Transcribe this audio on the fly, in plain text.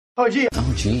Oh, gee.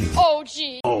 Oh, gee. Oh,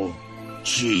 gee. Oh,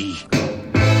 gee.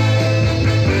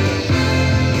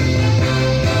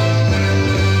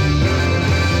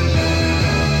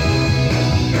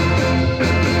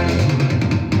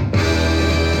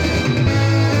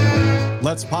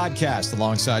 Let's podcast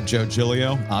alongside Joe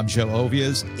Giglio. I'm Joe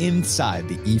Ovias inside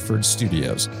the Eford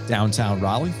Studios, downtown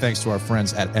Raleigh, thanks to our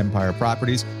friends at Empire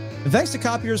Properties. And thanks to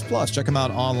Copiers Plus. Check them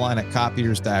out online at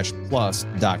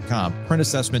copiers-plus.com. Print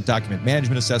assessment, document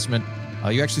management assessment.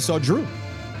 You actually saw Drew,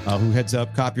 who heads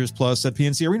up Copiers Plus at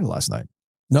PNC Arena last night.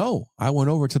 No, I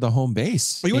went over to the home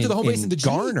base. Oh, you went to the home base in the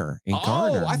Garner. In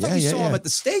Garner. I thought you saw him at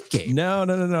the state game.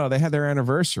 No. They had their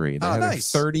anniversary. They had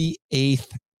nice. their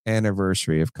 38th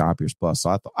anniversary of Copiers Plus.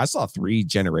 So I saw 3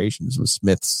 generations of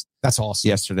Smiths. That's awesome.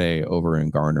 Yesterday over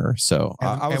in Garner. So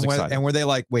I was excited. And were they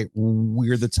like, wait,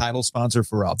 we're the title sponsor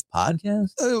for a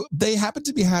podcast? They happened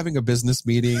to be having a business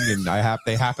meeting, and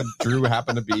Drew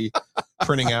happened to be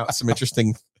printing out some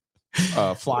interesting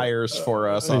flyers for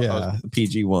us on the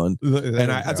PG one. And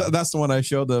that's the one I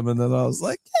showed them. And then I was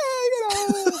like,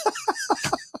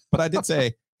 but I did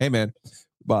say, hey man,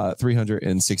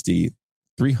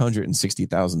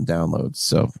 360,000 downloads.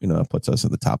 So, it puts us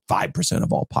in the top 5%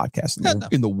 of all podcasts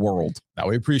in the world. Now,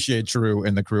 we appreciate Drew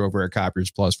and the crew over at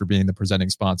Copiers Plus for being the presenting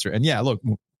sponsor. And yeah, look,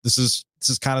 this is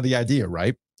kind of the idea,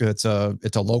 right? It's a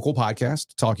local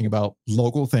podcast talking about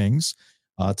local things.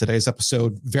 Today's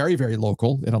episode, very, very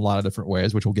local in a lot of different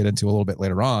ways, which we'll get into a little bit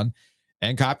later on.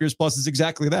 And Copiers Plus is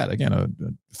exactly that. Again, a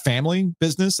family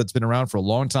business that's been around for a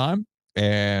long time,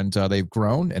 and they've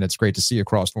grown, and it's great to see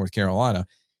across North Carolina.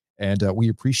 And we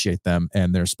appreciate them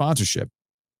and their sponsorship.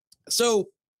 So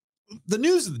the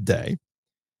news of the day,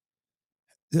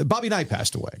 Bobby Knight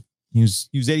passed away. He was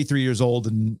 83 years old.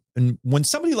 And when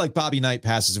somebody like Bobby Knight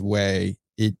passes away,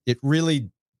 it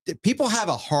really, people have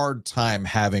a hard time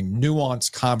having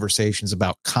nuanced conversations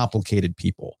about complicated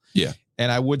people. Yeah.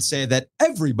 And I would say that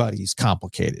everybody's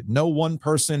complicated. No one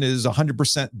person is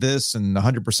 100% this and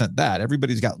 100% that.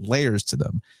 Everybody's got layers to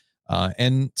them.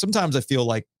 And sometimes I feel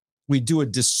like we do a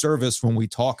disservice when we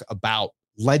talk about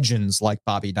legends like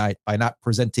Bobby Knight by not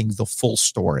presenting the full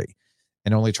story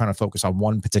and only trying to focus on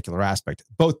one particular aspect,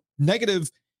 both negative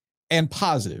and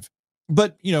positive.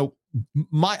 But,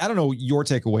 I don't know what your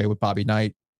takeaway with Bobby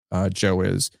Knight, Joe,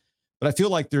 is, but I feel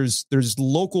like there's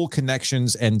local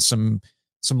connections and some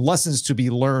lessons to be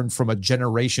learned from a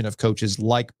generation of coaches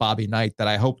like Bobby Knight that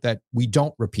I hope that we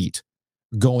don't repeat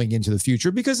going into the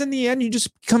future, because in the end, you just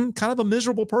become kind of a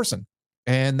miserable person.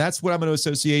 And that's what I'm going to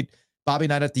associate Bobby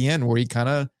Knight at the end, where he kind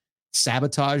of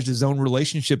sabotaged his own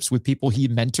relationships with people he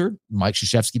mentored, Mike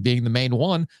Krzyzewski being the main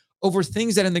one, over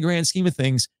things that in the grand scheme of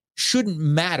things shouldn't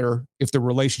matter if the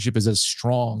relationship is as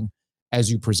strong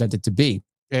as you present it to be.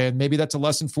 And maybe that's a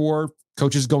lesson for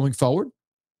coaches going forward,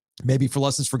 maybe for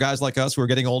lessons for guys like us who are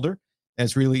getting older. And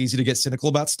it's really easy to get cynical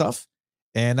about stuff.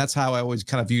 And that's how I always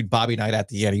kind of viewed Bobby Knight at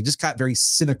the end. He just got very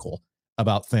cynical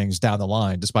about things down the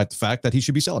line, despite the fact that he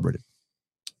should be celebrated.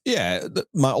 Yeah,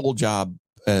 my old job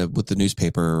with the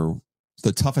newspaper,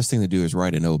 the toughest thing to do is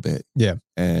write an obit. Yeah.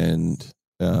 And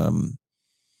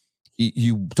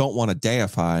you don't want to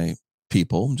deify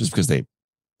people just because they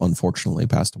unfortunately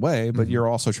passed away, but you're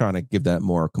also trying to give that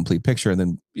more complete picture. And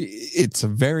then it's a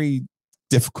very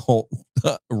difficult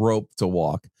rope to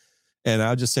walk. And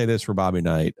I'll just say this for Bobby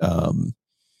Knight. I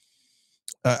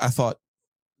thought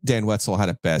Dan Wetzel had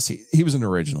it best. He was an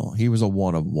original. He was a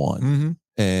one of one. Mm-hmm.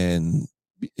 And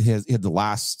he had the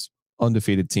last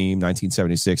undefeated team,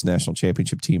 1976 national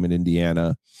championship team in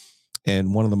Indiana.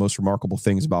 And one of the most remarkable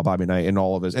things about Bobby Knight and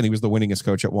all of his, and he was the winningest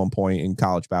coach at one point in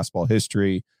college basketball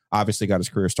history, obviously got his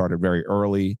career started very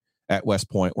early at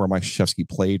West Point, where Mike Krzyzewski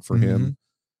played for him.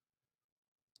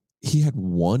 He had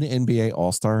one NBA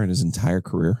All-Star in his entire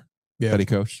career that he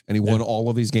coached, and he won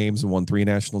all of these games and won 3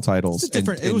 national titles.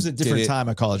 It was a different time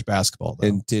of college basketball, though.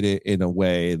 And did it in a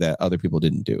way that other people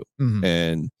didn't do.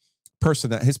 And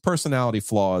his personality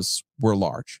flaws were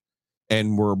large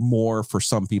and were more for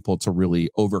some people to really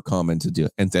overcome and to do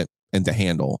and to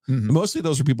handle. Mostly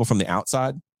those are people from the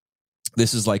outside.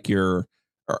 This is like your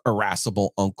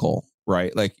irascible uncle,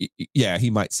 right? Like, yeah,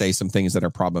 he might say some things that are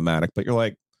problematic, but you're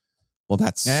like, well,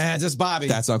 that's just Bobby.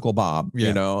 That's Uncle Bob,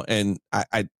 you know? And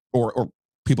or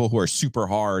people who are super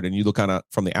hard, and you look kind of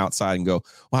from the outside and go,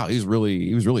 wow, he was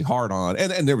really hard on.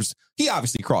 And he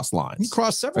obviously crossed lines. He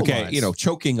crossed several lines.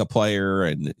 Choking a player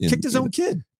and kicked his own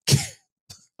kid.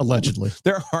 Allegedly.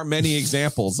 There are many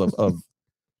examples of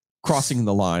crossing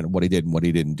the line of what he did and what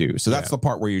he didn't do. So that's the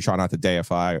part where you try not to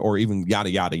deify or even yada,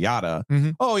 yada, yada.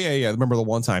 Mm-hmm. Oh, yeah. Remember the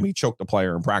one time he choked a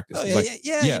player in practice? Oh,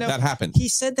 yeah, that happened. He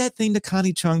said that thing to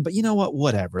Connie Chung, but you know what?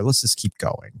 Whatever. Let's just keep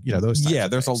going. Those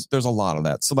there's a lot of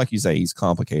that. So like you say, he's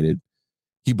complicated.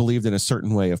 He believed in a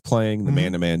certain way of playing, the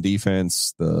man-to-man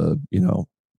defense,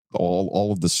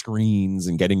 all of the screens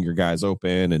and getting your guys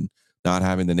open and not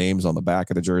having the names on the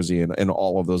back of the jersey and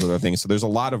all of those other things. So there's a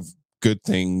lot of good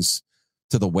things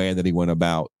to the way that he went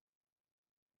about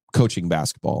coaching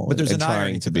basketball. But there's and an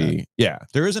irony to be.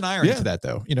 There is an irony to that,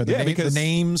 though. The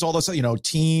names, all those,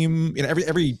 team,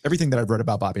 everything that I've read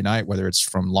about Bobby Knight, whether it's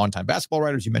from longtime basketball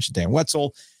writers, you mentioned Dan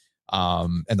Wetzel,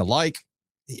 and the like,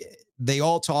 they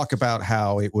all talk about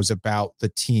how it was about the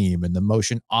team and the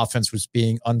motion offense was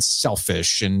being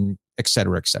unselfish and et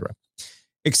cetera, et cetera.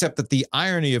 Except that the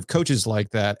irony of coaches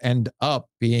like that end up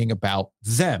being about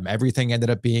them. Everything ended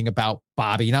up being about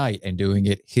Bobby Knight and doing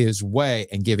it his way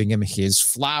and giving him his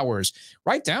flowers,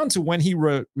 right down to when he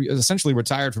essentially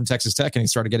retired from Texas Tech and he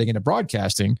started getting into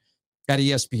broadcasting at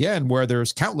ESPN, where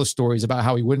there's countless stories about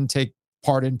how he wouldn't take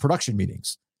part in production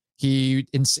meetings.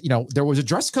 There was a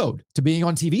dress code to being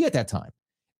on TV at that time.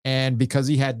 And because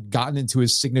he had gotten into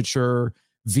his signature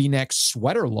V-neck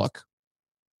sweater look,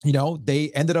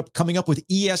 they ended up coming up with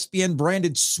ESPN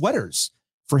branded sweaters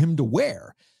for him to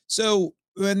wear. So,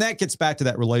 and that gets back to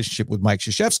that relationship with Mike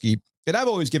Krzyzewski. And I've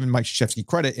always given Mike Krzyzewski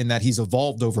credit in that he's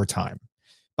evolved over time.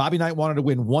 Bobby Knight wanted to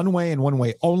win one way and one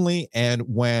way only. And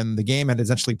when the game had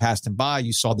essentially passed him by,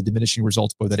 you saw the diminishing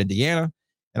results both at Indiana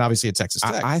and obviously at Texas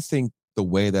Tech. I think the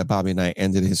way that Bobby Knight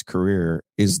ended his career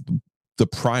is the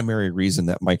primary reason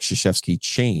that Mike Krzyzewski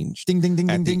changed at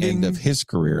the end of his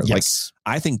career. Yes.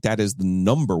 Like, I think that is the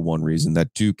number one reason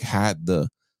that Duke had the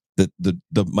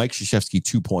Mike Krzyzewski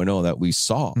 2.0 that we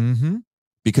saw,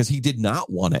 because he did not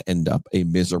want to end up a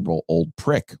miserable old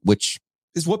prick, which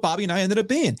is what Bobby and I ended up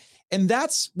being. And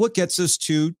that's what gets us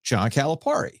to John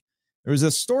Calipari. There was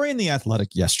a story in The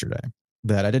Athletic yesterday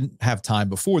that I didn't have time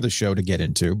before the show to get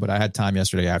into, but I had time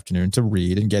yesterday afternoon to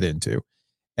read and get into.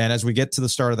 And as we get to the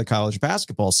start of the college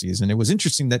basketball season, it was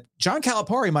interesting that John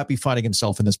Calipari might be finding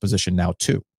himself in this position now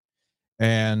too.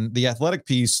 And the Athletic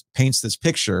piece paints this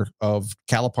picture of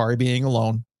Calipari being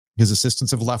alone. His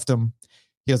assistants have left him.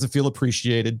 He doesn't feel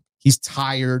appreciated. He's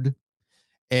tired.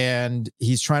 And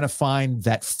he's trying to find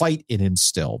that fight in him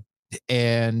still.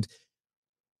 And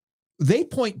they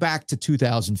point back to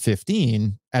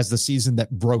 2015 as the season that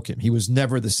broke him. He was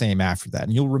never the same after that.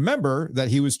 And you'll remember that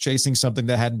he was chasing something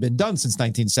that hadn't been done since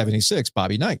 1976,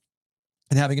 Bobby Knight,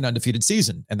 and having an undefeated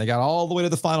season. And they got all the way to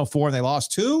the Final Four and they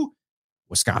lost to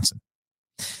Wisconsin.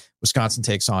 Wisconsin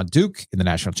takes on Duke in the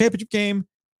national championship game.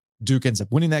 Duke ends up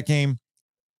winning that game.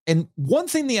 And one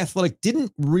thing the Athletic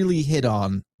didn't really hit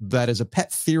on that is a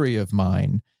pet theory of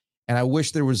mine, and I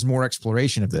wish there was more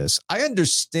exploration of this. I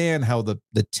understand how the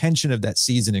tension of that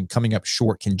season and coming up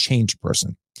short can change a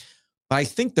person. But I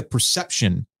think the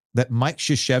perception that Mike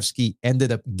Krzyzewski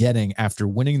ended up getting after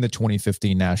winning the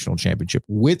 2015 national championship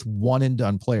with one and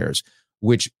done players,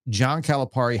 which John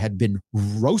Calipari had been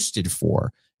roasted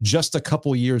for just a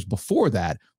couple years before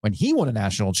that when he won a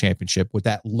national championship with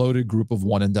that loaded group of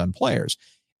one and done players.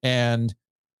 And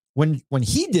when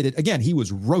he did it, again, he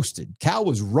was roasted. Cal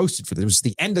was roasted for this. It was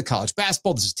the end of college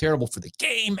basketball. This is terrible for the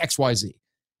game, XYZ.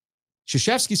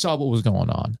 Krzyzewski saw what was going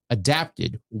on,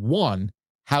 adapted, won.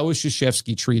 How was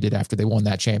Krzyzewski treated after they won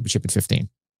that championship in 15?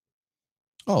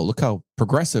 Oh, look how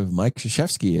progressive Mike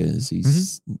Krzyzewski is.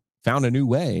 He's found a new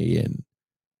way, and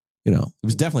it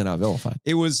was definitely not vilified.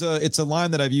 It's a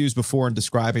line that I've used before in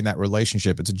describing that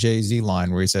relationship. It's a Jay-Z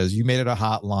line where he says, "You made it a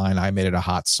hot line, I made it a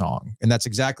hot song." And that's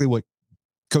exactly what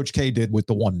Coach K did with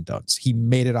the one and dones. He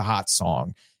made it a hot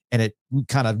song, and it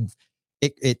kind of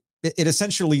it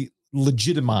essentially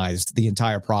legitimized the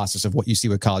entire process of what you see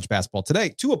with college basketball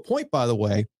today, to a point, by the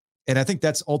way. And I think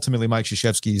that's ultimately Mike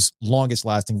Krzyzewski's longest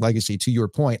lasting legacy. To your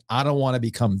point, I don't want to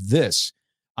become this.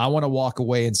 I want to walk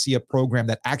away and see a program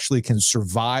that actually can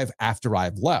survive after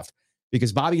I've left.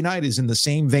 Because Bobby Knight is in the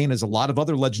same vein as a lot of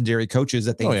other legendary coaches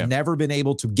that they've never been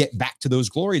able to get back to those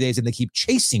glory days, and they keep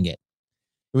chasing it.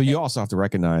 Well, you also have to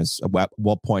recognize at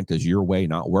what point does your way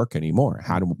not work anymore?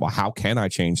 How can I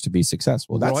change to be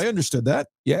successful? I understood that.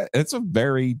 Yeah, it's a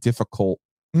very difficult.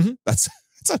 That's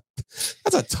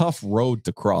a tough road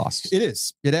to cross. It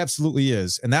is. It absolutely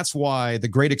is, and that's why the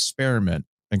great experiment,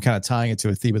 and kind of tying it to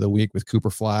a theme of the week with Cooper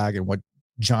Flagg and what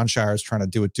John Shire is trying to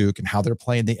do at Duke and how they're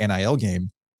playing the NIL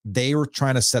game. They were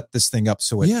trying to set this thing up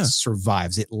so it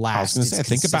survives. It lasts. I was going to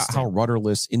say, think about how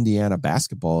rudderless Indiana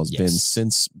basketball has been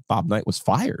since Bob Knight was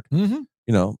fired.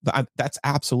 That's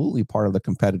absolutely part of the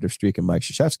competitive streak in Mike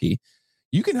Krzyzewski.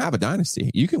 you can have a dynasty.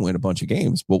 You can win a bunch of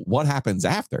games, but what happens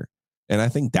after? And I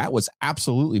think that was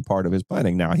absolutely part of his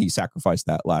planning. Now, he sacrificed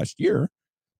that last year,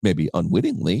 maybe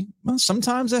unwittingly. Well,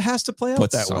 sometimes it has to play out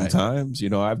But that way. sometimes,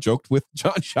 I've joked with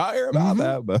John Shire about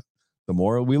that, but the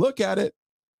more we look at it,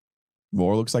 the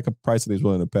more it looks like a price that he's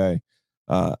willing to pay.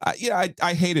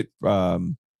 I hate it.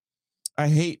 I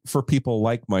hate for people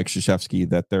like Mike Krzyzewski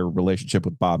that their relationship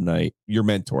with Bob Knight, your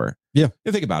mentor. Yeah.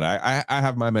 You think about it. I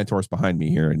have my mentors behind me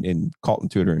here in Carlton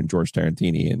Tudor and George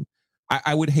Tarantini. And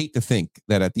I would hate to think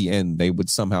that at the end they would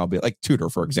somehow be like Tudor,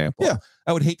 for example. Yeah.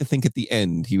 I would hate to think at the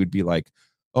end he would be like,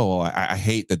 oh, well, I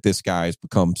hate that this guy's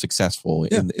become successful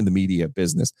in the media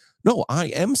business. No, I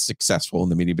am successful in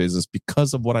the media business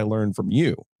because of what I learned from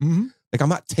you. Mm-hmm. Like, I'm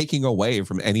not taking away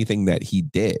from anything that he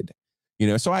did.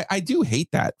 So I do hate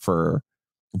that for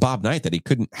Bob Knight, that he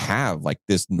couldn't have like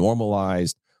this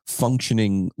normalized,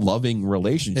 functioning, loving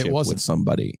relationship with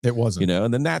somebody. It wasn't.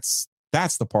 And then that's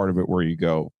the part of it where you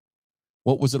go,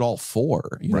 what was it all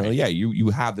for? Yeah, you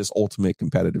have this ultimate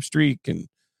competitive streak, and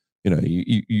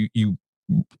you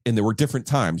and there were different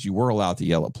times you were allowed to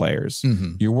yell at players.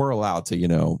 Mm-hmm. You were allowed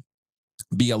to,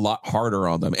 be a lot harder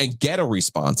on them and get a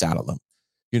response out of them.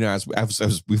 As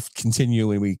we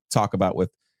continually talk about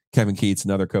with Kevin Keats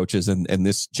and other coaches and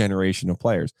this generation of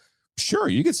players. Sure,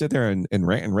 you could sit there and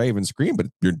rant and rave and scream, but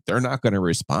they're not going to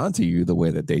respond to you the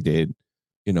way that they did,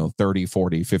 30,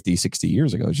 40, 50, 60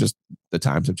 years ago. It's just the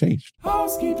times have changed.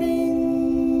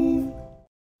 Housekeeping.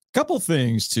 Couple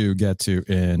things to get to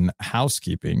in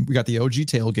housekeeping. We got the OG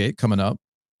tailgate coming up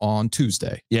on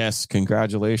Tuesday. Yes,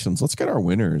 congratulations. Let's get our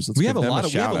winners. We have a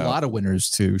lot of winners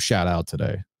to shout out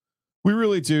today. We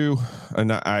really do.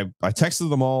 And I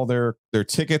texted them all their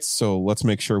tickets, so let's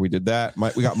make sure we did that.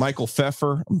 We got Michael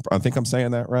Pfeffer. I think I'm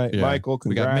saying that right. Yeah. Michael,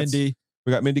 congrats. We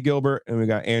got Mindy Gilbert, and we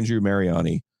got Andrew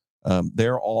Mariani.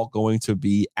 They're all going to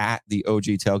be at the OG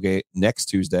tailgate next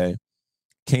Tuesday.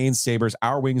 Canes, Sabres,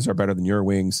 our wings are better than your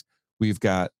wings. We've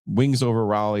got Wings Over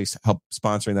Raleigh help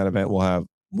sponsoring that event. We'll have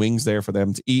wings there for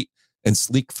them to eat, and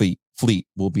Sleek Fleet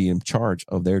will be in charge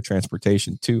of their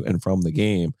transportation to and from the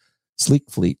game.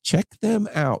 Sleek Fleet, check them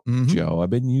out, Joe.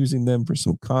 I've been using them for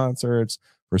some concerts,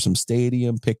 for some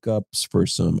stadium pickups, for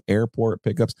some airport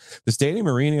pickups. The stadium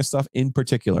arena stuff in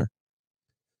particular,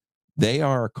 they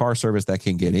are a car service that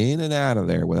can get in and out of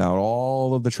there without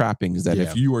all of the trappings that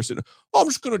if you were sitting, I'm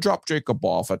just going to drop Jacob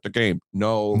off at the game.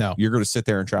 No, you're going to sit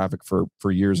there in traffic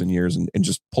for years and years and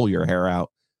just pull your hair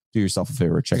out. Do yourself a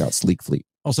favor, check out Sleek Fleet.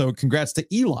 Also, congrats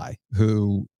to Eli,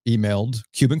 who emailed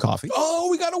Cuban Coffee. Oh,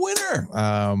 we got a winner.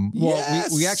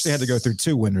 We actually had to go through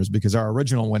two winners because our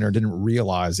original winner didn't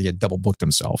realize he had double booked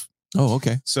himself. Oh,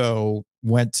 okay. So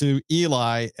went to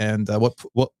Eli, and what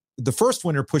the first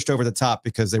winner pushed over the top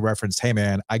because they referenced, "Hey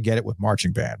man, I get it with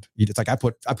marching band. It's like I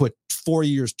put 4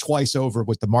 years twice over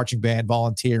with the marching band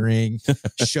volunteering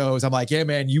shows. I'm like, yeah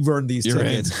man, you've earned these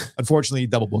tickets." Unfortunately, he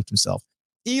double booked himself.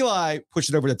 Eli pushed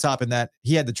it over the top in that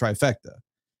he had the trifecta.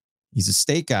 He's a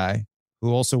state guy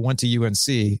who also went to UNC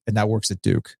and now works at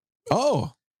Duke.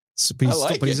 Oh, so,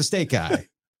 but he's a state guy.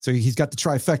 So he's got the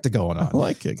trifecta going on. I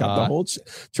like it. Got the whole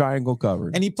triangle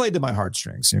covered. And he played to my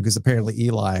heartstrings, because apparently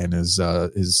Eli and his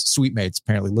suite mates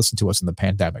apparently listened to us in the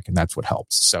pandemic, and that's what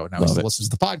helps. So now he listens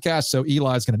to the podcast. So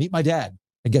Eli's going to meet my dad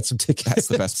and get some tickets. That's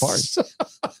the best part.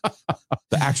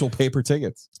 The actual paper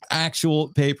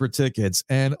tickets.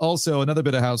 And also another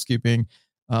bit of housekeeping.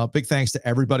 Big thanks to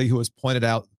everybody who has pointed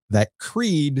out that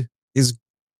Creed is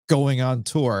going on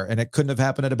tour, and it couldn't have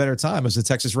happened at a better time, as the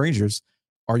Texas Rangers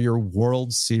are your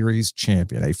World Series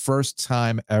champion, a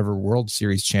first-time ever World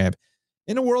Series champ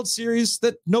in a World Series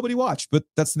that nobody watched, but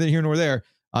that's neither here nor there.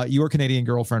 Your Canadian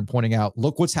girlfriend pointing out,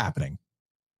 look what's happening.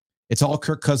 It's all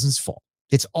Kirk Cousins' fault.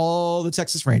 It's all the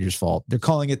Texas Rangers' fault. They're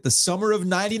calling it the Summer of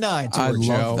 '99 tour. I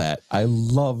love that. I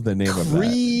love the name of that.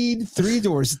 Creed, Three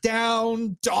Doors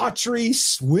Down, Daughtry,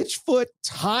 Switchfoot,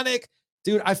 Tonic.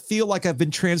 Dude, I feel like I've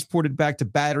been transported back to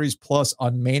Batteries Plus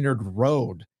on Maynard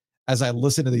Road as I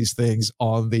listen to these things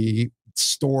on the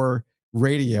store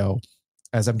radio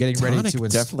as I'm getting ready to.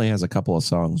 Definitely has a couple of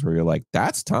songs where you're like,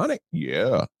 that's Tonic.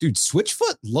 Yeah. Dude,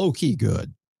 Switchfoot, low-key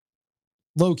good.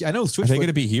 Low-key. I know Switchfoot. Are they going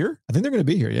to be here? I think they're going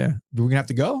to be here, yeah. We're going to have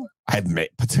to go.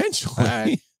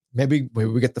 Potentially. Maybe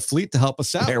we get the fleet to help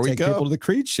us out. There we go. People to the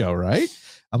Creed show, right?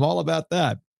 I'm all about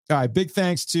that. All right, big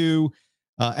thanks to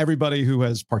everybody who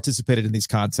has participated in these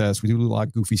contests. We do a lot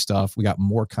of goofy stuff. We got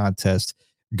more contests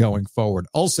going forward.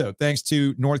 Also, thanks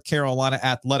to North Carolina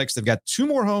Athletics. They've got 2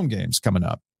 more home games coming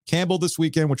up. Campbell this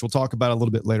weekend, which we'll talk about a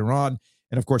little bit later on.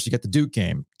 And of course, you get the Duke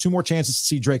game. 2 more chances to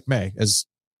see Drake May. As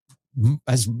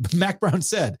Mac Brown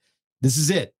said, this is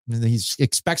it. He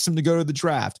expects him to go to the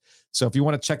draft. So if you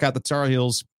want to check out the Tar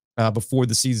Heels before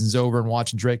the season's over and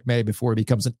watch Drake May before he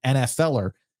becomes an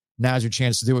NFLer, now's your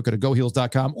chance to do it. Go to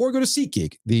GoHeels.com or go to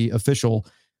SeatGeek, the official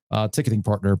ticketing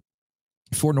partner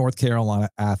for North Carolina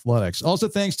Athletics. Also,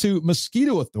 thanks to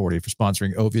Mosquito Authority for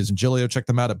sponsoring Ovias and Gilio. Check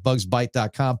them out at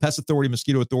bugsbite.com. Pest Authority,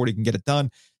 Mosquito Authority can get it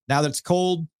done. Now that it's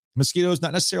cold, mosquitoes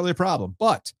not necessarily a problem,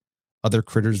 but other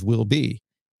critters will be.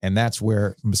 And that's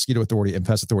where Mosquito Authority and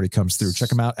Pest Authority comes through. Check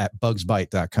them out at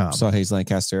bugsbite.com. Saw Hayes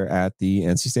Lancaster at the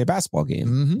NC State basketball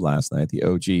game last night. The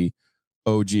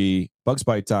OG,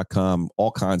 bugsbite.com,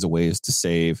 all kinds of ways to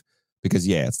save. Because,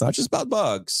 it's not just about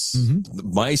bugs. The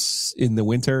mice in the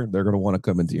winter, they're going to want to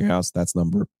come into your house. That's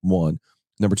number one.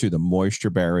 Number two, the moisture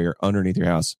barrier underneath your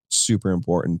house, super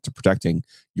important to protecting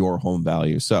your home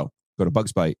value. So go to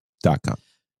bugsbite.com.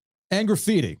 And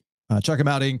graffiti. Check them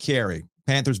out in Cary.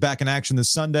 Panthers back in action this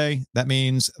Sunday. That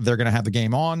means they're going to have the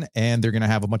game on, and they're going to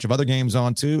have a bunch of other games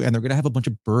on too, and they're going to have a bunch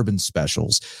of bourbon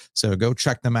specials. So go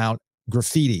check them out.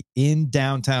 Graffiti in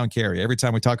downtown Cary. Every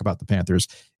time we talk about the Panthers,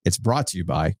 it's brought to you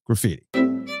by Graffiti.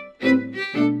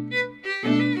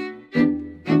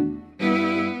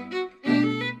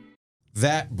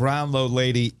 That Brownlow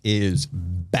lady is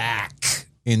back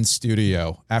in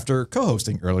studio after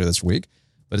co-hosting earlier this week,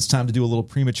 but it's time to do a little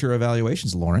premature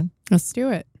evaluations, Lauren. Let's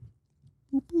do it.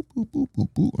 Boop, boop, boop, boop,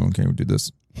 boop, boop. Okay, we'll do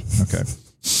this. Okay.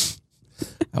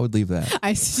 I would leave that.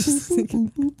 I just think,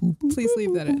 please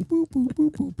leave that in.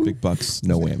 Big bucks,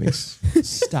 no whammies.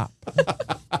 Stop.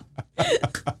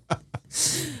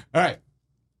 All right.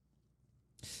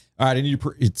 I need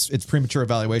it's premature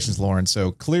evaluations, Lauren.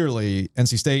 So clearly,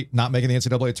 NC State not making the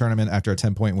NCAA tournament after a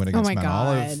 10-point win against Mount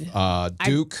Olive.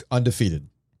 Duke undefeated.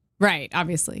 Right,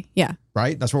 obviously. Yeah.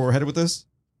 Right? That's where we're headed with this?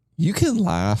 You can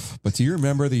laugh, but do you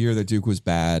remember the year that Duke was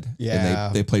bad? Yeah.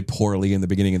 And they played poorly in the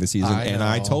beginning of the season.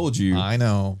 I told you. I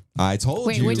know. I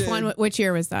told you. Wait, which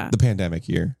year was that? The pandemic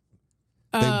year.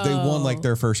 They won like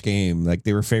their first game. Like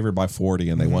they were favored by 40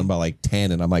 and they won by like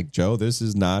 10. And I'm like, Joe, this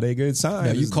is not a good sign.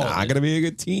 No, it's not going to be a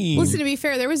good team. Listen, to be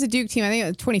fair, there was a Duke team. I think it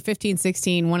was 2015,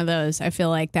 16, one of those. I feel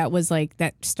like that was like,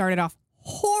 that started off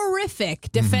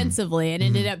horrific defensively and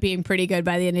ended up being pretty good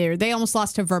by the end of the year. They almost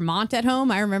lost to Vermont at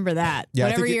home. I remember that. Yeah,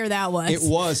 whatever year that was.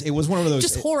 It was one of those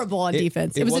just horrible on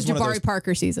defense. It was a Jabari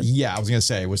Parker season. Yeah, I was gonna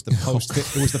say it was the post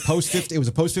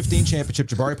 15 championship.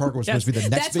 Jabari Parker was supposed to be the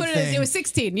next big thing. That's what it is. It was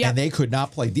 16. Yeah. And they could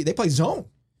not play. They played zone.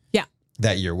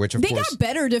 That year, which of course they got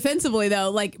better defensively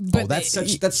though.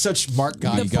 That's such Mark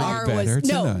God. The bar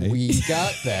was we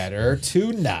got better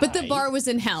tonight. But the bar was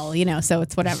in hell, so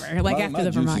it's whatever. Like after the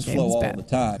Vermont game,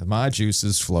 it's bad. My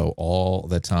juices flow all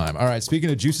the time. All right, speaking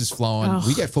of juices flowing,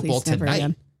 we got football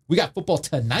tonight. We got football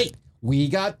tonight. We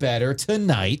got better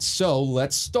tonight. So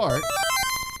let's start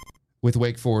with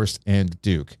Wake Forest and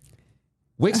Duke.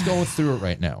 Wake's going through it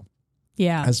right now.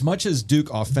 Yeah. As much as Duke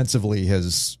offensively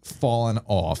has fallen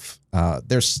off,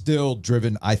 they're still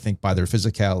driven, I think, by their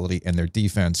physicality and their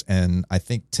defense. And I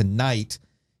think tonight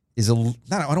is I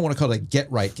don't want to call it a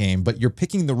get-right game, but you're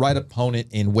picking the right opponent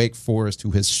in Wake Forest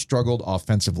who has struggled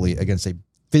offensively against a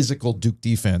physical Duke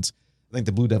defense. I think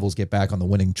the Blue Devils get back on the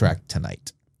winning track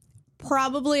tonight.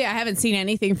 Probably. I haven't seen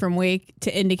anything from Wake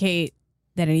to indicate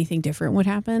that anything different would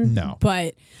happen. No.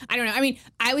 But I don't know. I mean,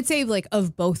 I would say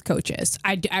of both coaches,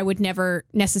 I would never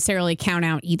necessarily count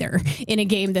out either in a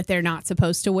game that they're not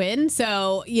supposed to win.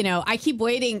 So, I keep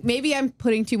waiting. Maybe I'm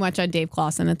putting too much on Dave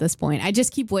Clawson at this point. I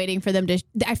just keep waiting for them to.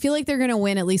 I feel like they're going to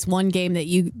win at least one game that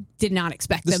you did not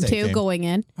expect them to game. Going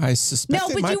in. I suspect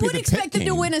No, but you would expect them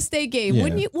to win a state game,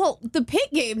 wouldn't you? Well, the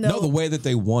Pitt game, though. No, the way that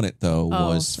they won it, though,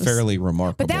 was fairly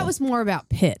remarkable. But that was more about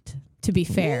Pitt. To be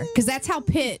fair, because that's how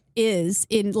Pitt is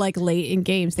in late in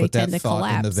games. They tend to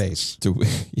collapse. Put that thought in the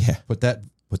vase.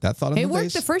 Put that thought in the vase. It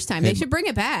worked the first time. They should bring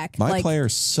it back. My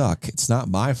players suck. It's not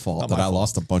my fault that I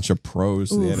lost a bunch of pros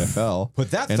to the NFL. Put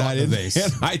that thought in the vase.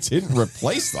 And I didn't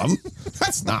replace them.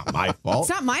 That's not my fault. It's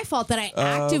not my fault that I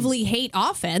actively hate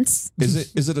offense.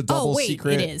 Is it a double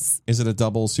secret? It is. Is it a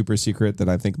double super secret that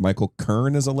I think Michael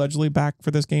Kern is allegedly back for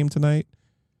this game tonight?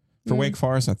 For Wake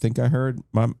Forest, I think I heard,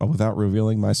 without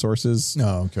revealing my sources.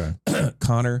 Oh, okay.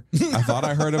 Connor, I thought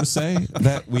I heard him say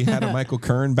that we had a Michael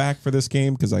Kern back for this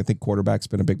game because I think quarterback's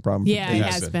been a big problem. Yeah, it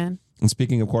has been. And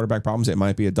speaking of quarterback problems, it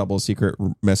might be a double secret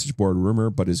message board rumor,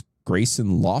 but is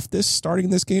Grayson Loftus starting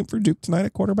this game for Duke tonight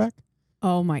at quarterback?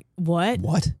 Oh my, what?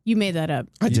 What? You made that up.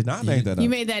 I did not make that up. You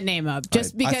made that name up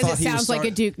just because it sounds like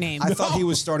a Duke name. I thought he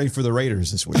was starting for the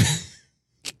Raiders this week.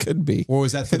 Could be. Or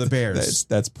was that for the Bears?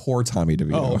 That's poor Tommy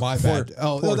DeVito. Oh, my bad.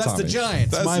 Poor that's Tommy. The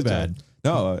Giants. That's my bad.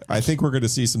 No, I think we're going to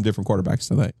see some different quarterbacks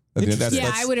tonight. I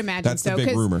would imagine that's the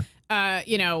big rumor.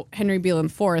 Henry Beal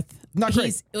IV. Not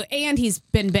great. He's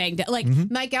been banged. Like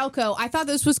Mike Alco, I thought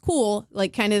this was cool.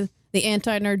 Like kind of the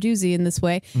anti-Narduzzi in this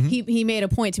way. He made a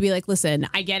point to be like, listen,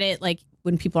 I get it. Like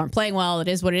when people aren't playing well, it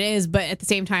is what it is. But at the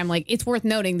same time, like it's worth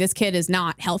noting this kid is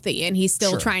not healthy and he's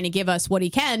still trying to give us what he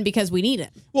can because we need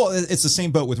it. Well, it's the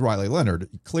same boat with Riley Leonard.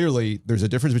 Clearly, there's a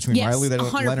difference between Riley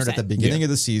Leonard at the beginning of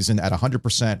the season at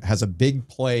 100%, has a big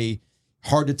play,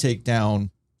 hard to take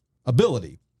down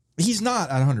ability. He's not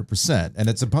at 100%, and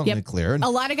it's abundantly clear. And a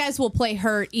lot of guys will play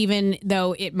hurt, even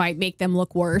though it might make them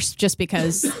look worse, just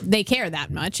because they care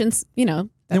that much. And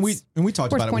and we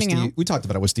talked about it with Steve. We talked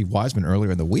about it with Steve Wiseman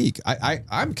earlier in the week.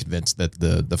 I'm convinced that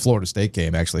the Florida State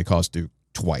game actually cost Duke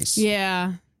twice.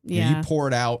 Yeah. You pour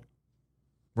it out,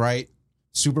 right?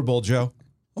 Super Bowl, Joe.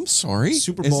 I'm sorry.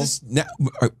 Super Bowl.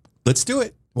 Let's do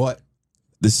it. What?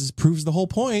 This proves the whole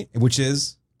point, which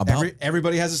is.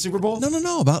 Everybody has a Super Bowl?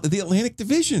 No. About the Atlantic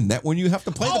Division. That when you have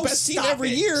to play the best team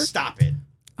every year. Stop it.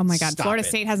 Oh my God. Florida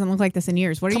State hasn't looked like this in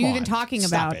years. What are you even talking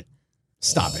about?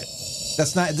 Stop it.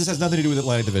 This has nothing to do with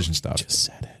Atlantic Division stuff. Just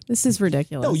said it. This is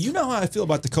ridiculous. No, you know how I feel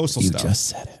about the coastal stuff. You just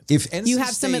said it. If NC you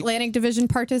have some Atlantic Division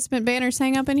participant banners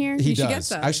hang up in here, you should does. get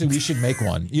some. Actually, we should make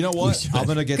one. You know what? I'm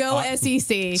gonna get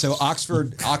SEC. So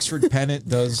Oxford Pennant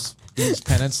does these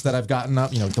pennants that I've gotten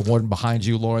up. The one behind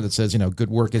you, Laura, that says good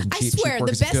work isn't cheap. I swear, the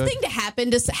best thing to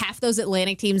happen to half those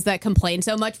Atlantic teams that complain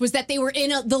so much was that they were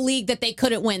in the league that they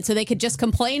couldn't win, so they could just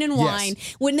complain and whine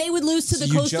when they would lose to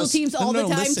the coastal teams all the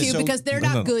time too, because they're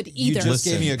not good either. You just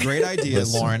gave me a great idea,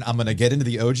 Lauren. I'm gonna get into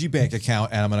the OG bank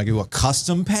account and I'm gonna do a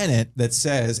custom pennant that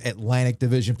says Atlantic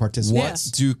Division participant. What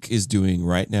Duke is doing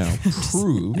right now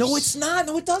proves. No, it's not.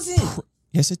 No, it doesn't.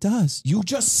 Yes, it does. You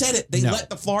just said it. They let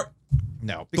the Florida.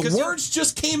 No, because the words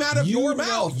just came out of your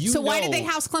mouth. So why did they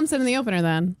house Clemson in the opener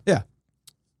then? Yeah,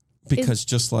 because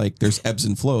just like there's ebbs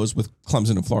and flows with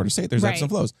Clemson and Florida State, there's ebbs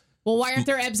and flows. Well, why aren't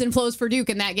there ebbs and flows for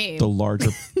Duke in that game? The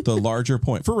larger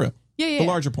point for real. Yeah. The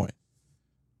larger point.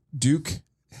 Duke's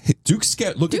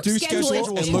schedule. Look at Duke's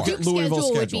schedule and look at Louisville's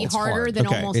schedule. Would be harder than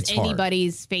almost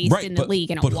anybody's faced in the league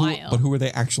in a while. But who are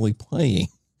they actually playing?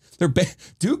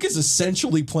 Duke is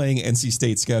essentially playing NC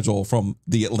State's schedule from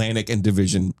the Atlantic and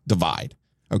Division divide.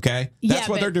 Okay, that's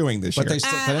what they're doing this year. But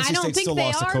NC State still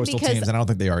lost to coastal teams, and I don't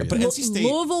think they are either. But NC State,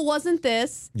 Louisville wasn't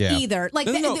this either. Like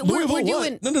we're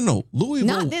doing Louisville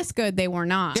not this good. They were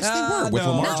not. Yes, they were with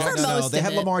Lamar Jackson. No, they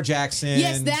had Lamar Jackson.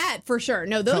 Yes, that for sure.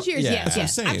 No, those years.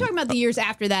 Yes. I'm talking about the years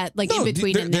after that, like in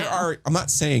between. There are. I'm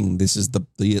not saying this is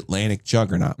the Atlantic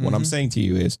juggernaut. What I'm saying to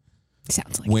you is.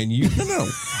 Sounds like when you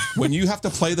when you have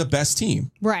to play the best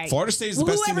team, right? Florida State is the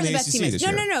best team in the ACC this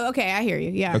year. No. Okay, I hear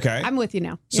you. Yeah. Okay, I'm with you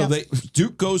now. So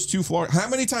Duke goes to Florida. How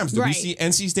many times did we see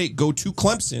NC State go to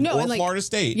Clemson or Florida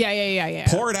State? Yeah.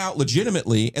 Pour it out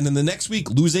legitimately, and then the next week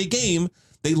lose a game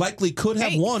they likely could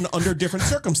have won under different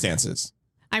circumstances.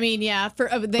 I mean,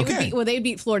 they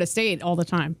beat Florida State all the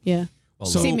time. Yeah.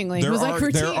 So seemingly, there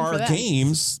are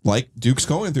games like Duke's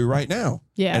going through right now.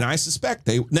 Yeah, and I suspect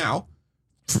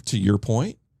to your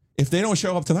point, if they don't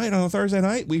show up tonight on a Thursday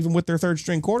night, even with their third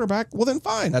string quarterback, well, then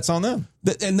fine. That's on them.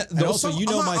 And also, my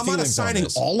feelings I'm not assigning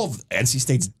all of NC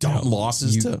State's dumb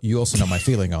losses to. You also know my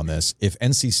feeling on this. If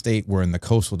NC State were in the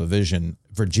Coastal Division,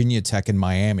 Virginia Tech and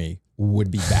Miami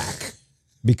would be back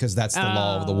because that's the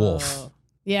law of the wolf.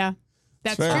 Yeah.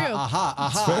 That's true.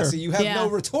 Aha. So you have no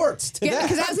retorts to that.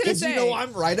 Because I was going to say. You know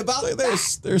I'm right about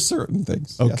that. There's certain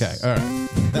things. Okay. Yes. All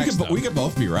right. We could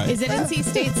both be right. Is it NC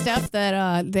State stuff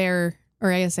that they're,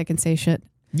 or I guess I can say shit.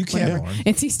 You can't.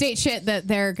 NC State shit that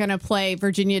they're going to play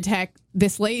Virginia Tech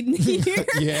this late in the year?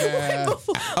 Yeah.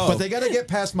 But they got to get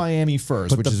past Miami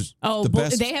first, which is the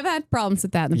best. They have had problems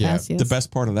with that in the past, yes. The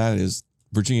best part of that is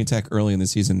Virginia Tech early in the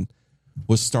season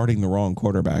was starting the wrong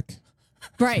quarterback.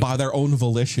 Right. By their own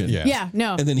volition. Yeah,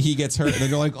 no. And then he gets hurt, and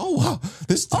then they're like, oh, wow,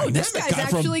 this dynamic guy's guy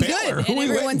actually from Baylor, good. And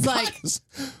everyone's like,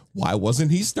 why wasn't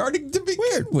he starting to be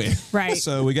weird with? Right.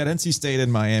 So we got NC State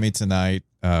and Miami tonight.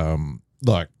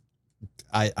 Look,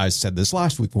 I said this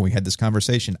last week when we had this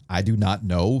conversation. I do not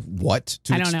know what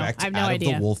to expect out of the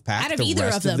Wolfpack the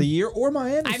rest of the year, or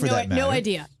Miami for that matter. No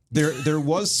idea. There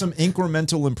was some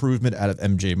incremental improvement out of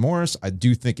MJ Morris. I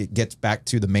do think it gets back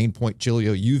to the main point,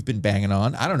 Chilio, you've been banging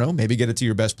on. I don't know, maybe get it to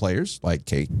your best players like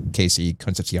Casey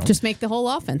Concepcion. Just make the whole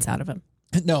offense out of him.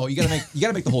 No, you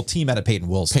gotta make the whole team out of Peyton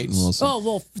Wilson. Oh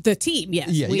well, the team, yes.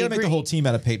 Yeah, you gotta make the whole team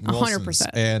out of Peyton Wilson. 100%.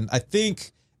 And I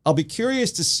think I'll be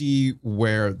curious to see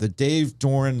where the Dave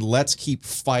Doran let's keep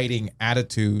fighting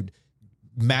attitude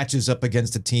matches up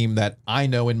against a team that I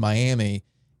know in Miami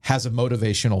has a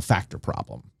motivational factor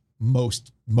problem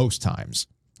most times.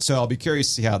 So I'll be curious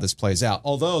to see how this plays out.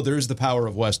 Although there's the power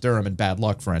of West Durham and bad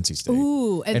luck for NC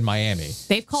State and Miami.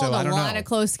 They've called a lot of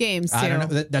close games, too. I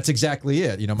don't know. That's exactly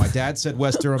it. My dad said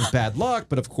West Durham's bad luck,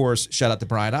 but of course, shout out to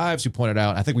Brian Ives, who pointed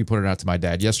out, I think we pointed out to my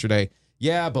dad yesterday,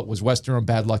 yeah, but was West Durham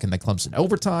bad luck in the Clemson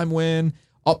overtime win?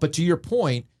 Oh, but to your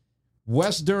point,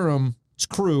 West Durham's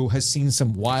crew has seen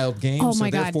some wild games. Oh, my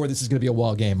God. Therefore, this is going to be a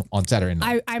wild game on Saturday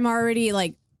night. I'm already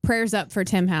prayers up for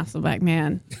Tim Hasselbeck,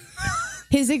 man.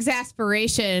 His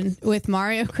exasperation with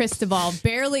Mario Cristobal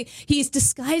he's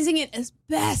disguising it as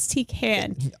best he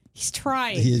can. He's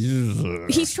trying.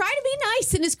 He's trying to be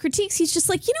nice in his critiques. He's just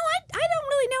like, I don't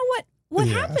really know what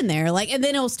happened there. And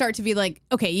then he'll start to be like,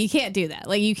 okay, you can't do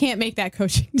that. You can't make that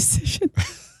coaching decision.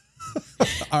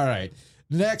 All right.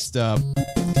 Next up,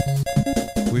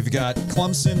 we've got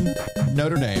Clemson,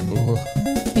 Notre Dame.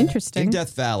 Interesting. In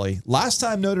Death Valley. Last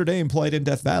time Notre Dame played in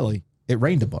Death Valley, it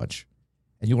rained a bunch.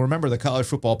 And you'll remember the College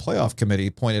Football Playoff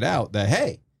Committee pointed out that,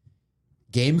 hey,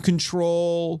 game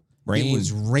control, rain. It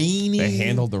was raining. They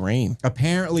handled the rain.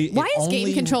 Apparently, why is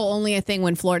game control only a thing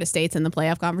when Florida State's in the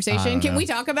playoff conversation? Can we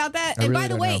talk about that? And by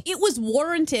the way, it was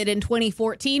warranted in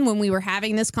 2014 when we were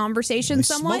having this conversation they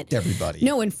somewhat. Smoked everybody.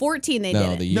 No, in 14 they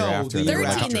didn't. The year after.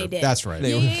 13 they did. That's right.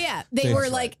 Yeah. They were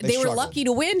they were lucky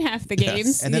to win half the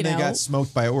games. And then they got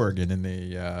smoked by Oregon in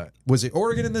the was it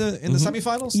Oregon in the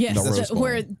semifinals? Yes.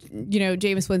 Where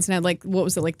Jameis Winston had what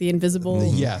was it, the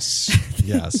invisible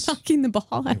Yes. knocking the ball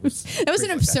out. That was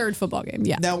an absurd football game.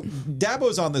 Yeah. Now,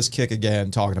 Dabo's on this kick again,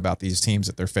 talking about these teams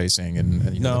that they're facing and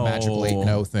the magical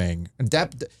 8-0 thing. And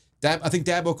I think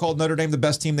Dabo called Notre Dame the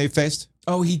best team they've faced.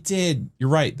 Oh, he did. You're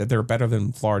right that they're better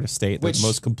than Florida State. They're the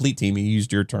most complete team. He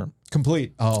used your term.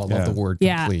 Complete. Oh, I love the word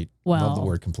complete. Well, love the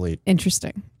word complete.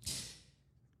 Interesting.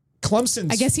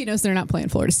 Clemson's. I guess he knows they're not playing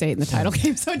Florida State in the title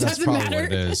game, so it doesn't matter. What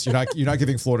it is. You're not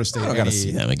giving Florida State. I got to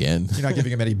see them again. You're not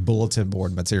giving them any bulletin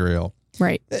board material.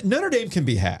 Right. Notre Dame can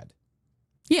be had.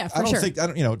 Yeah, for sure.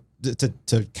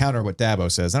 To counter what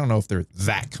Dabo says, I don't know if they're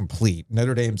that complete.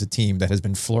 Notre Dame's a team that has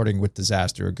been flirting with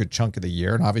disaster a good chunk of the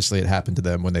year, and obviously it happened to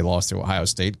them when they lost to Ohio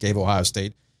State, gave Ohio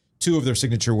State 2 of their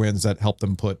signature wins that helped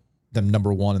them put them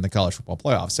number 1 in the college football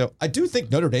playoff. So I do think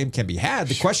Notre Dame can be had.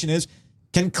 The question is,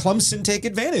 can Clemson take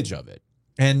advantage of it?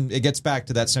 And it gets back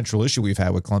to that central issue we've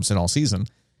had with Clemson all season.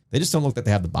 They just don't look like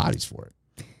they have the bodies for it.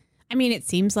 I mean, it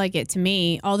seems like it to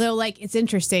me, although it's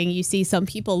interesting. You see some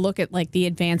people look at the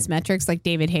advanced metrics, like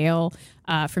David Hale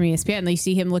from ESPN, and you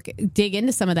see him dig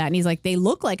into some of that. And he's like, they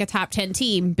look like a top 10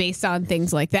 team based on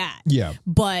things like that. Yeah.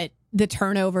 But the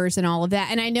turnovers and all of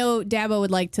that. And I know Dabo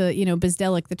would like to,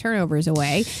 Bizdelic the turnovers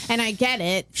away. And I get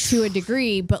it to a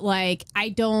degree, but I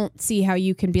don't see how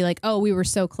you can be like, oh, we were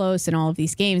so close in all of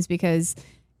these games, because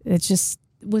it just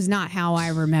was not how I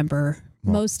remember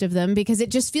most of them, because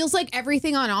it just feels like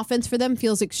everything on offense for them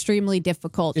feels extremely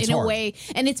difficult in a way.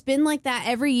 And it's been like that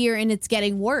every year, and it's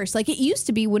getting worse. It used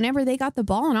to be whenever they got the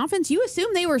ball on offense, you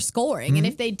assume they were scoring. Mm-hmm. And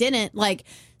if they didn't,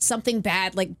 something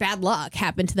bad, bad luck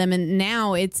happened to them. And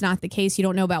now it's not the case. You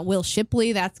don't know about Will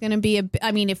Shipley. That's going to be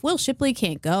if Will Shipley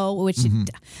can't go, which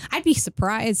I'd be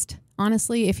surprised,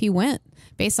 honestly, if he went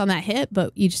based on that hit,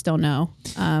 but you just don't know.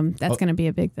 That's going to be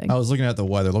a big thing. I was looking at the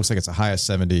weather. It looks like it's a high of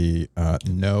 70.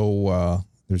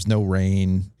 There's no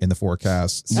rain in the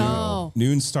forecast.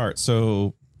 Noon start.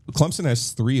 So Clemson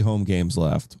has 3 home games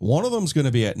left. One of them's going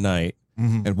to be at night,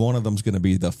 and one of them's going to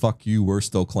be the "fuck you, we're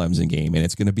still Clemson" game, and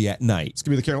it's going to be at night. It's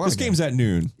going to be the Carolina. This game's at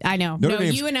noon. I know.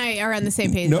 You and I are on the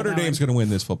same page. Notre Dame's going to win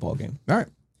this football game. All right.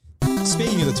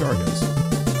 Speaking of the Tar Heels,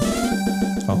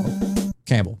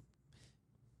 Campbell.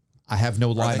 I have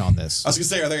no line on this. I was going to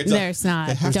say, are there? There's not.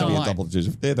 There has to be a double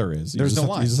digit. There is. There's no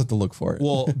line. You just have to look for it.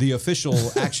 Well, the official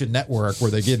Action Network, where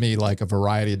they give me a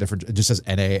variety of different, it just says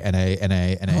NA against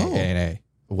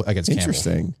Campbell.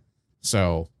 Interesting.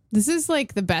 So this is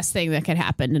the best thing that could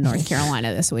happen to North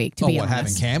Carolina this week, to be honest.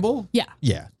 Having Campbell? Yeah.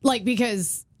 Yeah.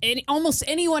 Because almost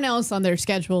anyone else on their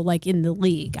schedule, in the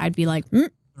league, I'd be like,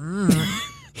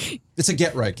 It's a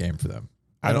get-right game for them.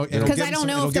 Because I don't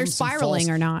know if they're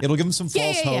spiraling or not. It'll give them some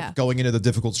false hope going into the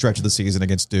difficult stretch of the season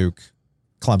against Duke,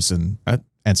 Clemson,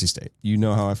 NC State. You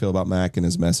know how I feel about Mac and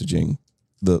his messaging.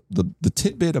 The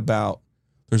tidbit about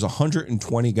there's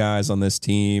 120 guys on this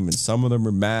team, and some of them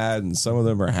are mad, and some of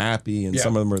them are happy, and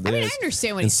some of them are this. I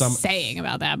understand what he's saying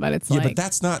about that, but it's but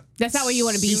that's not what you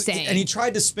want to be saying. And he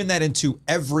tried to spin that into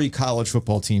every college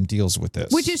football team deals with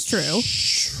this, which is true.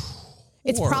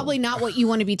 It's probably not what you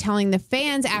want to be telling the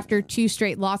fans after 2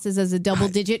 straight losses as a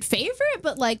double-digit favorite,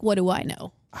 but what do I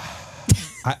know?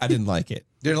 I didn't like it.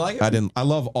 Didn't like it? I didn't. I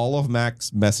love all of Mac's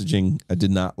messaging. I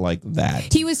did not like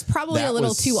that. He was probably a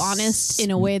little too honest in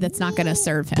a way that's not going to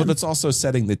serve him. But it's also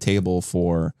setting the table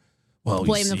for well,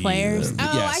 blame the players.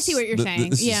 I see what you're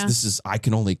saying. This is I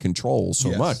can only control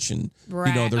so much, and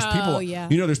there's people.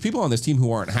 There's people on this team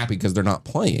who aren't happy because they're not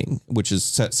playing, which is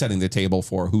setting the table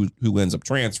for who ends up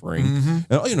transferring.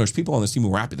 Mm-hmm. And there's people on this team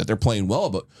who are happy that they're playing well,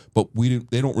 but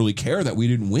they don't really care that we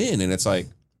didn't win, and it's like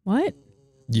what?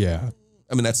 Yeah,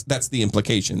 I mean that's the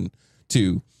implication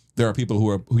too. There are people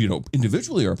who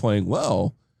individually are playing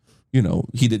well.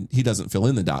 He doesn't fill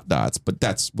in the dots, but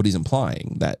that's what he's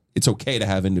implying, that it's okay to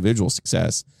have individual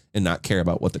success and not care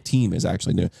about what the team is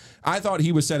actually doing. I thought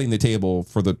he was setting the table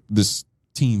for this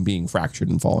team being fractured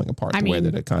and falling apart the way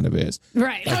that it kind of is.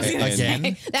 Right. I was gonna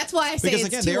say, that's why I say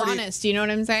because, it's too honest. You know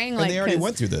what I'm saying? And they already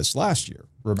went through this last year.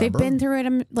 Remember? They've been through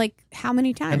it like how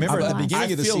many times? I remember at the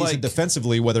beginning of the season,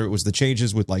 defensively, whether it was the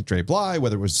changes with like Dre Bly,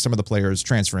 whether it was some of the players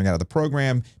transferring out of the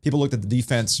program, people looked at the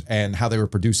defense and how they were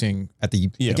producing at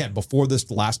again, before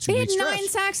this last 2 weeks. They had 9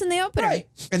 sacks in the opener. Right.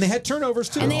 And they had turnovers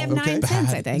too. And they have 9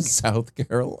 cents, I think. South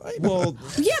Carolina. Well,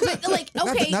 yeah, but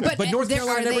but North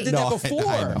Carolina never did that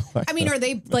before. I mean, are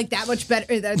they like that much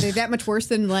better? Are they that much worse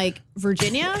than like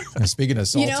Virginia? Speaking of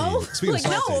salty, no,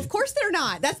 of course they're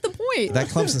not. That's the point. That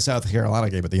Clemson South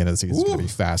Carolina game at the end of the season is going to be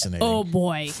fascinating. Oh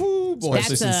boy.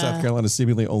 Especially since South Carolina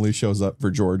seemingly only shows up for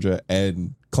Georgia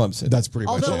and Clemson. That's pretty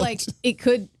much it. Although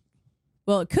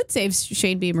it could save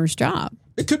Shane Beamer's job.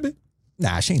 It could be.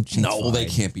 Nah, Shane's fine. They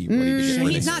can't be ready to get rid of him.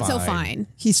 He's not so fine.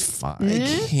 He's fine.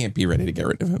 They can't be ready to get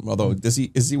rid of him. Although, is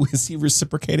he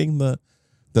reciprocating the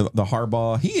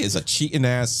Harbaugh? He is a cheating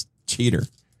ass cheater.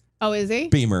 Oh, is he?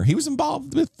 Beamer. He was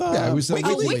involved with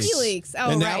WikiLeaks.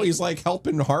 Oh, and now he's like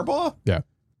helping Harbaugh? Yeah.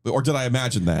 Or did I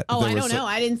imagine that? Oh, I don't know.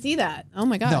 I didn't see that. Oh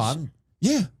my gosh.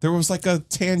 No, there was like a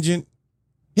tangent.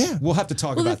 Yeah, we'll have to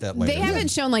talk about that later. They haven't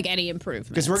shown like any improvement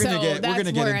because we're gonna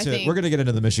get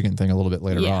into the Michigan thing a little bit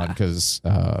later on because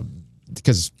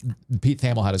Pete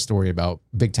Thamel had a story about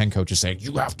Big Ten coaches saying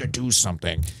you have to do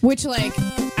something. Which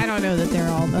I don't know that they're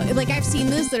all I've seen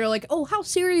this. They're like, oh, how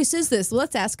serious is this?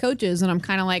 Let's ask coaches, and I'm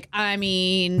kind of like, I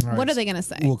mean, what are they gonna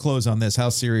say? We'll close on this. How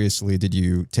seriously did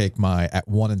you take my at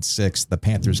 1-6 the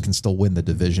Panthers can still win the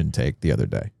division take the other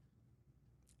day?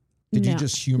 Did you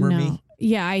just humor me?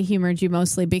 Yeah, I humored you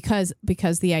mostly because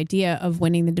the idea of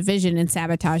winning the division and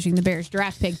sabotaging the Bears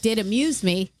draft pick did amuse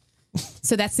me.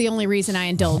 So that's the only reason I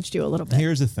indulged you a little bit.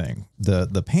 Here's the thing.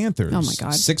 The Panthers, oh my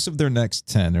God, 6 of their next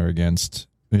 10 are against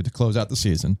to close out the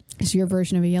season. It's your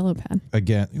version of a yellow pen.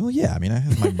 Again, well, yeah, I mean, I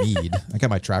have my mead. I got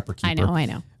my trapper keeper. I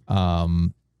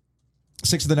know.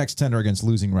 6 of the next 10 are against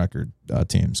losing record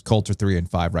teams. Colts are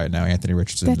 3-5 right now. Anthony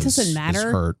Richardson doesn't matter. Is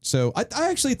hurt. So I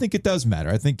actually think it does matter.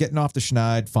 I think getting off the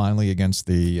schneid finally against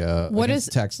the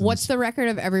Texans. What's the record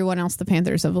of everyone else the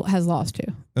Panthers has lost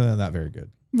to? Not very good.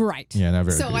 Right. Yeah, not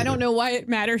very good. So I don't know why it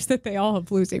matters that they all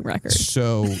have losing records.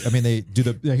 So, I mean, they do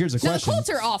here's the question. The Colts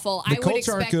are awful. The Colts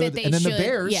aren't good. And then the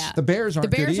Bears. Yeah. The Bears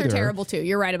aren't good either. The Bears are terrible too.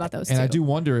 You're right about those and too. I do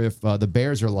wonder if the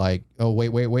Bears are like, oh,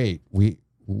 wait.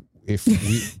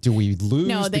 Do we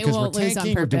lose because we're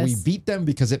tanking, or do we beat them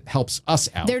because it helps us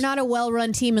out? They're not a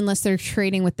well-run team unless they're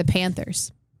trading with the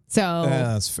Panthers. So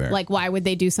that's fair. Like, why would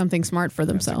they do something smart for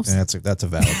themselves? That's a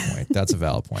valid point. That's a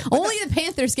valid point. Only the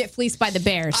Panthers get fleeced by the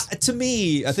Bears. To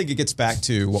me, I think it gets back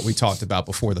to what we talked about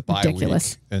before the bye week,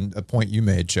 and a point you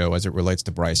made, Joe, as it relates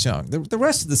to Bryce Young. The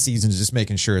rest of the season is just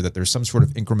making sure that there's some sort of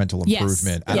incremental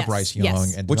improvement out of Bryce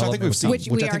Young, and which I think we've seen, which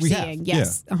we are seeing.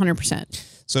 Yes, 100%.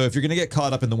 So if you're going to get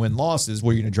caught up in the win-losses,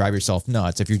 well, you're going to drive yourself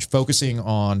nuts. If you're focusing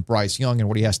on Bryce Young and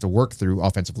what he has to work through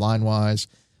offensive line-wise,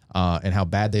 and how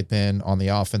bad they've been on the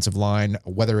offensive line,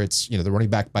 whether it's, the running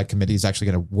back by committee is actually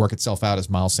going to work itself out as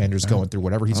Miles Sanders going through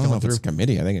whatever he's going through. It's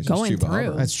committee. I think it's going just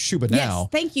through. That's Shuba now. Yes,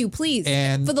 thank you, please.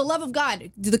 And for the love of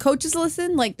God, do the coaches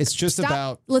listen? Like, it's just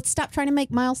let's stop trying to make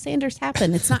Miles Sanders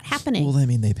happen. It's not happening. Well, I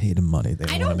mean, they paid him money.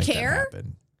 I don't care.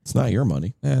 It's not your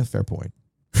money. Fair point.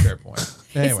 Fair point.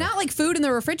 Anyway. It's not like food in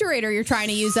the refrigerator you're trying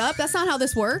to use up. That's not how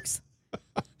this works.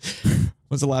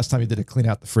 When's the last time you did a clean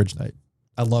out the fridge night?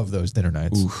 I love those dinner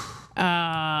nights. Oof.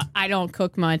 I don't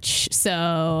cook much,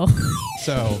 so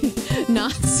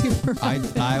not super.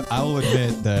 I will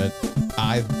admit that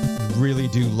I really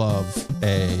do love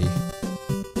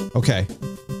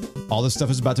all this stuff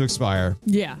is about to expire.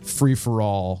 Yeah. Free for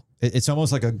all. It's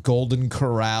almost like a Golden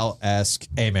Corral-esque,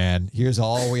 hey man, here's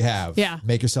all we have. Yeah.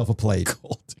 Make yourself a plate.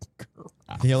 Golden Corral.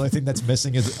 The only thing that's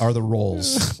missing are the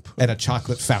rolls and a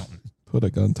chocolate fountain. Put a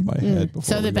gun to my head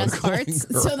before the best parts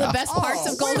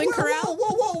of Golden Corral.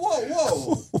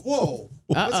 Whoa.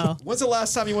 Uh-oh. When's the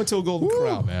last time you went to a Golden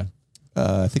Corral, man?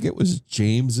 I think it was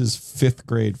James's 5th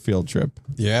grade field trip.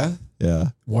 Yeah? Yeah.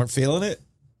 Weren't feeling it?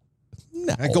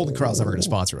 No. Golden Corral's never going to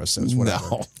sponsor us, so it's whatever.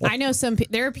 No. I know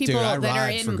there are people Dude, I that are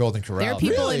ride in for Golden Corral. There are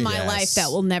people Really? in my Yes. life that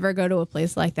will never go to a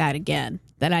place like that again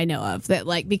that I know of, that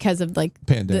like because of like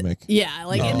Pandemic.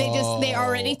 and they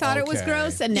already thought it was okay.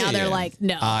 gross, and now they're like,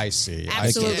 no, I see.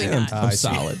 Absolutely I not. I I'm see.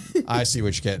 solid. I see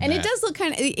what you're getting and at. it does look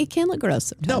kind of, it can look gross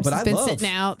sometimes. No, but It's I been love sitting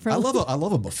out for. I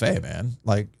love a buffet, man.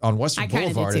 Like on Western I kinda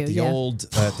do Boulevard too, at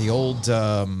the yeah. old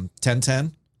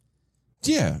 1010.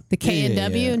 Yeah. the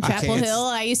K&W in I Chapel can't- Hill.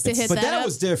 I used to hit But that that up.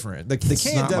 was different. The not my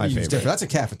K&W is favorite. different. That's a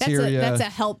cafeteria. That's a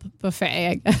help buffet,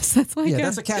 I guess. That's like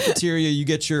that's a cafeteria. You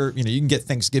get you can get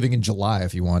Thanksgiving in July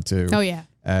if you want to. Oh yeah.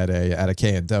 At a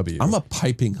K&W. I'm a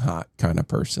piping hot kind of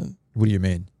person. What do you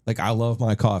mean? Like I love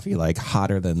my coffee like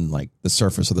hotter than like the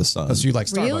surface of the sun. Oh, so you like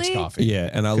Starbucks Really? coffee? Yeah,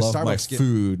 and I 'Cause love my Starbucks get-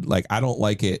 food. Like I don't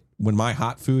like it when my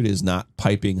hot food is not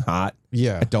piping hot.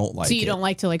 Yeah. I don't like So you it. don't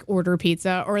like to like order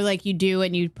pizza, or like you do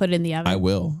and you put it in the oven? I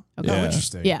will. Okay. Yeah.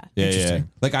 Interesting. Yeah. Yeah, Interesting. yeah.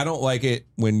 Like I don't like it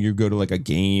when you go to like a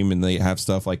game and they have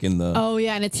stuff like in the Oh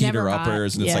yeah, and it's heater never hot.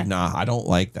 uppers and it's Yeah. like, nah, I don't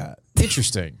like that.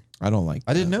 Interesting. I don't like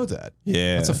I didn't know that.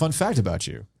 Yeah. That's a fun fact about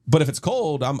you. But if it's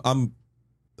cold, I'm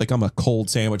a cold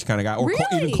sandwich kind of guy. Or Really?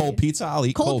 even cold pizza. I'll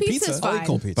eat Cold cold pizza's pizza. I fine. like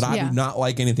cold pizza. But I Yeah. do not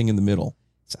like anything in the middle.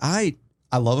 So I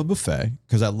love a buffet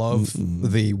because I love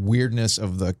the weirdness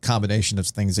of the combination of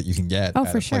things that you can get Oh,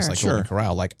 at for a place sure. like Sure. Golden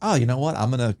Corral. Like, oh, you know what? I'm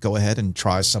gonna go ahead and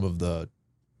try some of the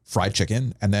fried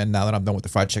chicken, and then now that I'm done with the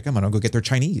fried chicken, I'm gonna go get their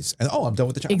Chinese. And I'm done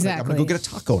with the Chinese. I'm gonna go Exactly. get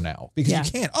a taco now because Yeah.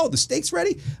 you can't. Oh, the steak's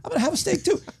ready. I'm gonna have a steak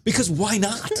too because why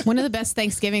not? One of the best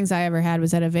Thanksgivings I ever had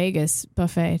was at a Vegas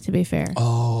buffet, to be fair.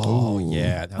 Oh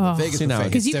yeah, now, Oh. the Vegas See, now buffet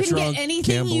Because is you can different. get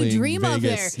anything you gambling, dream of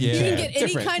there. Vegas, You yeah. can get any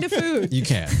Different. kind of food. You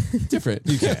can, Different.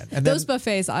 you can, and then, Those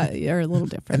buffets are a little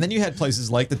different. and then you had places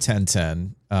like the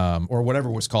 1010 or whatever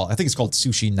it was called. I think it's called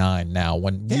Sushi 9 now.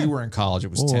 When we were in college,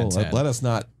 it was 1010. Let us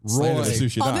not slander the Roy.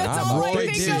 Sushi Oh, 9. that's I'm all a I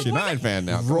big think of Sushi when 9 fan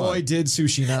now. Come Roy on. did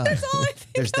Sushi 9. That's all I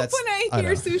think of when I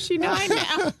hear Sushi 9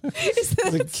 now. Is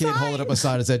that The kid holding up a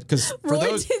sign and said, because for Roy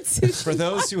those did Sushi for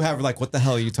those who have like, what the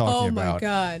hell are you talking Oh, my about?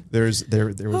 God. There's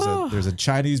a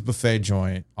Chinese buffet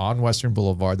joint on Western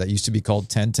Boulevard that used to be called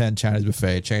 1010 Chinese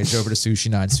Buffet, changed over to Sushi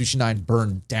 9. Sushi 9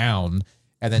 burned down.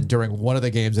 And then during one of the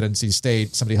games at NC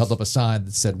State, somebody held up a sign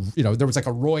that said, there was like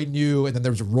a Roy New, and then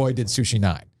there was a Roy did Sushi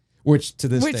 9, which to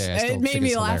this Which day I still it made think me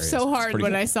is laugh hilarious. so hard pretty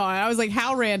when good. I saw it. I was like,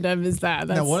 how random is that?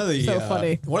 That's Now, one of the so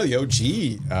funny. one of the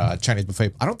OG Chinese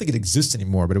buffet, I don't think it exists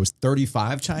anymore, but it was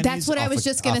 35 Chinese. That's what I off was of-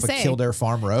 just gonna off of say. Kildare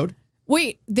Farm Road.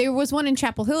 Wait, there was one in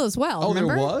Chapel Hill as well. Oh, there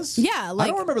remember? was? Yeah, I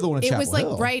don't remember the one in It was Chapel Hill.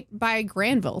 like right by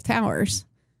Granville Towers,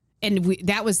 and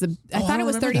that was the. I Oh, thought I it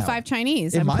was remember that 35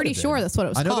 Chinese. It I'm might pretty have been. sure that's what it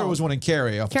was I know called. there was one in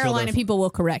Cary. Off of Carolina Kildare. people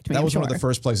will correct me. That I'm was one of sure. the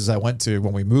first places I went to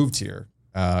when we moved here,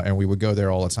 and we would go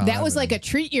there all the time. That was like a and-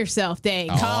 treat yourself day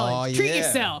in Oh, college. Treat yeah.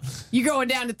 yourself. You're going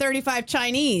down to 35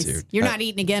 Chinese. Dude, You're not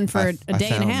eating again for a day and a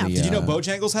found half. the, Did you know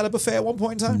Bojangles had a buffet at one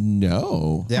point in time?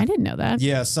 No. Yeah. I didn't know that.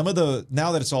 Yeah, some of the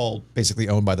now that it's all basically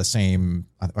owned by the same.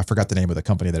 I forgot the name of the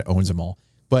company that owns them all.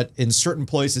 But in certain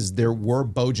places, there were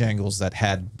Bojangles that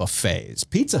had buffets.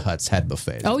 Pizza Huts had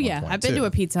buffets. Oh at one yeah, point, I've been too.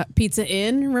 to a Pizza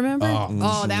Inn. Remember?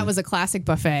 Oh, that was a classic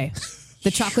buffet.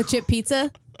 The chocolate chip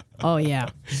pizza. Oh yeah,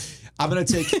 I'm gonna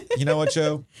take. You know what,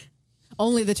 Joe?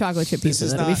 only the chocolate chip This pizza.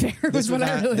 is To be not. fair, was what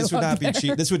I really This would not loved be there.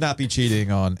 cheat. This would not be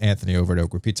cheating on Anthony over at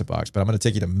Oakwood Pizza Box. But I'm gonna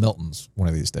take you to Milton's one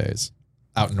of these days,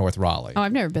 out in North Raleigh. Oh,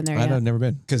 I've never been there yet. I've never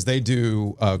been. Because they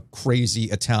do a crazy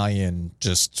Italian,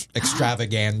 just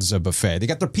extravaganza buffet. They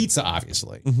got their pizza,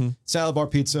 obviously, salad bar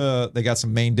pizza. They got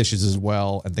some main dishes as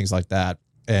well and things like that.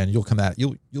 And you'll come out.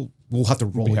 We'll have to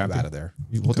roll you happy. out of there.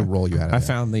 We'll have to roll you out of I there.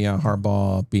 found the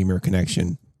Harbaugh Beamer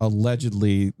connection.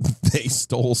 Allegedly, they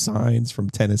stole signs from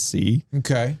Tennessee,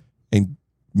 Okay. and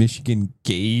Michigan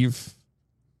gave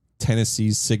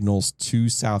Tennessee's signals to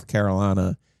South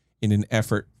Carolina in an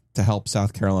effort to help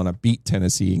South Carolina beat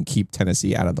Tennessee and keep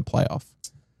Tennessee out of the playoff.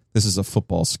 This is a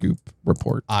football scoop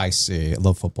report. I see. I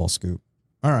love football scoop.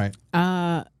 All right.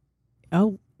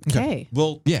 Okay.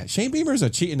 Well, Yeah, Shane Beamer's a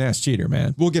cheating ass cheater,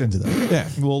 man. we'll get into that. Yeah.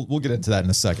 We'll get into that in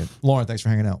a second. Lauren, thanks for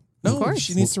hanging out. No, course.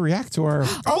 she needs to react to our.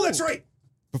 Oh, that's right.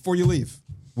 Before you leave,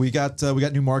 we got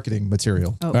new marketing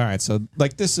material. Oh. All right, so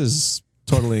like this is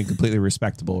totally and completely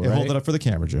respectable, Yeah, right? hold it up for the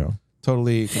camera, Joe.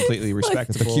 Totally, completely The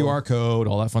respectable. QR code,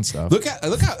 all that fun stuff. Look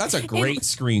how that's a great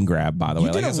screen grab, by the You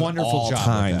way. did a it's an wonderful job with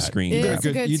all-time that. screen It grab. is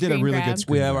a good You did a screen really grab. good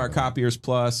screen We have grab. our Copiers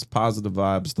Plus, positive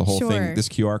vibes, the whole Sure. thing. This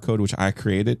QR code, which I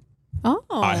created, Oh,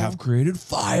 I have created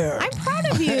fire. I'm proud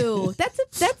of you. That's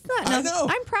not. I know.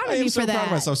 I'm proud I of am you so for that. proud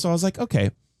of myself. So I was like,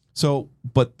 okay. So,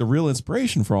 but the real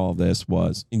inspiration for all of this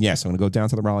was, and yes, I'm going to go down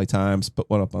to the Raleigh Times, put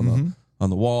one up on on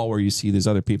the wall where you see these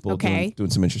other people Okay. doing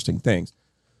some interesting things.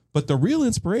 But the real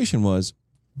inspiration was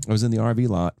I was in the RV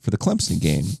lot for the Clemson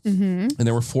game, and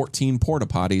there were 14 porta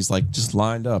potties like just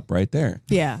lined up right there.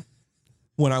 Yeah.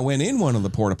 When I went in one of the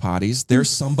porta potties, there's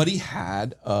somebody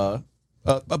had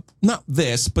not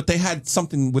this, but they had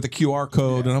something with a QR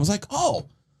code, and I was like, oh,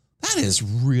 that is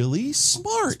really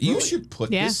smart. You should put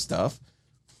this stuff.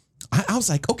 I was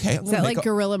like, okay. Is that like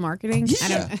guerrilla marketing?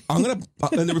 Yeah, I'm gonna.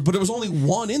 But it was only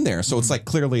one in there, so it's like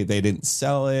clearly they didn't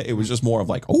sell it. It was just more of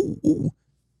like, ooh.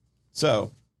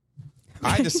 So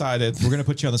I decided we're gonna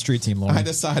put you on the street team, Lauren. I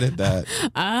decided that.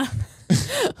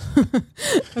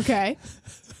 Okay.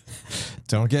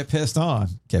 Don't get pissed on.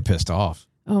 Get pissed off.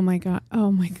 Oh my god.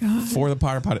 For the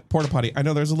porta potty. I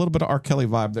know there's a little bit of R. Kelly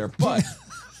vibe there, but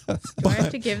do I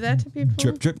have to give that to people?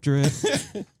 Drip, drip, drip.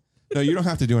 No, you don't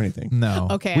have to do anything. No.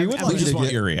 Okay. We would We just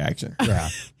want your reaction. Yeah.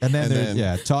 And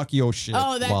then, talk your shit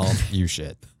while you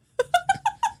shit.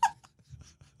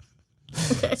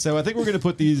 Okay. So I think we're going to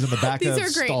put these in the back of These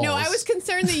are great. stalls. No, I was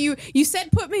concerned that you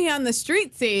said put me on the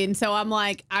street scene, so I'm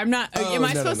like, I'm not. Am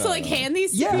I supposed to hand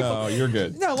these to people? No, you're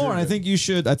good. No, Lauren, I think you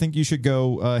should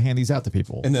go hand these out to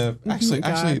people. And actually,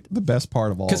 the best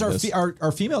part of all because of this,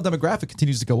 our female demographic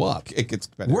continues to go up. It gets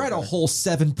better. We're at a whole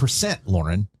 7%,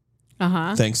 Lauren.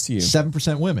 Thanks to you.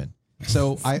 7% women.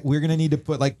 So we're going to need to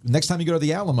put, like, next time you go to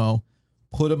the Alamo,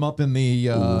 put them up in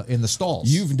the stalls.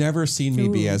 You've never seen me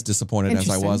be as disappointed as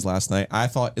I was last night. I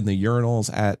thought in the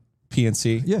urinals at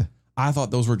PNC. Yeah. I thought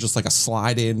those were just like a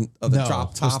slide in of the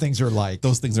drop top. Those things are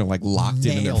like locked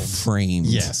in their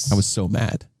frames. Yes. I was so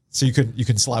mad. So you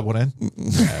can slide one in?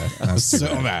 Yeah, I was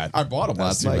so mad. I bought them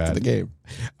last night to the game.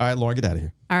 All right, Lauren, get out of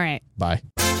here. All right. Bye.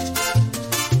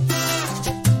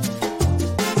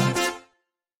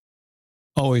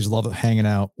 Always love hanging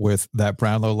out with that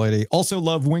Brownlow lady. Also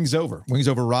love Wings Over. Wings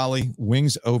Over Raleigh,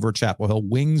 Wings Over Chapel Hill,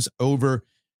 Wings Over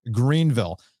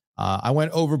Greenville. I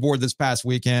went overboard this past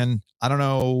weekend. I don't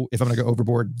know if I'm going to go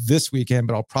overboard this weekend,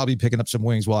 but I'll probably be picking up some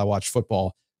wings while I watch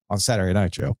football on Saturday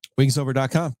night, Joe.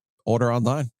 Wingsover.com. Order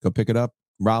online. Go pick it up.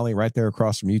 Raleigh, right there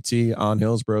across from UT on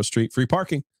Hillsborough Street. Free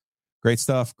parking. Great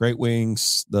stuff. Great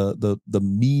wings. The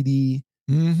meaty.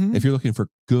 Mm-hmm. If you're looking for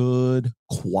good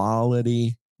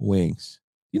quality wings,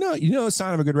 you know a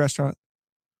sign of a good restaurant.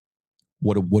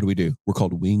 What do we do? We're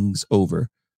called Wings Over.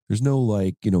 There's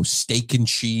no steak and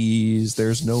cheese.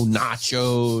 There's no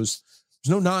nachos. There's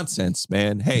no nonsense,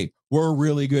 man. Hey, we're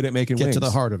really good at making wings. Get to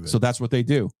the heart of it. So that's what they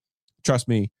do. Trust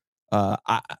me.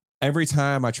 Every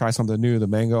time I try something new, the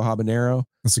mango habanero.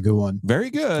 That's a good one. Very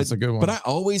good. That's a good one. But I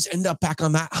always end up back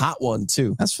on that hot one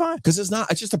too. That's fine. Because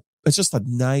it's just a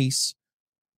nice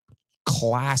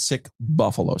classic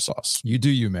buffalo sauce. You do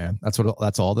you, man.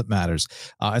 That's all that matters.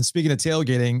 And speaking of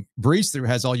tailgating, Breeze Through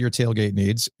has all your tailgate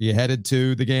needs. You headed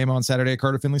to the game on Saturday at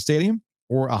Carter Finley Stadium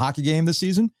or a hockey game this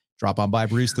season? Drop on by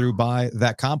Breeze Through by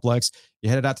that complex. You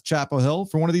headed out to Chapel Hill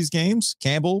for one of these games,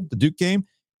 Campbell, the Duke game,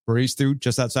 Breeze Through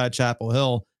just outside Chapel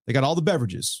Hill. They got all the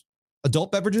beverages,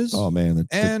 adult beverages. Oh, man.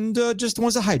 And just the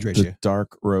ones that hydrate you. The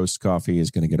dark roast coffee is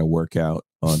going to get a workout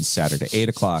on Saturday, 8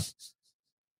 o'clock.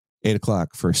 8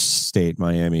 o'clock for State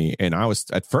Miami. And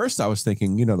at first I was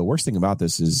thinking, the worst thing about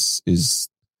this is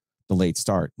the late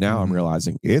start. Now I'm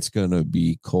realizing it's going to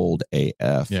be cold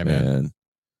AF, yeah, man.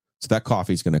 So that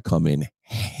coffee's going to come in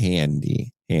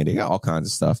handy. All kinds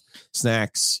of stuff,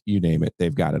 snacks, you name it.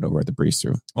 They've got it over at the Breeze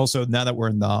Through. Also, now that we're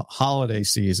in the holiday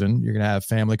season, you're going to have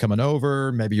family coming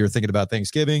over. Maybe you're thinking about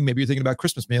Thanksgiving. Maybe you're thinking about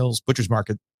Christmas meals. Butcher's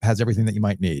Market has everything that you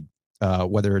might need.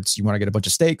 Whether it's you want to get a bunch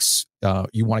of steaks,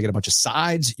 you want to get a bunch of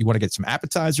sides, you want to get some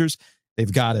appetizers,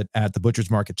 they've got it at the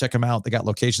Butcher's Market. Check them out. They got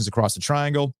locations across the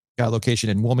triangle, got a location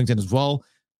in Wilmington as well.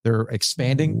 They're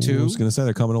expanding too. I was going to say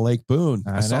they're coming to Lake Boone.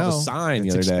 I saw the sign the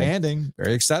other day. Expanding.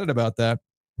 Very excited about that.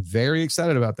 Very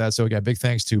excited about that. So again, big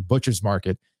thanks to Butcher's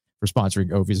Market for sponsoring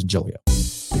Ovies and Giglio.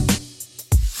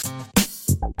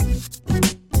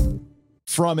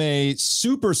 From a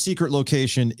super secret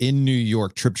location in New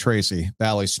York, Trip Tracy,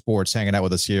 Valley Sports, hanging out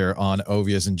with us here on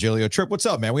Ovies and Giglio. Trip, what's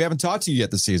up, man? We haven't talked to you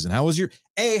yet this season. How was your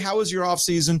off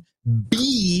season?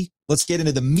 B, let's get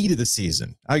into the meat of the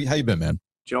season. How you been, man?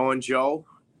 Joe and Joe,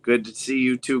 good to see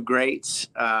you two greats.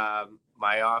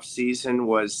 My off season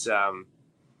was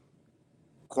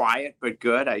quiet but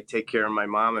good. I take care of my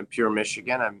mom in Pure,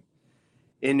 Michigan. I'm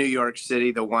in New York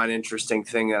City. The one interesting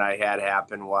thing that I had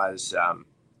happen was a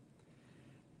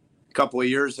couple of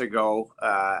years ago,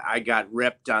 I got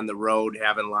ripped on the road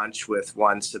having lunch with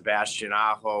one Sebastian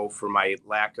Aho for my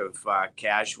lack of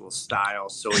casual style.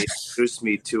 So he introduced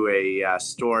me to a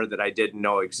store that I didn't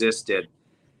know existed.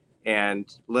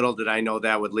 And little did I know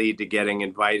that would lead to getting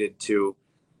invited to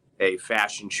a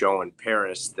fashion show in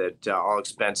Paris that all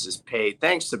expenses paid.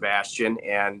 Thanks, Sebastian.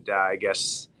 And I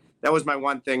guess that was my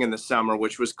one thing in the summer,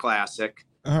 which was classic.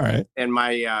 All right. And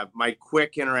my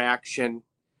quick interaction,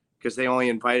 because they only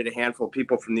invited a handful of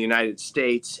people from the United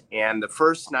States. And the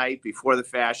first night before the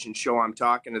fashion show, I'm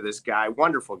talking to this guy,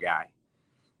 wonderful guy.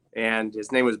 And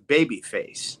his name was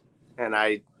Babyface. And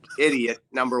I, idiot,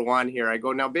 number one here. I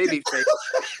go, now, Babyface,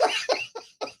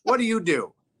 what do you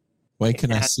do? When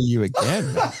can I see you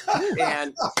again?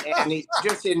 And he's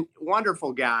just a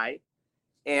wonderful guy.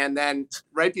 And then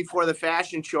right before the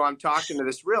fashion show, I'm talking to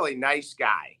this really nice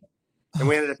guy. And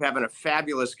we ended up having a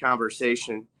fabulous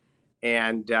conversation.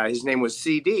 And his name was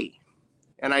CD.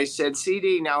 And I said,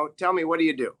 CD, now tell me, what do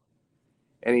you do?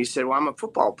 And he said, well, I'm a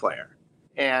football player.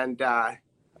 And I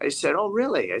said, oh,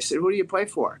 really? I said, who do you play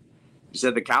for? He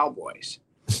said, the Cowboys.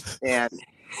 And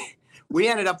we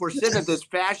ended up, we're sitting at this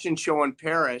fashion show in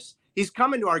Paris. He's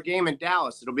coming to our game in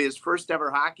Dallas. It'll be his first ever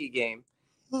hockey game.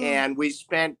 And we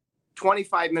spent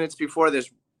 25 minutes before this,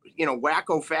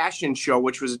 wacko fashion show,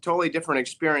 which was a totally different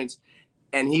experience.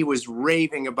 And he was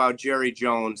raving about Jerry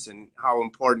Jones and how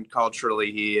important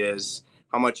culturally he is,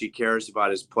 how much he cares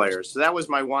about his players. So that was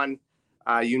my one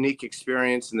unique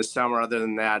experience in the summer. Other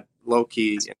than that, low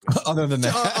key. Other than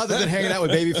hanging out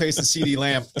with Babyface and CD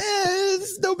Lamb,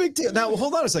 it's no big deal. Now,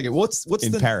 hold on a second. What's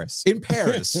in Paris? In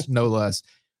Paris, no less.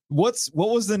 What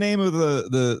was the name of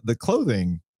the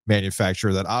clothing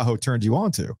manufacturer that Aho turned you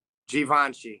on to?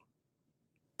 Givenchy.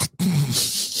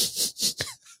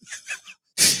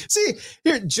 See,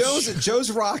 here,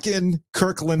 Joe's rocking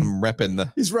Kirkland.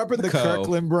 He's repping the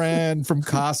Kirkland brand from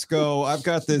Costco. I've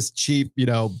got this cheap,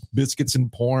 biscuits and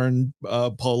porn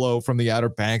polo from the Outer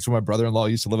Banks where my brother-in-law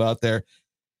used to live out there.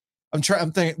 I'm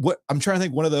trying to think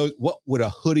one of those. What would a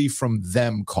hoodie from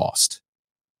them cost?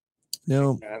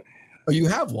 No. Oh, you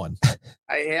have one.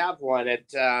 I have one. I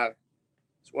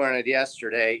was wearing it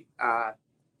yesterday.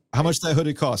 How much that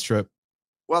hoodie cost, Trip?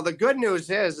 Well, the good news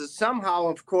is somehow,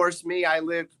 of course, I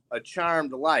live a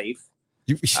charmed life.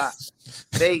 That's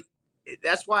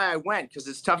why I went, because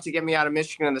it's tough to get me out of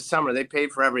Michigan in the summer. They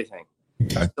paid for everything.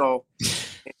 Okay. So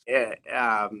that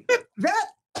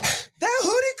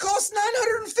hoodie costs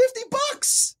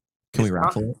 $950. Can we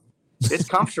raffle it? It's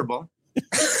comfortable.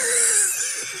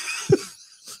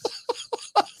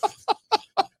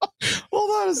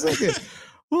 Hold on a second.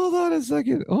 I'm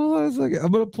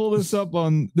going to pull this up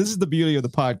this is the beauty of the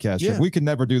podcast. Yeah. We can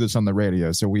never do this on the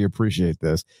radio, so we appreciate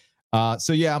this. This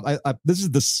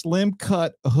is the slim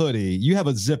cut hoodie. You have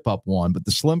a zip up one, but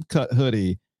the slim cut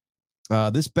hoodie,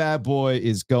 this bad boy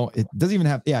it doesn't even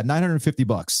have,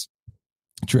 $950.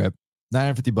 Trip,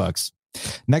 $950.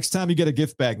 Next time you get a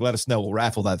gift bag, let us know. We'll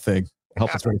raffle that thing.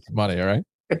 Help us raise some money, all right?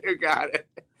 You got it.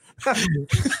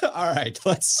 All right,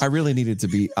 I really needed to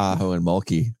beat Aho and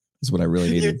Mulkey. Is what I really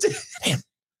needed.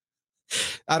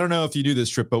 I don't know if you do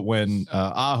this, Trip, but when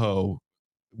Aho,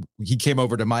 he came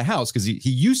over to my house because he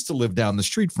used to live down the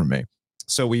street from me.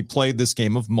 So we played this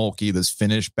game of Mulkey, this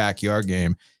Finnish backyard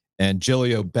game, and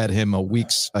Gilio bet him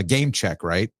a game check,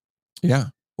 right? Yeah.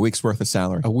 A week's worth of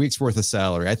salary.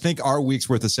 I think our week's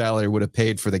worth of salary would have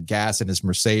paid for the gas in his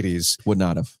Mercedes. Would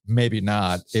not have. Maybe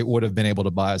not. It would have been able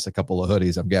to buy us a couple of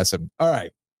hoodies, I'm guessing. All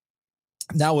right.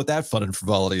 Now, with that fun and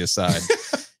frivolity aside,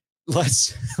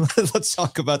 let's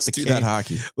talk about the Canes. That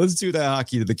hockey. Let's do that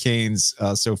hockey to the Canes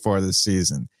so far this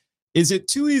season. Is it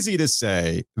too easy to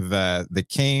say that the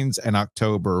Canes in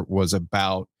October was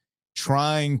about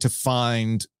trying to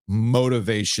find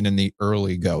motivation in the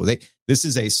early go? This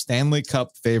is a Stanley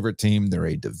Cup favorite team. They're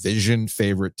a division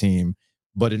favorite team.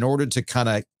 But in order to kind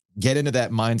of get into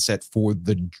that mindset for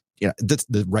the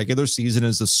regular season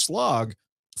is a slog,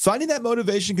 finding that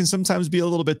motivation can sometimes be a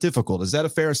little bit difficult. Is that a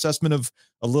fair assessment of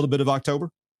a little bit of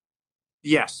October?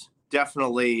 Yes,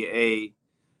 definitely a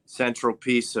central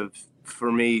piece for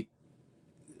me,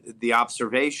 the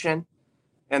observation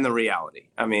and the reality.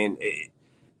 I mean,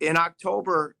 in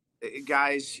October,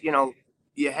 guys,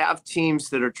 you have teams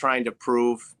that are trying to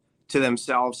prove to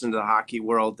themselves and to the hockey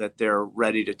world that they're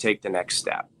ready to take the next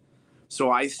step.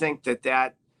 So I think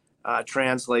that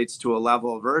translates to a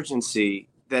level of urgency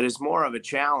that is more of a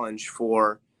challenge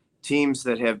for teams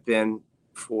that have been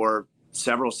for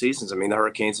several seasons. I mean, the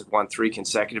Hurricanes have won 3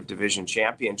 consecutive division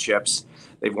championships.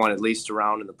 They've won at least a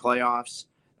round in the playoffs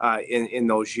in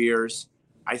those years.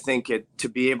 I think to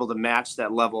be able to match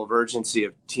that level of urgency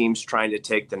of teams trying to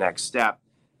take the next step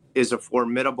is a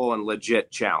formidable and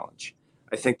legit challenge.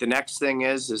 I think the next thing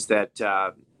is that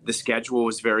the schedule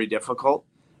was very difficult.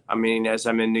 I mean, as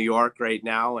I'm in New York right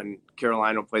now, and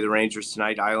Carolina will play the Rangers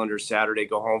tonight, Islanders Saturday,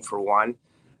 go home for one,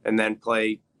 and then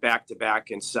play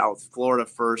back-to-back in South Florida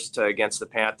first against the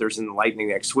Panthers and the Lightning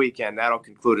next weekend. That'll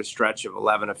conclude a stretch of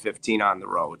 11 of 15 on the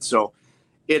road. So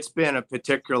it's been a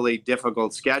particularly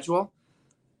difficult schedule.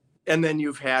 And then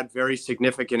you've had very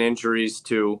significant injuries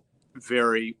to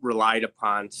very relied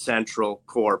upon central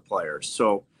core players.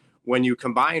 So when you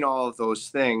combine all of those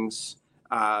things,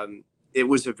 it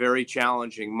was a very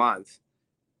challenging month.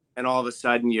 And all of a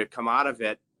sudden you come out of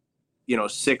it,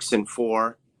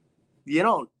 6-4. You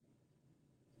don't,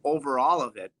 over all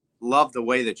of it, love the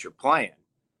way that you're playing,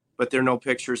 but there are no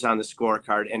pictures on the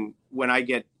scorecard. And when I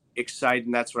get excited,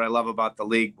 and that's what I love about the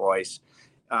league, boys,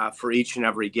 for each and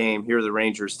every game. Here are the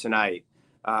Rangers tonight.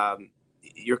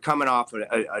 You're coming off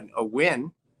a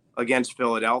win against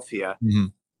Philadelphia,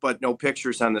 but no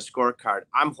pictures on the scorecard.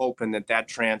 I'm hoping that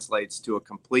translates to a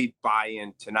complete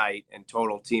buy-in tonight and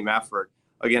total team effort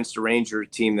against a Ranger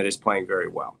team that is playing very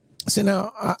well. So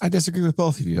now I disagree with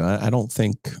both of you. I don't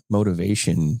think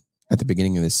motivation at the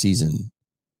beginning of the season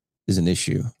is an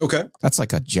issue. Okay. That's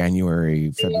like a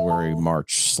January, February,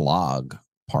 March slog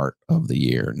part of the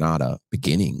year, not a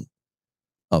beginning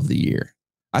of the year.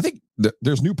 I think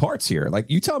there's new parts here. Like,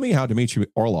 you tell me how Dmitry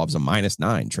Orlov's a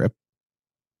 -9, Trip.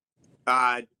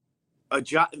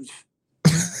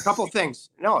 Couple things.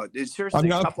 No, it's seriously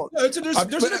a couple. There's an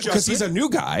adjustment. Because he's a new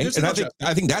guy, and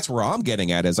I think that's where I'm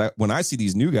getting at. Is when I see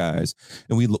these new guys,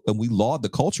 and we laud the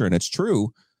culture, and it's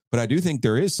true. But I do think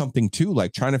there is something to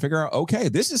like trying to figure out. Okay,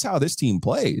 this is how this team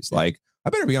plays. Like, I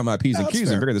better be on my P's and Q's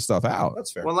and figure this stuff out.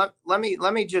 That's fair. Well, let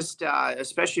me just,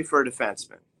 especially for a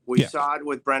defenseman, we saw it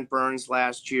with Brent Burns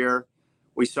last year.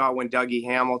 We saw it when Dougie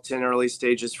Hamilton, early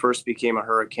stages, first became a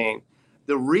Hurricane.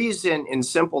 The reason, in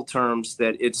simple terms,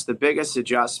 that it's the biggest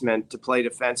adjustment to play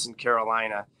defense in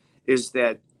Carolina is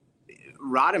that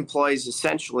Rod employs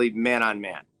essentially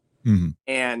man-on-man.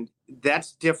 And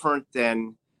that's different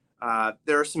than,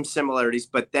 there are some similarities,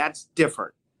 but that's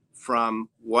different from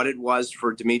what it was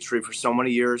for Dmitry for so many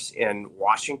years in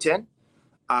Washington.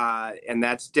 And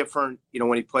that's different,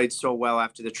 when he played so well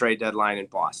after the trade deadline in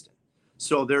Boston.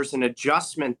 So there's an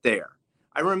adjustment there.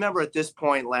 I remember at this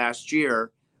point last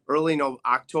year,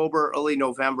 October, early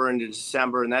November into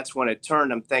December, and that's when it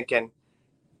turned. I'm thinking,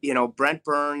 Brent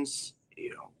Burns,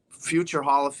 future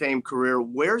Hall of Fame career,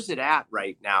 where's it at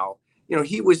right now?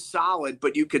 He was solid,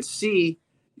 but you could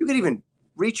even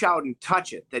reach out and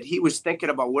touch it, that he was thinking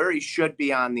about where he should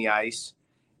be on the ice.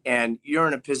 And you're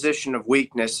in a position of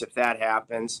weakness if that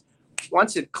happens.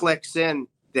 Once it clicks in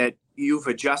that you've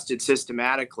adjusted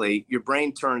systematically, your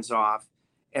brain turns off,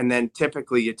 and then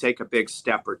typically you take a big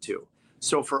step or two.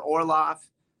 So for Orlov,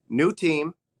 new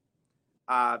team,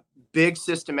 big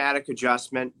systematic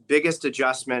adjustment, biggest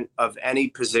adjustment of any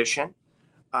position.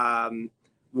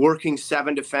 Working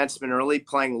 7 defensemen early,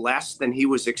 playing less than he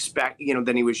was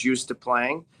than he was used to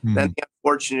playing. Then the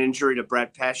unfortunate injury to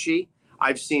Brett Pesce.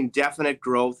 I've seen definite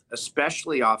growth,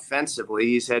 especially offensively.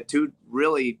 He's had 2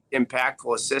 really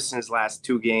impactful assists in his last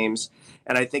 2 games,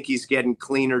 and I think he's getting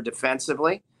cleaner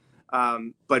defensively.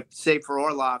 But say for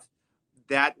Orlov,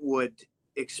 that would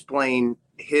explain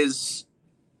his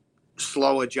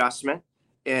slow adjustment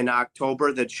in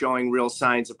October that's showing real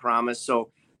signs of promise.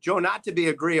 So, Joe, not to be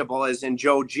agreeable, as in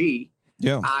Joe G.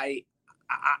 Yeah, I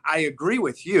agree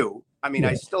with you. I mean,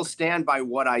 I still stand by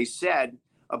what I said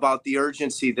about the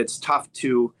urgency that's tough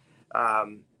to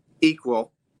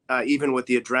equal, even with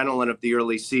the adrenaline of the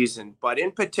early season. But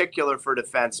in particular for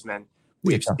defensemen,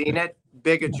 we've seen it.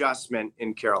 Big adjustment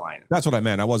in Carolina. That's what I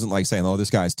meant. I wasn't like saying, "Oh, this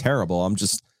guy's terrible." I'm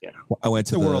just. I went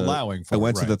to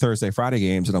the Thursday, Friday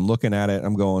games, and I'm looking at it.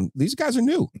 I'm going, these guys are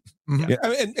new. Yeah,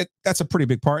 and that's a pretty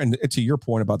big part. And to your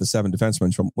point about the 7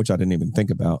 defensemen, which I didn't even think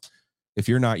about, if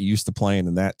you're not used to playing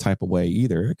in that type of way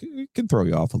either, it can throw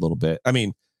you off a little bit. I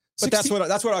mean, but 16,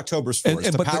 that's what October's for,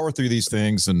 is to power through these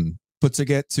things. But to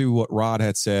get to what Rod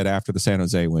had said after the San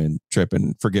Jose win, Trip,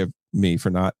 and forgive me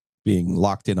for not being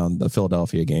locked in on the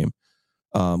Philadelphia game,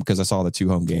 because I saw the 2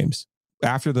 home games.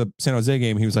 After the San Jose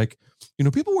game, he was like,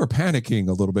 people were panicking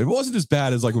a little bit. It wasn't as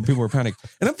bad as like when people were panicking.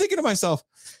 And I'm thinking to myself,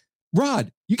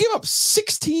 Rod, you gave up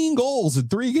 16 goals in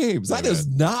 3 games. That is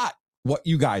not what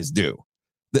you guys do.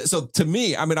 So to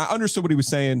me, I mean, I understood what he was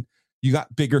saying. You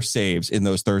got bigger saves in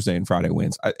those Thursday and Friday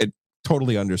wins. I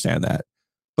totally understand that.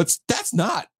 But that's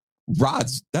not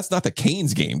the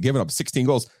Canes game, giving up 16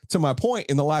 goals. To my point,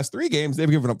 in the last 3 games,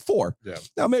 they've given up 4. Yeah.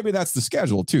 Now, maybe that's the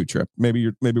schedule too, Trip.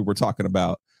 Maybe we're talking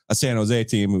about a San Jose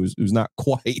team who's not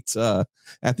quite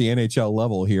at the NHL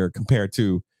level here compared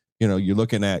to, you're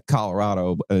looking at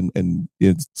Colorado and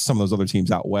some of those other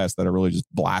teams out west that are really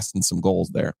just blasting some goals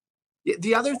there.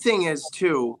 The other thing is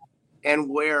too, and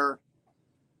where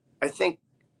I think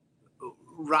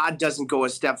Rod doesn't go a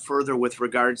step further with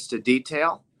regards to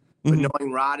detail, but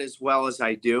knowing Rod as well as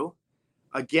I do,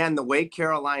 again, the way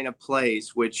Carolina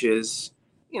plays, which is,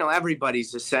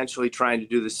 everybody's essentially trying to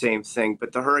do the same thing,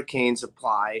 but the Hurricanes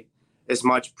apply as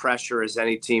much pressure as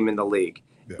any team in the league.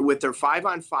 Yeah. With their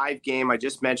 5-on-5 game, I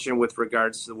just mentioned with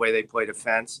regards to the way they play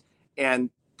defense and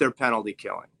their penalty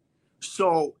killing.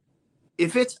 So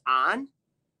if it's on,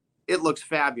 it looks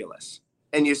fabulous.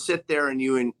 And you sit there and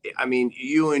you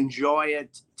enjoy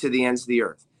it to the ends of the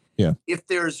earth. Yeah. If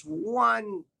there's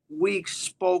one weak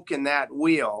spoke in that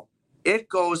wheel, it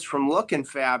goes from looking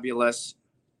fabulous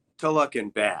to looking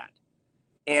bad.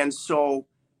 And so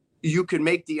you can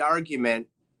make the argument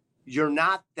you're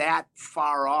not that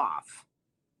far off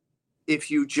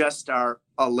if you just are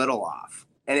a little off.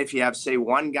 And if you have, say,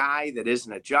 one guy that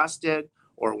isn't adjusted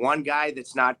or one guy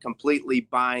that's not completely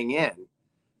buying in,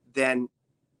 then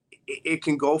it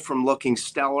can go from looking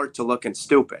stellar to looking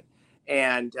stupid.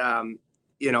 And,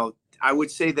 I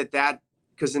would say that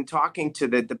because in talking to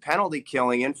the penalty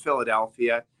killing in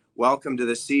Philadelphia, welcome to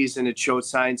the season, it showed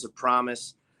signs of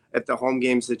promise at the home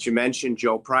games that you mentioned,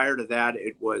 Joe. Prior to that,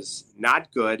 it was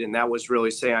not good. And that was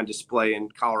really, say, on display in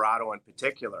Colorado in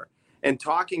particular. And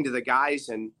talking to the guys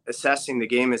and assessing the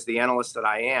game as the analyst that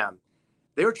I am,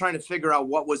 they were trying to figure out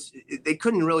they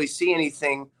couldn't really see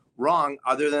anything wrong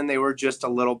other than they were just a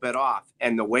little bit off.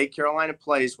 And the way Carolina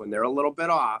plays when they're a little bit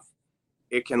off,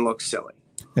 it can look silly.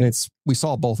 And we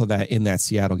saw both of that in that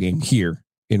Seattle game here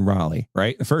in Raleigh,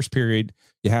 right? The first period,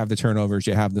 you have the turnovers,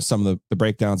 you have some of the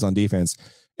breakdowns on defense,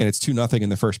 and it's 2-0 in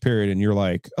the first period. And you're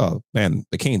like, oh man,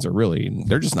 the Canes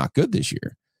they're just not good this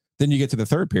year. Then you get to the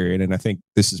third period. And I think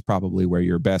this is probably where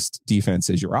your best defense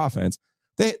is your offense.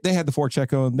 They had the forecheck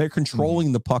going. They're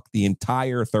controlling the puck the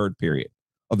entire third period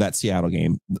of that Seattle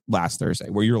game last Thursday,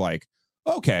 where you're like,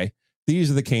 okay, these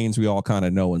are the Canes we all kind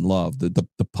of know and love, the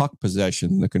puck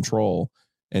possession, the control.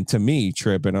 And to me,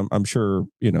 Tripp, and I'm sure,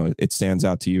 it stands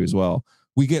out to you as well.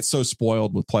 We get so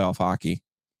spoiled with playoff hockey.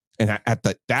 And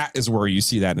that is where you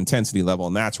see that intensity level.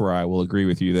 And that's where I will agree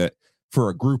with you that for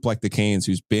a group like the Canes,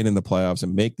 who's been in the playoffs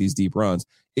and make these deep runs,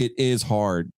 it is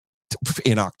hard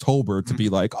in October to be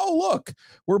like, oh, look,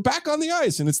 we're back on the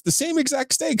ice and it's the same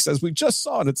exact stakes as we just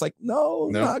saw. And it's like, no,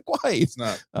 not quite. It's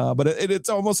not. But it's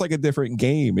almost like a different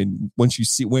game. And when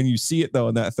you see it though,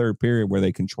 in that third period where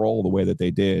they control the way that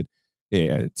they did,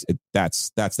 yeah,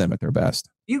 that's them at their best.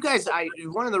 You guys,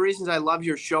 one of the reasons I love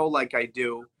your show like I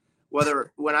do,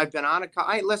 whether when I've been on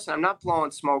listen, I'm not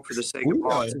blowing smoke for the sake of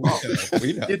blowing smoke.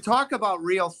 We know. You talk about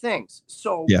real things.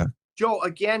 So, yeah. Joe,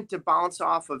 again, to bounce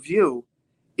off of you,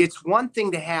 it's one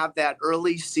thing to have that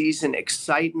early season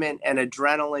excitement and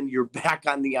adrenaline. You're back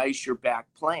on the ice, you're back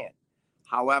playing.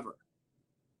 However,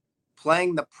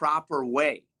 playing the proper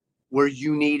way where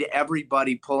you need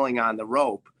everybody pulling on the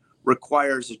rope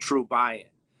requires a true buy-in.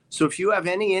 So if you have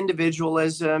any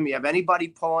individualism, you have anybody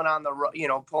pulling on the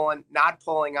not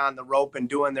pulling on the rope and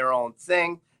doing their own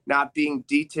thing, not being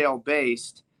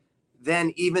detail-based,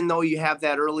 then even though you have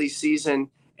that early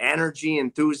season energy,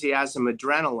 enthusiasm,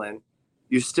 adrenaline,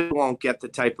 you still won't get the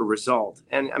type of result.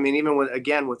 And I mean, even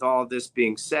with all of this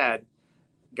being said,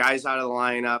 guys out of the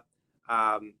lineup,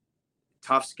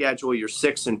 tough schedule, you're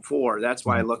 6-4. That's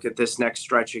why I look at this next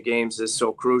stretch of games as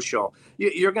so crucial.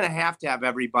 You're going to have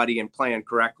everybody in playing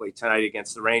correctly tonight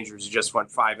against the Rangers, who just went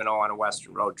 5-0 on a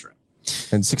Western road trip.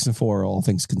 And 6-4, all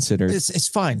things considered, it's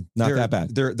fine. Not that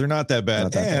bad. They're not that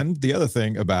bad. The other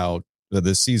thing about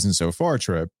this season so far,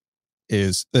 Tripp,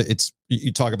 is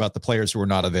you talk about the players who are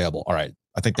not available. All right.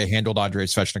 I think they handled Andrei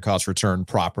Svechnikov's return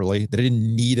properly. They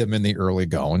didn't need him in the early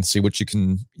going. See what you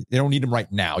can. They don't need him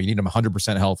right now. You need him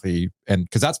 100% healthy, and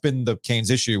because that's been the Canes'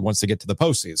 issue once they get to the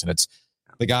postseason. It's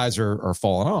the guys are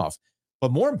falling off.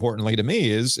 But more importantly to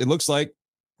me is it looks like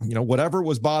whatever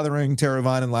was bothering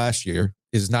Teravainen last year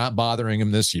is not bothering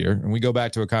him this year. And we go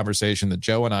back to a conversation that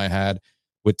Joe and I had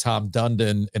with Tom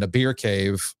Dundon in a beer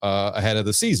cave ahead of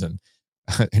the season.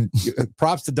 And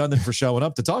props to Dundon for showing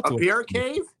up to talk to him. A beer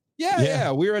cave?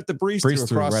 Yeah. We were at the Breeze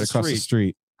across the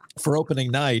street for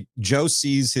opening night. Joe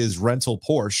sees his rental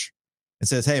Porsche and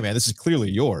says, "Hey, man, this is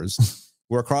clearly yours.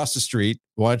 We're across the street.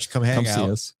 Why don't you come hang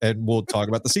out and we'll talk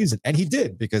about the season?" And he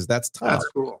did, because that's Tom. That's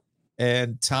cool.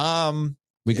 And Tom,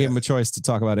 we gave him a choice to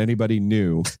talk about anybody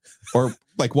new or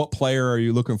like what player are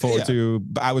you looking forward to?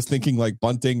 I was thinking like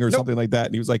Bunting or something like that.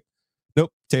 And he was like,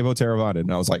 "Nope, Teuvo Teravainen."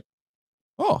 And I was like,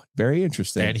 oh, very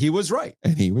interesting. And he was right.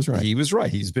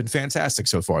 He's been fantastic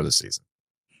so far this season.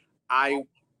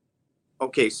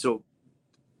 So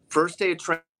first day of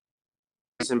training,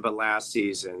 but last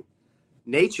season,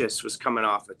 Natchez was coming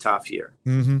off a tough year.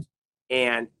 Mm-hmm.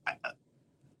 And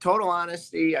total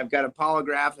honesty, I've got a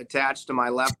polygraph attached to my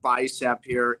left bicep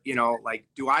here.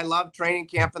 Do I love training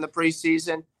camp in the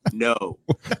preseason? No.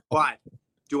 But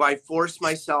Do I force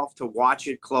myself to watch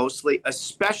it closely,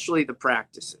 especially the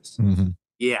practices? Mm-hmm.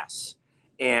 Yes.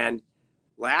 And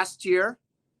last year,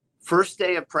 first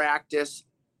day of practice,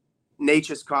 Nate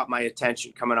just caught my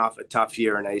attention coming off a tough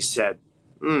year. And I said,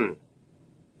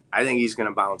 I think he's going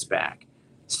to bounce back.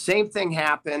 Same thing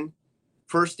happened.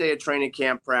 First day of training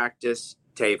camp practice,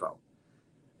 Tavo.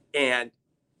 And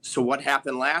so what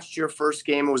happened last year, first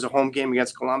game, it was a home game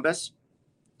against Columbus.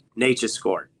 Nate just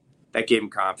scored. That gave him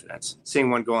confidence. Seeing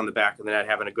one go in the back of the net,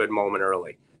 having a good moment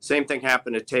early. Same thing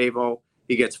happened to Tavo.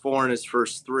 He gets 4 in his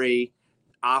first 3.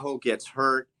 Aho gets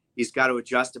hurt. He's got to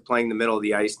adjust to playing the middle of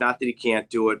the ice. Not that he can't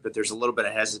do it, but there's a little bit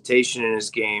of hesitation in his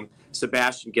game.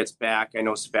 Sebastian gets back. I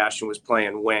know Sebastian was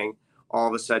playing wing. All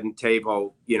of a sudden,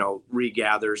 Tavo,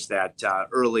 regathers that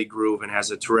early groove and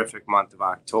has a terrific month of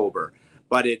October.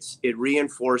 But it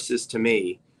reinforces to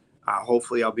me,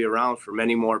 hopefully I'll be around for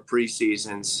many more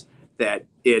preseasons, that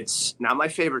it's not my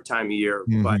favorite time of year,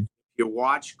 but if you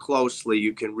watch closely,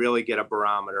 you can really get a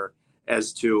barometer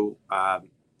as to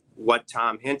what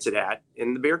Tom hinted at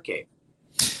in the beer cave.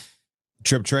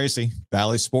 Trip Tracy,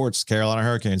 Valley Sports, Carolina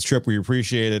Hurricanes. Trip, we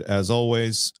appreciate it as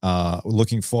always.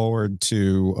 Looking forward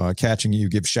to catching you.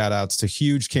 Give shout outs to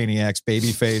Huge Caniacs,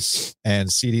 Babyface, and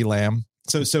CeeDee Lamb.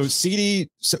 So CeeDee.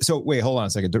 So wait, hold on a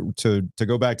second. To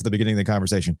go back to the beginning of the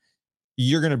conversation,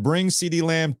 you're going to bring CeeDee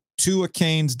Lamb to a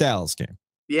Canes Dallas game.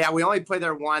 Yeah, we only played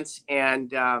there once,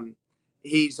 and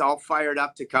he's all fired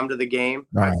up to come to the game.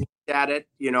 All right. I looked at it.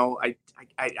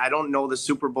 I don't know the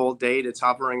Super Bowl date. It's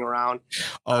hovering around.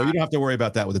 Oh, you don't have to worry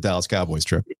about that with the Dallas Cowboys,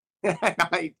 Trip.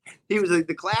 He was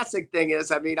the classic thing is,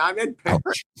 I'm in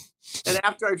Paris, and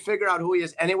after I figure out who he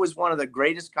is, and it was one of the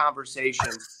greatest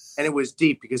conversations, and it was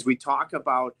deep because we talk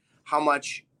about how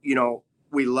much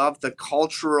we love the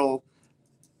cultural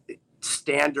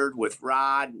standard with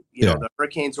Rod, the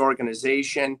Hurricanes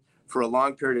organization for a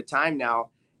long period of time now,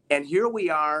 and here we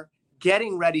are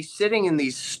getting ready, sitting in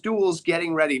these stools,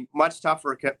 getting ready. Much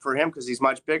tougher for him because he's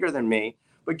much bigger than me.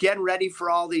 But getting ready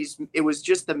for all these, it was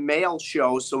just the male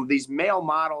show. So these male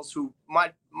models who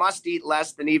must eat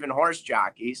less than even horse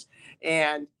jockeys.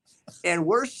 And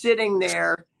we're sitting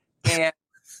there and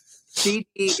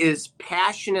CeeDee is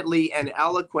passionately and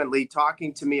eloquently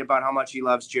talking to me about how much he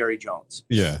loves Jerry Jones.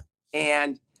 Yeah.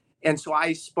 And so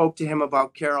I spoke to him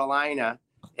about Carolina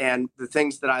and the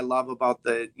things that I love about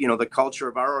the culture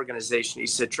of our organization. He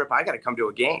said, Trip, I got to come to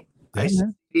a game. I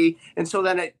said, and so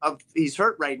then he's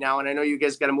hurt right now, and I know you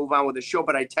guys got to move on with the show,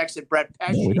 but I texted Brett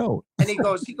Pesce, and he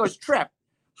goes, Trip,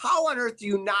 how on earth do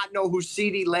you not know who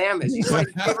CeeDee Lamb is? He's my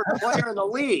favorite player in the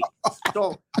league.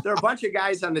 So there are a bunch of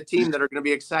guys on the team that are going to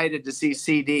be excited to see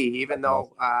CD, even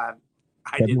though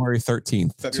February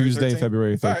 13th, Tuesday,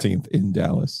 February 13th in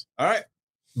Dallas. All right.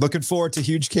 Looking forward to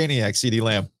Huge Caniac, CeeDee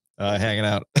Lamb, hanging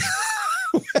out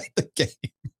at the game.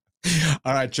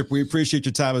 All right, Chip, we appreciate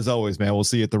your time as always, man. We'll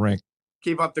see you at the rink.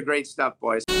 Keep up the great stuff,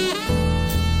 boys.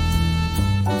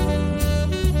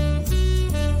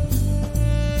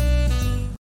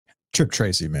 Trip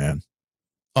Tracy, man.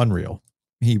 Unreal.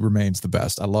 He remains the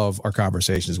best. I love our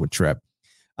conversations with Trip.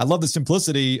 I love the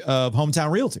simplicity of Hometown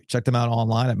Realty. Check them out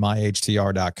online at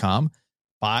myhtr.com.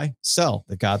 Buy, sell.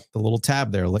 They got the little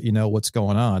tab there, let you know what's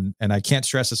going on. And I can't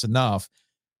stress this enough.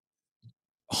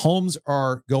 Homes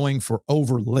are going for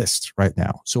over list right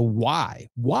now. So why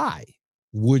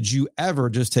would you ever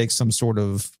just take some sort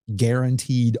of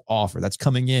guaranteed offer that's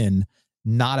coming in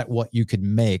not at what you could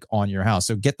make on your house?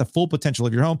 So get the full potential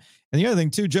of your home. And the other thing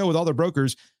too, Joe, with all their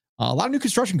brokers, a lot of new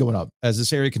construction going up as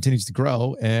this area continues to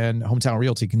grow, and Hometown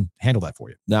Realty can handle that for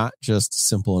you. Not just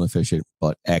simple and efficient,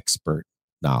 but expert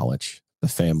knowledge. The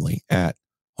family at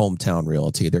Hometown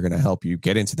Realty, they're going to help you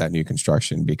get into that new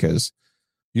construction, because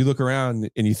you look around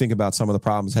and you think about some of the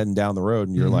problems heading down the road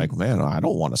and you're like, man, I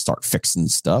don't want to start fixing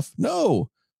stuff. No,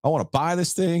 I want to buy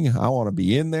this thing. I want to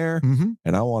be in there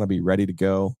and I want to be ready to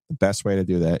go. The best way to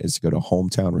do that is to go to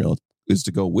Hometown Realty, is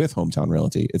to go with Hometown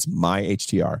Realty. It's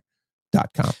myhtr.com.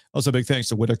 Also, big thanks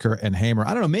to Whitaker and Hamer.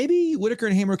 I don't know, maybe Whitaker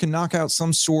and Hamer can knock out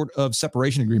some sort of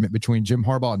separation agreement between Jim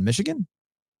Harbaugh and Michigan.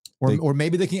 Or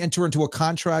maybe they can enter into a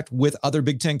contract with other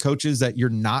Big Ten coaches that you're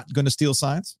not going to steal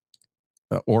signs.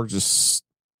 Or just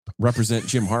represent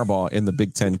Jim Harbaugh in the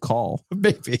Big Ten call.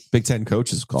 Maybe. Big Ten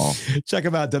coaches call. Check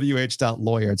them out,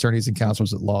 wh.lawyer, attorneys and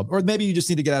counselors at law. Or maybe you just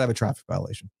need to get out of a traffic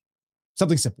violation.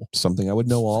 Something simple. Something I would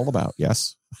know all about.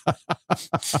 Yes.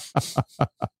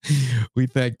 We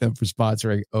thank them for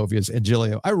sponsoring Ovius and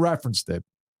Gilio. I referenced it.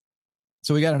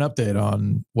 So we got an update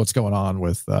on what's going on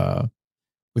with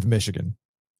Michigan.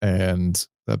 And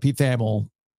Pete Thamel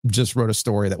just wrote a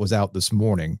story that was out this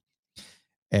morning.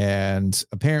 And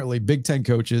apparently Big Ten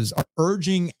coaches are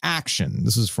urging action.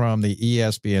 This is from the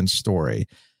ESPN story.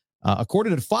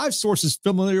 According to 5 sources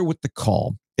familiar with the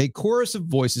call, a chorus of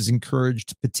voices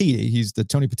encouraged Petitti,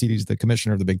 Tony Petitti's the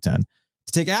commissioner of the Big Ten,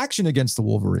 to take action against the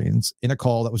Wolverines in a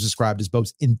call that was described as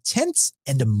both intense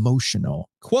and emotional.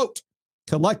 Quote,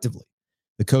 collectively,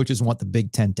 the coaches want the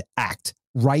Big Ten to act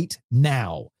right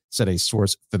now, said a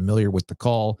source familiar with the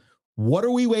call. What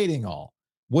are we waiting on?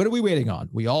 What are we waiting on?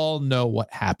 We all know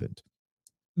what happened.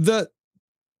 The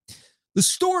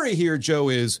story here, Joe,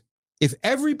 is if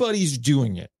everybody's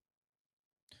doing it,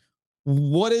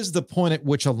 what is the point at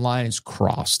which a line is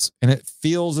crossed? And it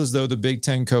feels as though the Big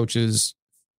Ten coaches,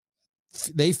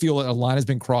 they feel that a line has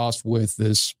been crossed with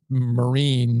this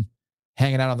Marine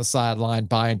hanging out on the sideline,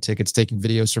 buying tickets, taking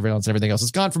video surveillance, and everything else.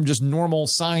 It's gone from just normal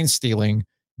sign stealing,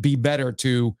 be better,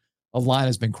 to a line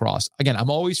has been crossed. Again, I'm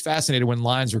always fascinated when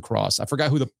lines are crossed. I forgot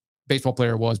who the baseball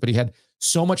player was, but he had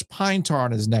so much pine tar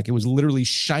on his neck. It was literally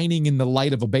shining in the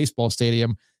light of a baseball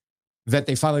stadium that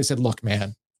they finally said, look,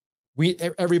 man,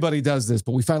 everybody does this,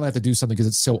 but we finally have to do something because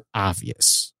it's so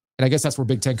obvious. And I guess that's where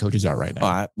Big Ten coaches are right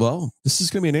now. Well, this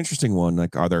is going to be an interesting one.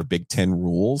 Like, are there Big Ten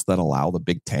rules that allow the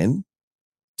Big Ten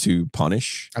to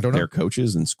punish their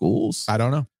coaches in schools? I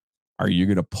don't know. Are you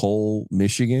going to pull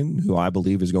Michigan, who I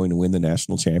believe is going to win the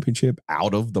national championship,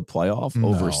 out of the playoff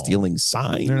over stealing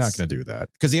signs? They're not going to do that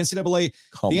because the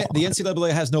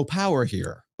NCAA has no power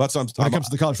here. That's what when it comes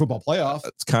to the college football playoff.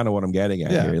 That's kind of what I'm getting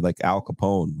at here. Like Al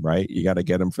Capone, right? You got to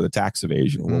get him for the tax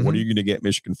evasion. Well, what are you going to get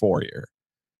Michigan for here?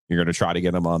 You're going to try to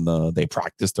get them on they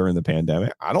practiced during the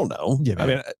pandemic? I don't know. Yeah, I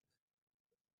mean,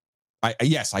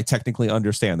 I technically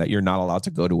understand that you're not allowed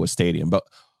to go to a stadium, but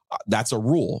that's a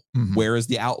rule. Where is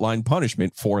the outline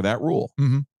punishment for that rule?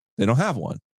 They don't have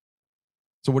one.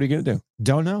 So what are you going to do?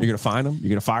 Don't know. You're going to fine him? You're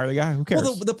going to fire the guy? Who cares?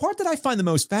 Well, the part that I find the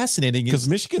most fascinating is because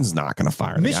Michigan's not going to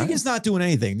fire the guy. Michigan's not doing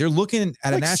anything. They're looking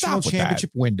at a national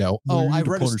championship window. Oh, I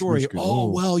read a story. Michigan.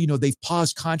 Well, they've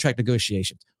paused contract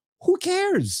negotiations. Who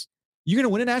cares? You're going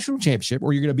to win a national championship,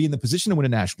 or you're going to be in the position to win a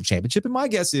national championship. And my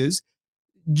guess is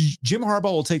Jim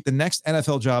Harbaugh will take the next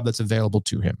NFL job that's available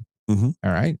to him. All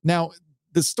right. Now,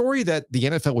 the story that the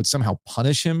NFL would somehow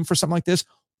punish him for something like this,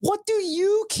 what do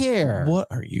you care? What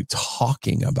are you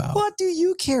talking about? What do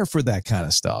you care for that kind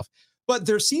of stuff? But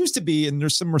there seems to be, and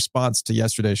there's some response to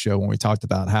yesterday's show when we talked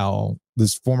about how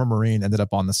this former Marine ended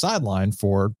up on the sideline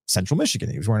for Central Michigan.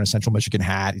 He was wearing a Central Michigan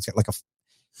hat. He's got like a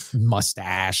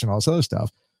mustache and all this other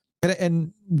stuff.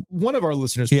 And one of our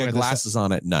listeners, he had glasses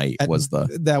on at night. That was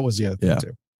the other thing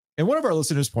too. And one of our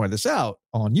listeners pointed this out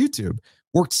on YouTube.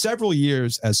 Worked several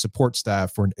years as support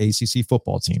staff for an ACC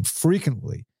football team.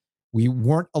 Frequently, we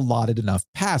weren't allotted enough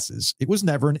passes. It was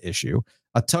never an issue.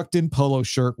 A tucked-in polo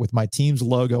shirt with my team's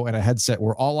logo and a headset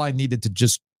were all I needed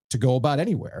to go about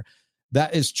anywhere.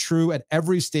 That is true at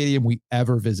every stadium we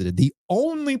ever visited. The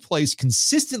only place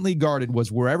consistently guarded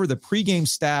was wherever the pregame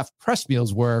staff press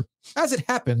meals were. As it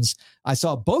happens, I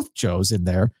saw both Joes in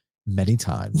there many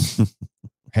times.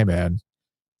 Hey, man,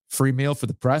 free meal for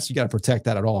the press. You got to protect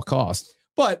that at all costs.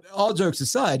 But all jokes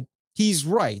aside, he's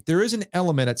right. There is an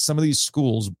element at some of these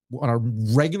schools on a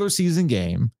regular season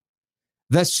game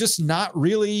that's just not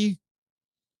really,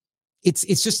 it's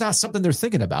just not something they're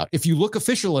thinking about. If you look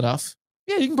official enough,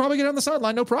 yeah, you can probably get on the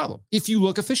sideline, no problem. If you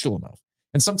look official enough.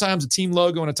 And sometimes a team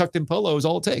logo and a tucked in polo is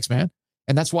all it takes, man.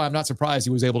 And that's why I'm not surprised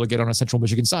he was able to get on a Central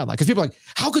Michigan sideline. Because people are like,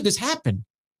 how could this happen?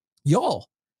 Y'all,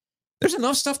 there's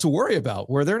enough stuff to worry about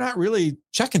where they're not really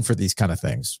checking for these kind of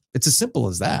things. It's as simple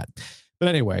as that. But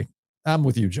anyway, I'm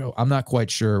with you, Joe. I'm not quite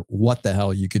sure what the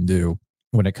hell you can do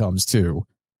when it comes to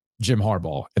Jim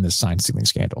Harbaugh and this sign stealing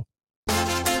scandal.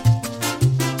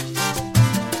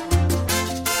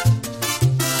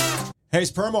 Hayes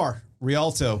Permar,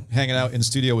 Rialto, hanging out in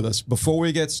studio with us. Before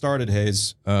we get started,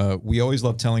 Hayes, we always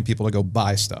love telling people to go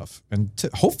buy stuff. And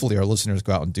hopefully our listeners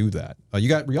go out and do that. You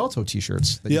got Rialto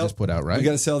t-shirts that you just put out, right? We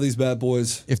got to sell these bad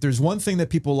boys. If there's one thing that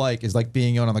people like is like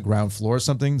being on the ground floor or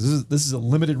something, this is a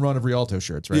limited run of Rialto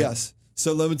shirts, right? Yes.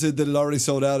 So limited that it already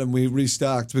sold out and we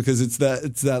restocked because it's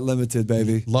that limited,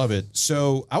 baby. Love it.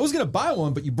 So I was gonna buy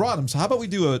one, but you brought them. So how about we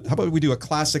do a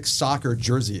classic soccer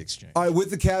jersey exchange? All right, with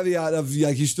the caveat of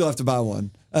like you still have to buy one.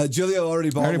 Julio already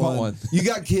bought one. You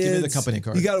got kids. Give me the company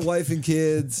card. You got a wife and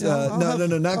kids. No,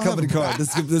 not company card.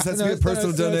 This has to be a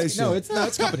personal donation. No, it's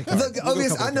company card. Look,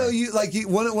 obvious. I know you like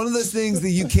one of those things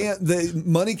that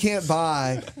money can't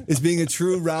buy is being a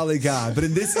true rally guy. But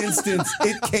in this instance,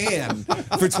 it can.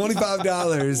 For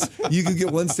 $25, you can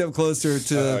get one step closer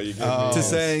to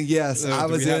saying yes. I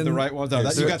was in the right one. Sorry.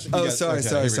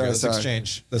 Let's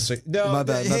exchange. No, my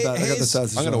bad. I got the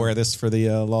size. I'm going to wear this for the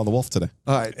Law of the Wolf today.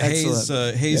 All right,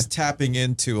 excellent. Hayes tapping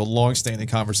into a long-standing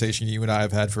conversation you and I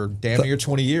have had for damn near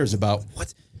 20 years about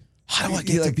how do I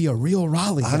get to be a real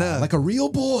Raleigh guy, like a real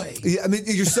boy? Yeah, I mean,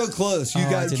 you're so close. You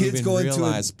got kids going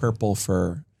to purple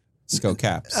for SCO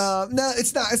caps. No,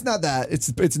 it's not. It's not that.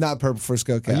 It's not purple for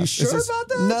SCO caps. Are you sure about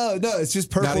that? No, it's just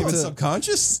purple. Not even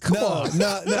subconscious. Come on.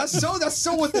 No, that's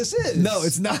so what this is. No,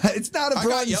 it's not. It's not a I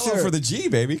broad got yellow shirt for the G,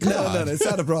 baby. Come on. No, it's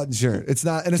not a broad shirt. It's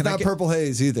not, and it's not purple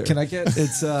haze either. Can I get?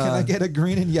 Can I get a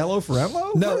green and yellow for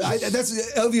Elmo? No,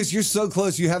 that's Elvius. You're so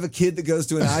close. You have a kid that goes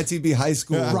to an ITB high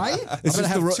school, right? It's I'm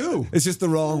gonna have two. It's just the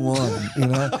wrong one, you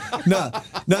know.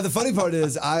 No. The funny part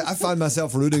is, I find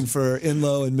myself rooting for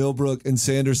Inlow and Millbrook and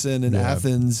Sanderson and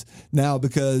Athens now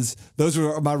because those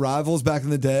were my rivals back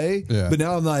in the day. Yeah. But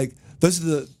now I'm like, those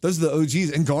are the OGs,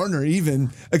 and Garner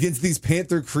even against these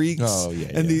Panther Creeks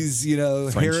and these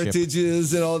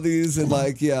heritages and all these, and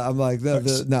I'm like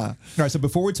nah. All right, so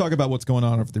before we talk about what's going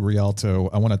on over the Rialto,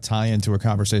 I want to tie into a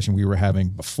conversation we were having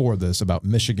before this about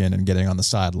Michigan and getting on the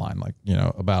sideline,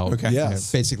 about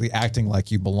basically acting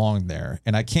like you belong there.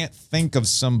 And I can't think of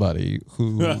somebody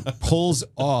who pulls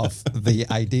off the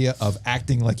idea of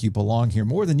acting like you belong here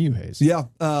more than you, Hayes. Yeah,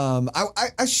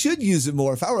 I should use it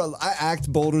more. If I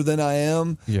act bolder than I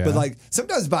am, but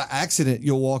sometimes by accident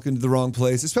you'll walk into the wrong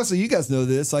place. Especially you guys know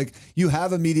this. Like you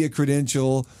have a media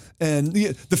credential, and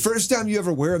the first time you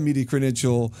ever wear a media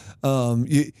credential,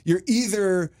 you're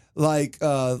either like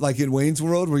in Wayne's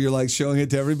World where you're showing it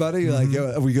to everybody. You're like,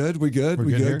 yo, are we good? We good?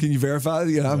 We good? Can you verify?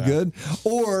 I'm good.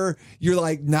 Or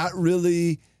you're not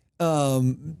really.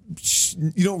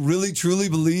 You don't really truly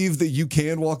believe that you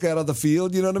can walk out of the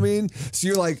field. You know what I mean? So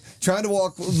you're trying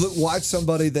to watch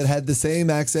somebody that had the same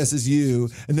access as you,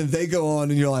 and then they go on,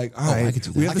 and you're like, all right,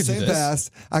 we have the same pass.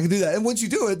 I can do that. And once you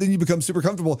do it, then you become super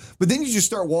comfortable. But then you just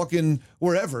start walking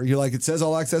wherever. You're like, it says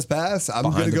all access pass. I'm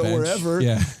going to go wherever.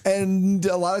 Yeah. And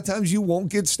a lot of times you won't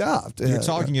get stopped. You're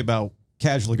talking about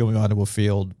casually going onto a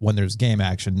field when there's game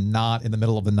action, not in the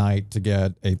middle of the night to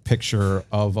get a picture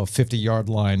of a 50-yard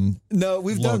line. No,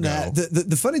 we've done that.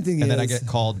 The funny thing is... And then I get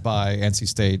called by NC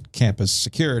State campus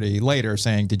security later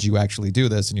saying, did you actually do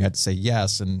this? And you had to say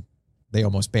yes, and they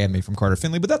almost banned me from Carter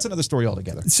Finley, but that's another story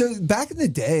altogether. So back in the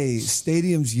day,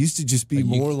 stadiums used to just be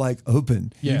more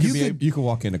open. Yeah, you could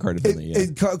walk into Carter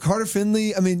Finley. Carter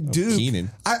Finley, Duke.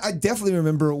 Keenan. I definitely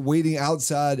remember waiting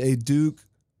outside a Duke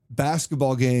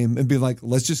basketball game and be like,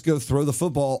 let's just go throw the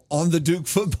football on the Duke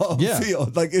football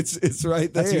field. It's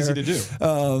right there. That's easy to do.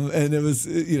 And it was,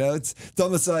 it's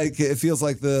almost like it feels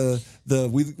like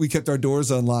we kept our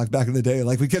doors unlocked back in the day.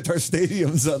 Like we kept our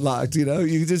stadiums unlocked.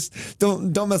 You just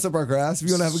don't mess up our grass. If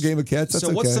you want to have a game of catch, that's so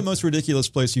what's the most ridiculous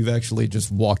place you've actually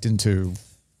just walked into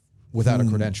without a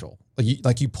credential?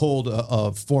 Like you pulled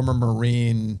a former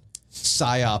Marine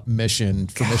PSYOP mission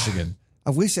for Michigan. I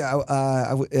wish if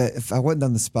I wasn't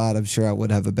on the spot, I'm sure I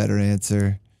would have a better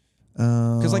answer.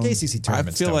 Because ACC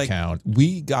tournaments don't count.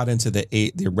 We got into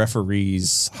the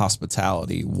referees'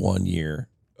 hospitality one year.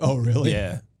 Oh, really?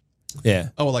 Yeah. Yeah.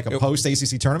 Oh, like a post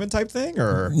ACC tournament type thing,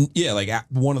 or at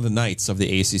one of the nights of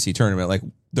the ACC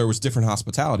tournament, there was different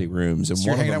hospitality rooms, and so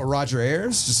you're hanging out with Roger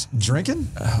Ayers, just drinking.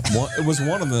 It was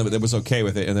one of them that was okay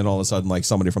with it, and then all of a sudden,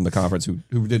 somebody from the conference who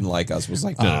didn't like us was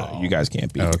like, "No, you guys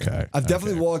can't be." Okay. I've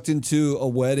definitely walked into a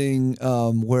wedding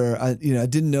where I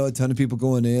didn't know a ton of people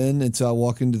going in, and so I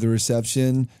walk into the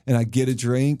reception and I get a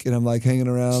drink, and I'm hanging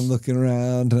around, looking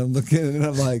around, and I'm looking, and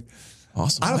I'm like.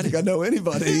 Awesome. I don't think I know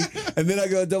anybody. And then I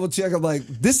go double check. I'm like,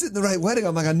 this isn't the right wedding.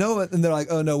 I'm like, I know it. And they're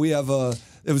like, oh no, we have a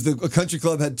country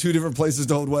club had two different places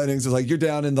to hold weddings. It's you're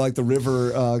down in the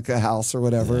river house or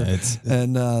whatever. It's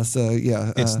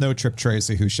no Trip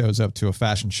Tracy who shows up to a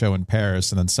fashion show in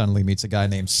Paris and then suddenly meets a guy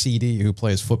named CD who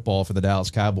plays football for the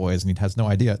Dallas Cowboys and he has no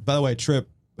idea. By the way, Trip,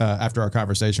 after our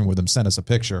conversation with him, sent us a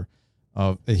picture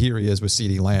of here he is with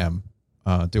CD Lamb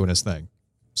doing his thing.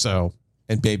 So.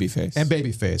 And Babyface. Had no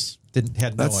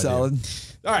idea. That's solid.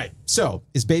 All right. So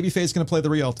is Babyface going to play the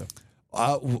Rialto?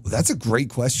 That's a great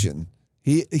question.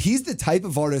 He's the type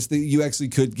of artist that you actually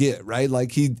could get, right?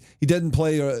 He doesn't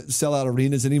play or sell out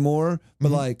arenas anymore,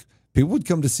 but people would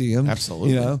come to see him.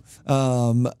 Absolutely.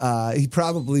 He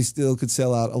probably still could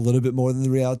sell out a little bit more than the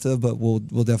Rialto, but we'll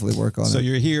definitely work on it. So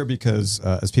you're here because,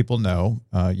 as people know,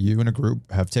 you and a group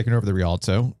have taken over the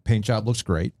Rialto. Paint job looks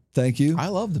great. Thank you. I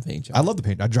love the paint job. I love the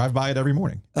paint. I drive by it every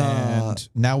morning. And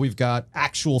now we've got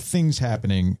actual things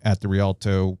happening at the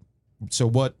Rialto So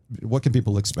what can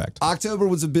people expect? October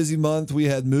was a busy month. We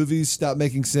had movies stop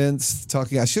making sense.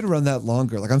 I should have run that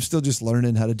longer. Like, I'm still just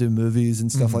learning how to do movies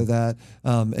and stuff like that.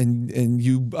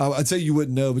 And I'd say you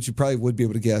wouldn't know, but you probably would be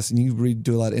able to guess. And you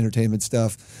do a lot of entertainment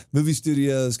stuff. Movie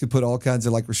studios could put all kinds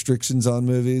of like restrictions on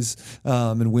movies,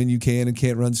 and when you can and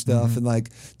can't run stuff. And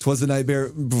like 'Twas the Night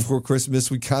Before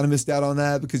Christmas, we kind of missed out on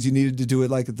that because you needed to do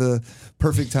it like at the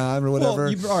perfect time or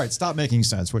whatever. Well, all right, Stop Making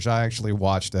Sense, which I actually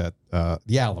watched at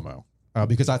the Alamo.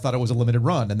 Because I thought it was a limited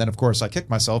run. And then, of course, I kicked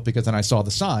myself because then I saw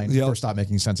the sign for Stop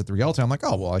Making Sense at the Rialto. I'm like,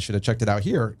 oh, well, I should have checked it out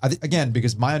here. Again,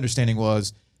 because my understanding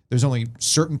was there's only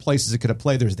certain places it could have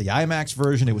played. There's the IMAX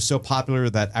version. It was so popular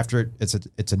that after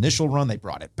its initial run, they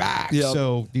brought it back. Yep.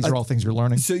 So these are all things you're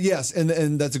learning. So, yes,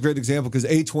 and that's a great example because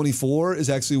A24 is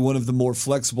actually one of the more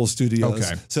flexible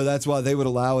studios. Okay. So that's why they would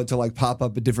allow it to like pop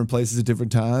up at different places at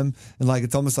different time. And like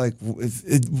it's almost like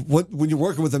when you're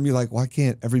working with them, you're like, why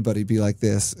can't everybody be like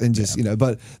this? And just,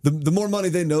 but the more money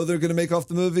they know they're going to make off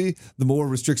the movie, the more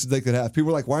restrictions they could have. People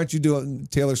are like, why aren't you doing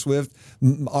Taylor Swift?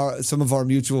 Some of our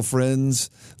mutual friends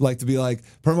like to be like,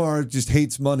 Permar just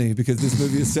hates money because this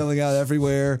movie is selling out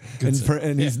everywhere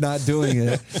and he's not doing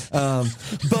it.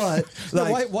 But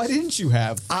like, why didn't you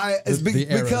have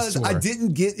because I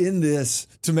didn't get in this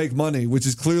to make money, which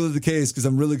is clearly the case because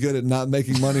I'm really good at not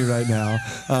making money right now.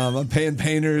 I'm paying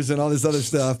painters and all this other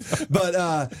stuff. But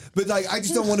like, I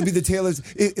just don't want to be the Taylor's.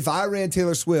 If I ran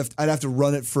Taylor Swift, I'd have to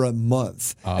run it for a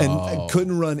month and I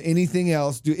couldn't run anything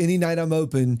else. Do any night I'm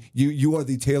open, you are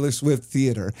the Taylor Swift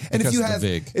theater. And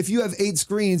if you have 8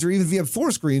 screens, or even if you have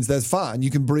 4 screens, that's fine.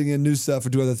 You can bring in new stuff or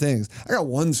do other things. I got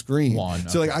 1 screen.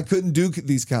 So like I couldn't do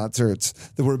these concerts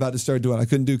that we're about to start doing. I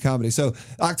couldn't do comedy. So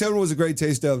October was a great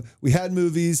taste of. We had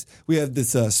movies. We had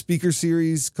this speaker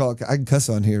series called, I can cuss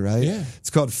on here, right? Yeah. It's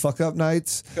called Fuck Up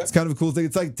Nights. Okay. It's kind of a cool thing.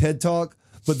 It's like TED Talk,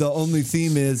 but the only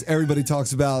theme is everybody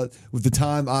talks about with the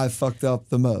time I fucked up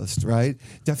the most, right?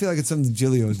 I feel like it's something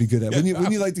Gilio would be good at.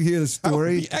 Wouldn't you like to hear the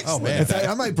story? Oh, man.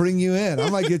 I might bring you in. I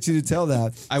might get you to tell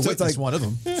that. I witnessed one of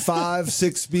them. 5,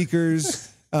 6 speakers.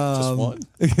 Just one.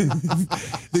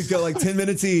 They go like 10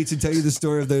 minutes each and tell you the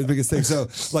story of their biggest thing. So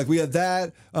like we had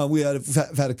that. We've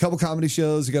had a couple comedy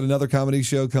shows. We got another comedy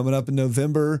show coming up in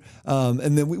November.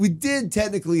 And then we did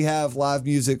technically have live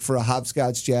music for a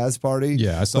hopscotch jazz party.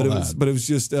 Yeah, I saw that. But it was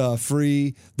just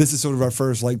free. This is sort of our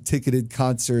first like ticketed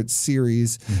concert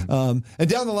series. And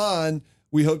down the line,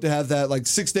 we hope to have that like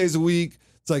 6 days a week.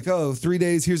 It's like, 3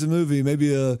 days, here's a movie,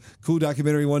 maybe a cool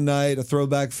documentary one night, a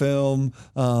throwback film,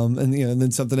 and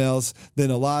then something else, then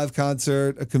a live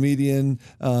concert, a comedian,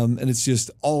 and it's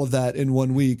just all of that in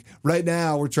 1 week. Right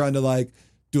now, we're trying to like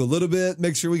do a little bit,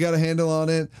 make sure we got a handle on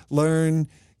it, learn,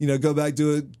 go back,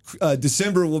 do it.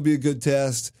 December will be a good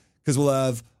test because we'll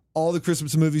have all the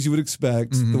Christmas movies you would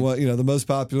expect, the most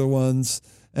popular ones.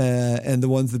 And the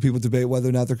ones that people debate whether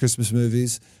or not they're Christmas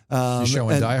movies. You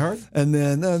showing Die Hard? And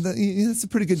then that's a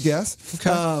pretty good guess. Okay,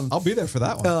 I'll be there for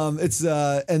that one.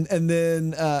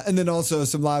 And then also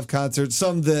some live concerts,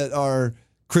 some that are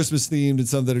Christmas themed and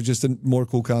some that are just a more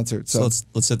cool concerts. So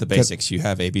let's set the basics. You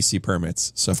have ABC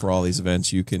permits, so for all these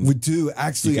events, you can. We do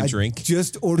actually. You can drink. I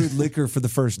just ordered liquor for the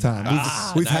first time.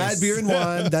 We've had beer and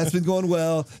wine. That's been going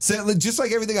well. So, just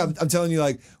like everything, I'm telling you,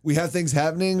 like we have things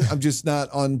happening. I'm just not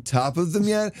on top of them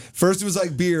yet. First, it was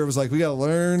like beer. It was like we got to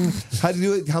learn how to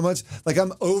do it. How much? Like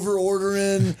I'm over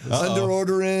ordering, under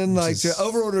ordering. Like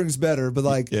over ordering is better, but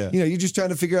like you're just trying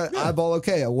to figure out eyeball.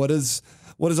 Okay, what does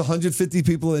 150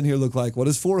 people in here look like? What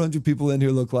does 400 people in here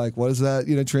look like? What does that,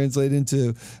 translate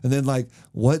into? And then like,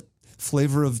 what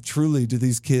flavor of Truly do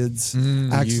these kids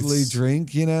actually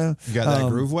drink? You got that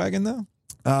Groove Wagon though?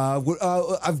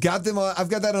 I've got them on. I've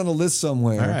got that on a list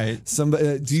somewhere. All right.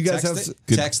 Somebody, do you guys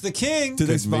text the king? Do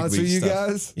they sponsor you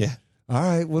guys? Yeah. All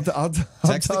right. Well, I'll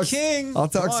text the king. I'll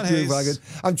talk to Groove Wagon.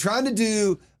 I'm trying to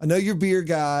do. I know you're a beer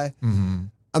guy. Mm-hmm.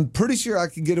 I'm pretty sure I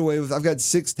can get away with. I've got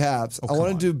 6 taps. I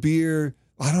want to do beer.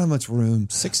 I don't have much room.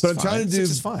 6 but I'm trying to do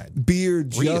beer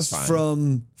just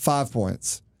from 5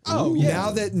 points. Oh,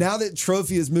 yeah. Now that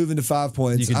Trophy is moving to 5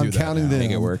 points, I'm counting them. Make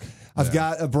it work. I've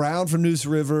got a Brown from Noose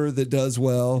River that does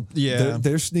well. Yeah.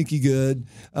 They're sneaky good.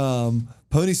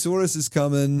 Ponysaurus is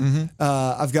coming. Mm-hmm.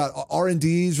 I've got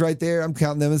R&Ds right there. I'm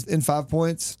counting them in 5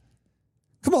 points.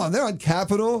 Come on, they're on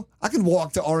Capitol. I can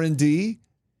walk to R&D.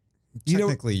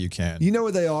 Technically, you can. You know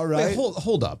where they are, right? Wait,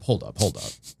 hold up.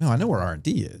 No, I know where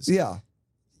R&D is. Yeah.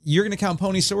 You're going to count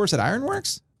Ponysaurus at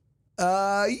Ironworks?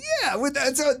 Yeah.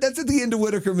 That's at the end of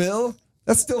Whitaker Mill.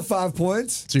 That's still 5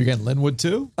 points. So you're getting Linwood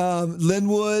too?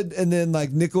 Linwood, and then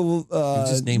like Nickel. You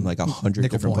just named like 100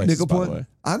 Nickel different Point. places, Nickel by the Point. way.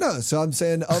 I know. So I'm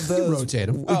saying of You can those, rotate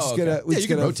 'em. we just okay. gotta- we Yeah, just you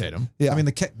can gotta- rotate them. Yeah. I mean,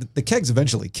 the kegs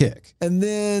eventually kick. And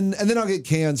then I'll get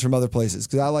cans from other places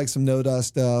because I like some No Dust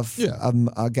stuff. Yeah.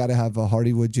 I gotta have a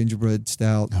Hardywood gingerbread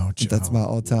stout. Oh, That's my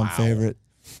all-time wow. favorite.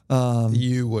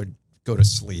 You would go to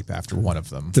sleep after one of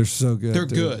them. They're so good. They're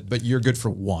dude. good, but you're good for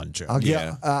one, Joe. I'll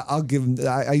give them.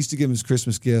 I used to give them as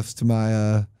Christmas gifts to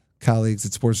my colleagues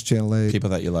at Sports Channel 8. People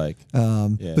that you like.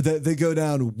 But they go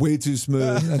down way too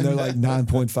smooth, and they're like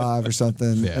 9.5 or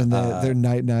something, Yeah. and they're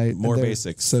night. More and they're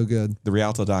basics. So good.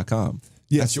 TheRialto.com.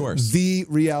 Yes, That's yours.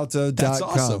 TheRialto.com. That's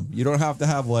awesome. You don't have to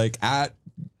have like at.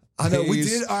 I know we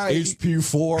did. All right.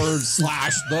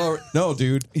 HP4/the. No,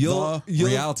 dude.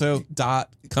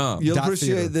 TheRialto.com. You'll Dot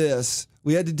appreciate theater. this.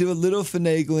 We had to do a little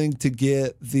finagling to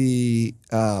get the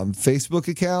Facebook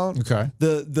account. Okay.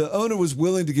 The owner was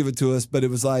willing to give it to us, but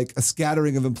it was like a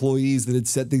scattering of employees that had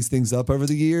set these things up over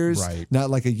the years. Right.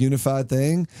 Not like a unified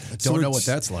thing. Don't we're know what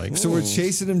that's like. So we're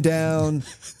chasing him down,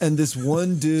 and this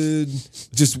one dude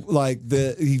just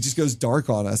he just goes dark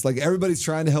on us. Like everybody's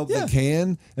trying to help they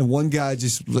can, and one guy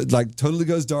just like totally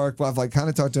goes dark. Well, I've like kind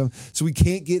of talked to him, so we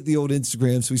can't get the old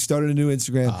Instagram. So we started a new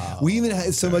Instagram. We even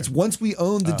had so much. Once we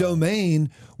owned the domain,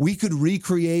 we could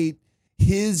recreate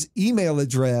his email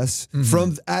address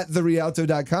from at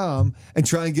therialto.com and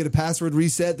try and get a password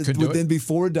reset that would then be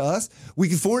forwarded to us. We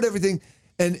could forward everything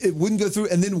and it wouldn't go through.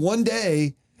 And then one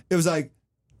day it was like,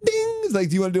 ding, it's like,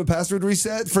 do you want to do a password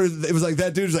reset? It was like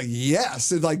that dude was like,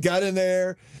 yes. It like got in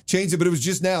there, changed it, but it was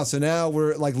just now. So now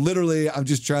we're like literally, I'm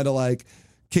just trying to like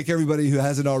kick everybody who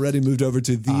hasn't already moved over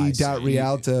to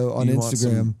the.rialto on You want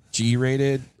some Instagram.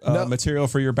 G-rated material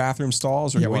for your bathroom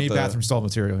stalls, or Yeah, you we want need the bathroom stall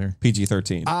material here.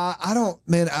 PG-13? I don't,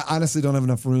 man. I honestly don't have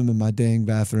enough room in my dang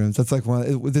bathrooms. That's like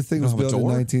this thing was have a built in door?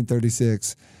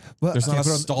 1936. Well, There's not a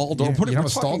stall door. You don't have a We're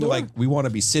stall talking door? like we want to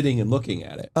be sitting and looking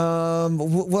at it.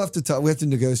 we'll have to talk. We have to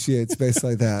negotiate space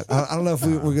like that. I don't know if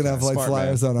we're gonna have like Smart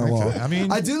flyers man. on our wall. I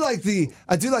mean, I do like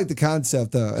the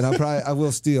concept though, and I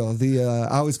will steal the.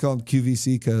 I always call them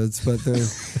QVC codes, but they're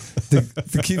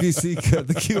the QVC code,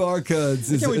 the QR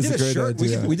codes is, we is did a great shirt.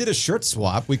 idea. We did a shirt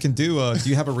swap. We can do. Do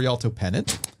you have a Rialto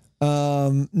pennant?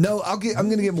 No, I'm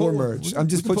gonna get more merch. I'm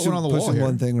just we can put pushing one on the wall pushing here.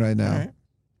 one thing right now.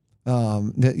 All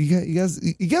right.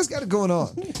 You guys got it going on.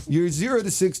 Your 0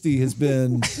 to 60 has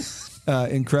been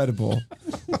incredible.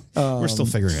 We're still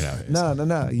figuring it out.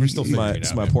 No. We're still figuring it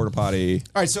It's out. my man. porta potty.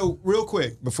 All right, so real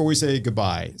quick before we say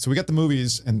goodbye, so we got the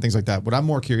movies and things like that. What I'm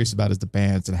more curious about is the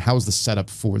bands and how's the setup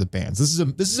for the bands. This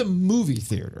is a movie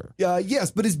theater.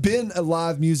 Yes, but it's been a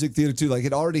live music theater too. Like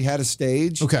it already had a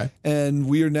stage. Okay. And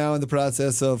we are now in the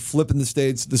process of flipping the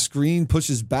stage. The screen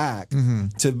pushes back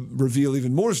to reveal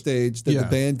even more stage that Yeah. the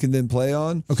band can then play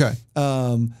on. Okay,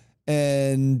 But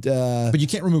but you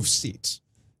can't remove seats.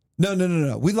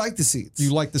 no. We like the seats.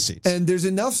 You like the seats. And there's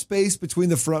enough space between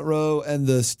the front row and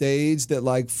the stage that,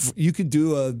 like, you could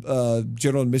do a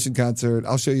general admission concert.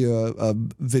 I'll show you a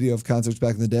video of concerts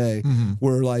back in the day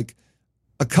where, like,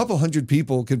 a couple hundred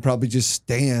people could probably just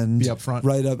stand Be up front.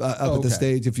 right up at the okay.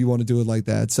 stage if you want to do it like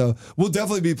that. So we'll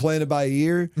definitely be playing it by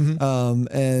ear.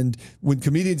 And when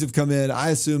comedians have come in,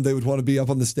 I assume they would want to be up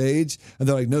on the stage, and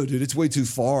they're like, "No, dude, it's way too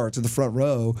far to the front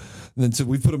row." And then so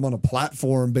we put them on a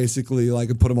platform, basically, like,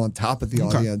 and put them on top of the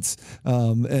audience.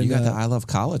 And You got the I Love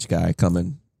College guy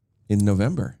coming in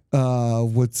November.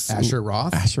 what's Asher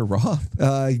Roth. Asher Roth.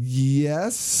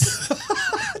 Yes.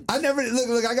 I never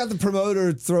look. I got the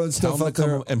promoter throwing Tell stuff him up to there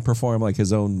come and perform like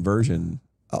his own version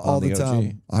all on the OG.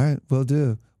 time. All right, we'll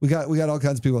do. We got all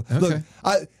kinds of people. Look,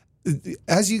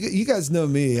 as you guys know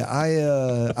me,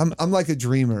 I'm like a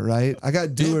dreamer, right? I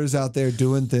got doers out there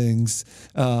doing things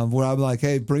where I'm like,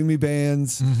 hey, bring me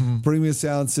bands, bring me a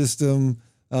sound system.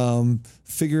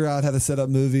 Figure out how to set up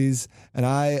movies,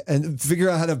 and figure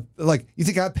out how to, like, you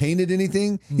think I painted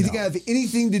anything? You think I have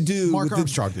anything to do Mark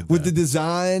Armstrong did with that. the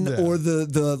design or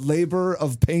the labor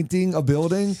of painting a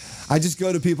building? I just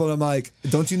go to people and I'm like,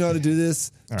 don't you know how to do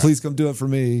this? Please come do it for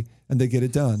me. And they get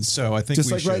it done. So I think just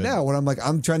we like right should- now, when I'm like,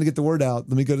 I'm trying to get the word out.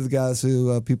 Let me go to the guys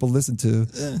who people listen to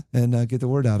and get the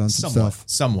word out on some stuff.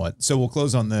 Somewhat. So we'll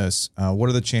close on this. What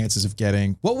are the chances of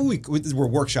getting? What will we're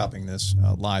workshopping this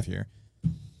live here.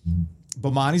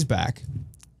 Bomani's back.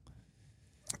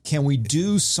 Can we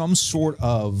do some sort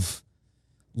of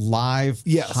live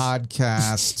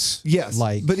podcast? Yes,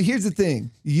 like, but here's the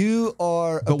thing: you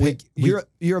are,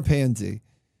 you're a pansy.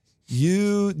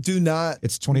 You do not.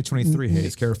 it's 2023.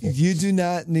 Hayes, careful. You do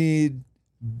not need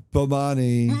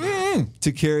Bomani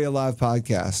to carry a live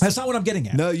podcast. That's not what I'm getting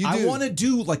at. No, you I do. want to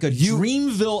do like a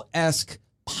Dreamville-esque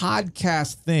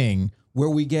podcast thing where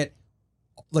we get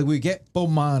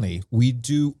Bomani, we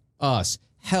do us.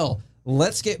 Hell,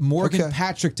 let's get Morgan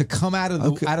Patrick to come out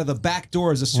of the back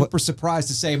door as a super surprise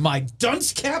to say my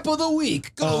dunce cap of the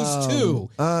week goes to.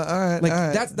 All right,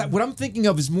 that's what I'm thinking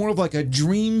of is more of like a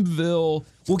Dreamville.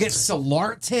 We'll get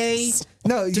Solarte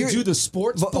to do the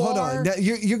sports bar. Hold on, now,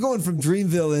 you're going from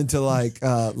Dreamville into like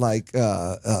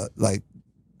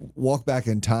walk back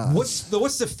in time. What's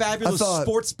the fabulous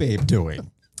sports babe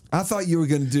doing? I thought you were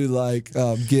going to do like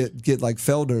get like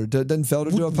Felder. Doesn't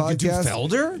Felder do a podcast? You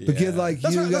do Felder? But get like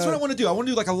that's what I want to do. I want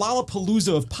to do like a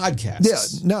Lollapalooza of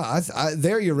podcasts. Yeah, no,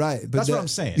 there you're right. But that's what I'm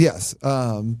saying. Yes,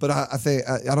 but I think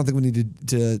I don't think we need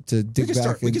to dig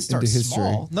back into history.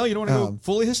 Small. No, you don't want to go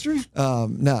fully history.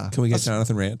 No. Can we get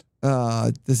Jonathan Rand?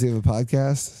 Does he have a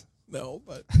podcast? No,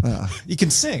 but he can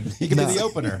sing. He can be the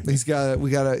opener. He's got to have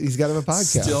a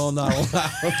podcast. Still not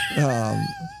allowed.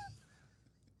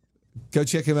 Go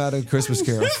check him out on Christmas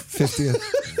Carol,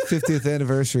 50th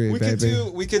anniversary, baby.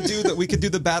 We could do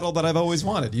the battle that I've always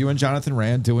wanted. You and Jonathan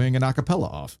Rand doing an acapella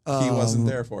off. He wasn't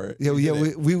there for it. Yeah,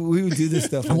 we would do this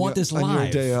stuff. I want this live on your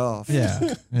day off.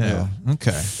 Yeah.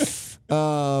 Okay.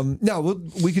 No,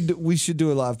 we should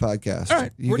do a live podcast. All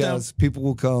right, you guys, people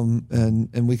will come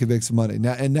and we can make some money.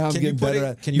 Now I'm getting better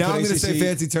at. Now I'm going to say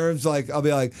fancy terms like I'll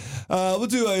be like, we'll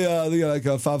do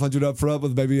a 500 up front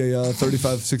with maybe a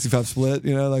 35-65 split.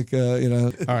 All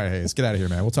right, hey, let's get out of here,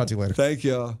 man. We'll talk to you later. Thank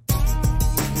you.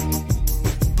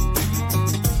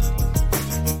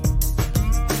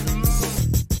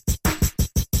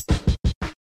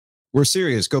 We're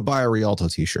serious. Go buy a Rialto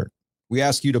t-shirt. We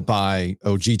ask you to buy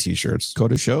OG t-shirts. Go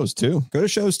to shows too.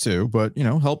 But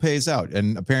help pays out.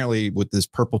 And apparently with this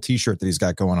purple t-shirt that he's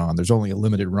got going on, there's only a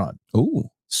limited run. Ooh.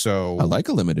 So I like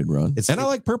a limited run. I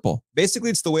like purple. Basically,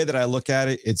 it's the way that I look at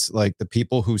it. It's like the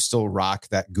people who still rock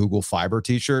that Google Fiber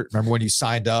t-shirt. Remember when you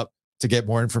signed up to get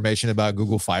more information about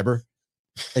Google Fiber?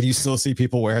 And you still see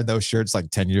people wearing those shirts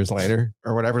like 10 years later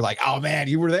or whatever. Like, oh man,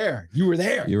 you were there. You were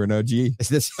an OG.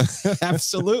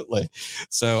 Absolutely.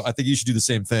 So I think you should do the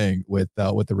same thing with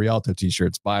the Rialto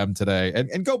t-shirts. Buy them today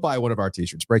and go buy one of our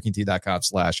t-shirts,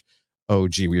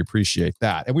 breakingtea.com/OG. We appreciate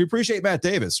that. And we appreciate Matt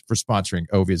Davis for sponsoring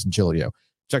Ovies and Chilio.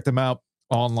 Check them out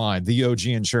online,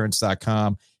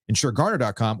 theoginsurance.com,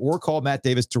 insuregarner.com, or call Matt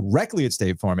Davis directly at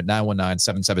State Farm at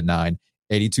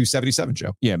 919-779-8277,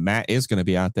 Joe. Yeah, Matt is going to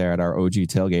be out there at our OG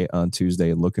tailgate on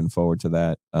Tuesday. Looking forward to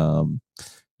that.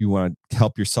 You want to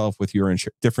help yourself with your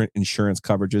different insurance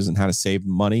coverages and how to save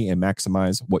money and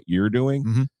maximize what you're doing.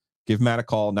 Mm-hmm. Give Matt a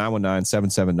call,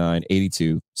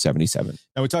 919-779-8277.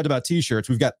 Now, we talked about t-shirts.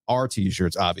 We've got our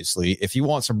t-shirts, obviously. If you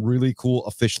want some really cool,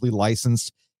 officially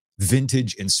licensed,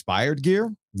 vintage-inspired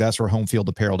gear, that's where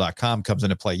homefieldapparel.com comes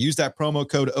into play. Use that promo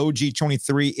code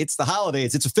OG23. It's the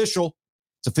holidays. It's official.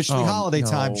 It's officially holiday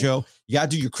time, Joe. You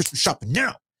got to do your Christmas shopping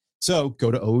now. So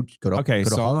go to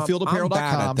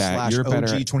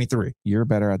homefieldapparel.com/OG23. You're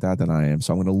better at that than I am.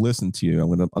 So I'm going to listen to you.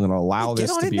 I'm going to allow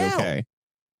this to be okay.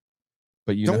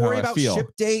 But don't worry about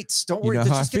ship dates. Don't worry. You know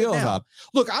how I feel about.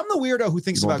 Look, I'm the weirdo who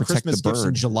thinks about Christmas gifts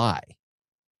in July.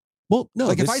 Well, no,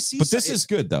 like if I see, but this is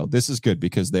good though. This is good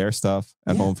because their stuff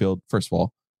at Home Field, first of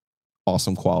all,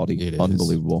 awesome quality,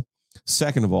 unbelievable.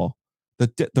 Second of all,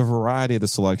 the variety of the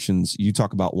selections. You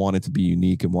talk about wanting to be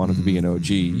unique and wanting to be an OG.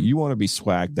 You want to be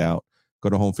swagged out. Go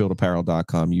to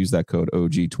homefieldapparel.com. Use that code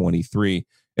OG23.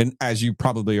 And as you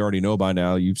probably already know by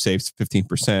now, you've saved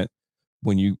 15%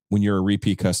 when you're a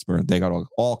repeat customer. They got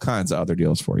all kinds of other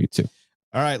deals for you too.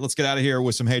 All right, let's get out of here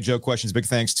with some Hey Joe questions. Big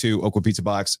thanks to Oakwood Pizza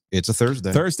Box. It's a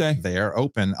Thursday. They are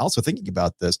open. Also thinking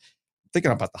about this,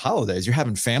 thinking about the holidays. You're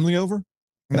having family over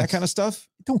and that kind of stuff.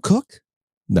 Don't cook.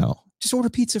 No. Just order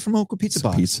pizza from Oakwood Pizza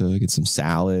Box. Pizza, get some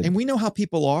salad. And we know how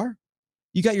people are.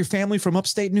 You got your family from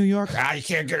upstate New York. You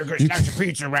can't get a good slice of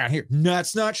pizza around here. No,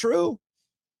 that's not true.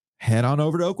 Head on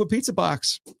over to Oakwood Pizza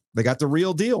Box. They got the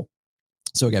real deal.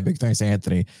 So again, big thanks to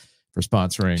Anthony for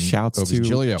sponsoring. Shouts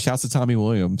to Tommy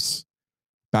Williams,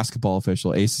 basketball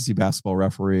official, ACC basketball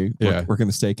referee. Working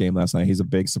the state game last night. He's a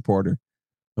big supporter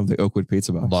of the Oakwood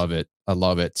Pizza Box. I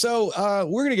love it. So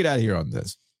we're going to get out of here on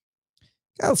this.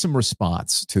 Got some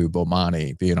response to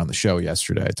Bomani being on the show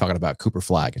yesterday, talking about Cooper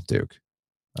Flagg and Duke.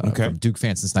 From Duke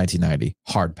fan since 1990.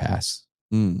 Hard pass.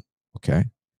 Okay.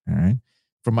 All right.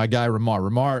 From my guy,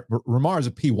 Ramar. Ramar is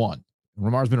a P1.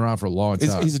 Ramar's been around for a long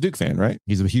time. He's a Duke fan, right?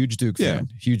 He's a huge Duke fan.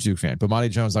 Huge Duke fan. Bomani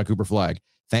Jones, not Cooper Flagg.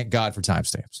 Thank God for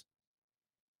timestamps.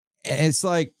 And it's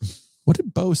like, what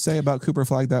did Bo say about Cooper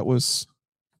Flagg? That was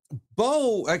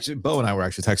Bo and I were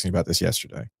actually texting about this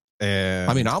yesterday. And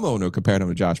I mean, I'm going to compare him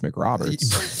to Josh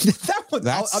McRoberts. I'm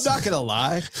not going to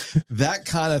lie. That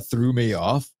kind of threw me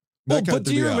off Well, but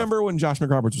do you remember when Josh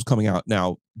McRoberts was coming out?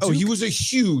 Now, Duke, he was a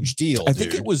huge deal. I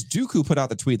think it was Duke who put out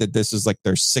the tweet that this is like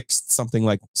their sixth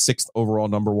overall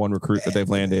 #1 recruit that they've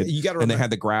landed. You got to, and they had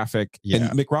the graphic, yeah.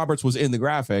 and McRoberts was in the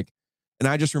graphic. And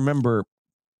I just remember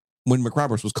when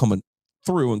McRoberts was coming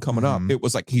through and coming up, it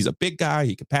was like he's a big guy,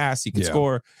 he could pass, he could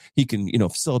score, he can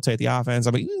facilitate the offense.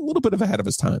 I mean, a little bit ahead of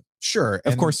his time. Sure,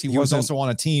 of course he was also on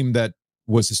a team that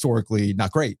was historically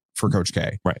not great for Coach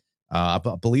K. Right. I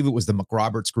believe it was the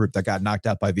McRoberts group that got knocked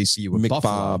out by VCU with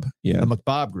Buffalo. Yeah. The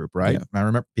McBob group, right? Yeah. I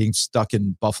remember being stuck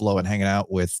in Buffalo and hanging out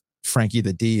with Frankie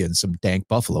the D in some dank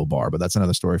Buffalo bar, but that's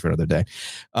another story for another day.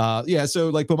 So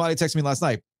like Bomani texted me last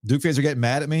night. Duke fans are getting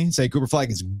mad at me, saying Cooper Flagg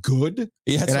is good,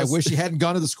 and I wish he hadn't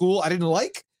gone to the school I didn't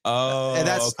like. And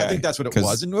that's I think that's what it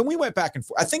was. And when we went back and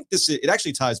forth, I think it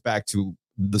actually ties back to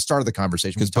the start of the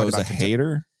conversation. Because Bo's a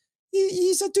hater?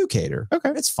 He's a Duke hater.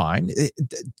 Okay. It's fine.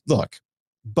 Look,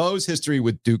 Bo's history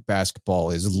with Duke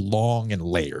basketball is long and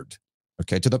layered.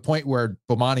 Okay. To the point where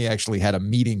Bomani actually had a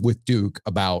meeting with Duke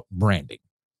about branding.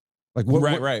 Like,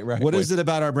 right. What is it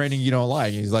about our branding you don't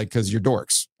like? He's like, because you're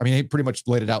dorks. I mean, he pretty much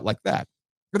laid it out like that.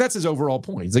 But that's his overall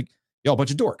point. He's like, y'all a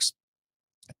bunch of dorks.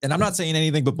 And I'm not saying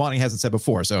anything but Bonnie hasn't said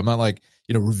before. So I'm not like,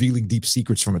 revealing deep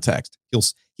secrets from a text.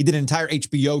 He did an entire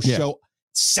HBO show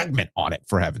segment on it,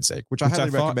 for heaven's sake, which I highly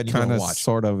recommend you go watch.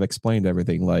 Sort of explained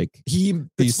everything. Like he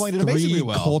explained it amazingly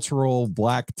well. Cultural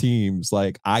black teams,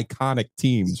 like iconic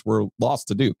teams, were lost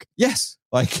to Duke. Yes.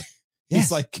 Like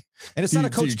he's like, and it's not a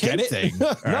Coach K thing.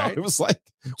 No, right? It was like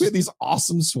we had these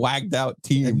awesome swagged out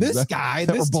teams. And this guy,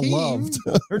 that this were team, beloved.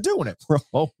 They're doing it. We're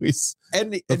always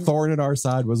and the thorn in our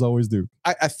side was always Duke.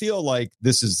 I feel like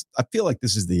this is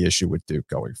the issue with Duke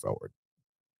going forward.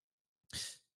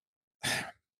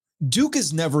 Duke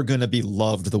is never going to be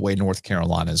loved the way North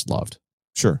Carolina is loved.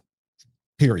 Sure.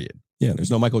 Period. Yeah,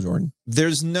 there's no Michael Jordan.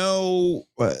 There's no,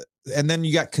 and then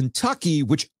you got Kentucky,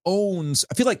 which owns,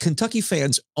 I feel like Kentucky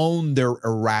fans own their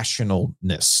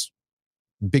irrationalness.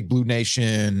 Big Blue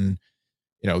Nation,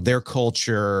 their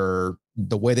culture,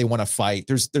 the way they want to fight.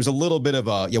 There's a little bit of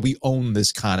we own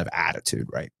this kind of attitude,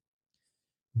 right?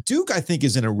 Duke, I think,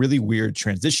 is in a really weird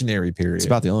transitionary period. It's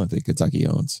about the only thing Kentucky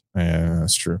owns. Yeah,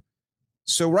 that's true.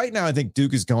 So right now, I think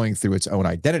Duke is going through its own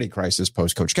identity crisis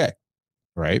post Coach K,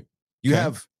 right? You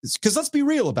have, because let's be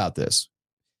real about this.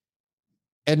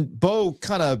 And Bo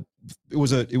kind of, it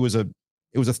was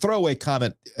a throwaway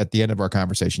comment at the end of our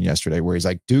conversation yesterday where he's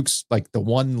like, Duke's like the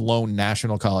one lone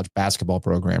national college basketball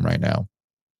program right now.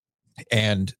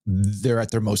 And they're at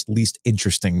their most least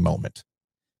interesting moment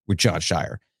with John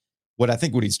Shire. What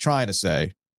he's trying to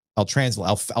say, I'll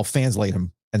translate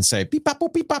him and say, beep, bop,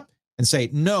 boop, beep, bop, and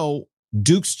say, no,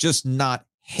 Duke's just not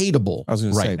hateable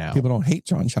right now. People don't hate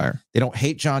John Shire. They don't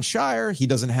hate John Shire. He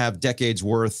doesn't have decades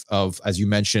worth of, as you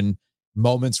mentioned,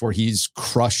 moments where he's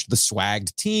crushed the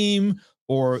swagged team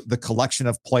or the collection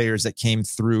of players that came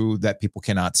through that people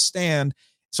cannot stand.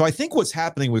 So I think what's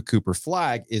happening with Cooper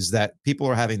Flagg is that people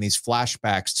are having these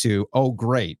flashbacks to, oh,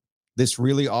 great, this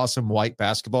really awesome white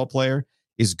basketball player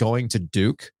is going to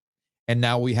Duke. And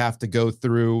now we have to go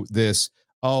through this,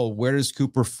 oh, where does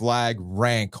Cooper Flagg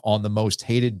rank on the most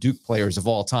hated Duke players of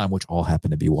all time, which all happen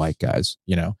to be white guys,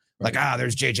 Like,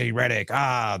 there's JJ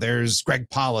Redick. There's Greg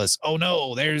Paulus. Oh,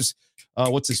 no, there's,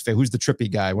 what's his face? Who's the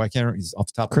trippy guy? Why can't he's off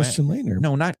the top Christian of my head? Laettner.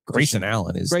 No, not Grayson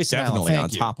Allen is definitely on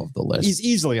top of the list. He's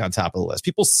easily on top of the list.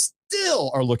 People still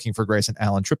are looking for Grayson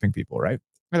Allen tripping people, right?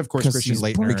 And of course, Christian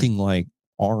Laettner breaking like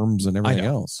arms and everything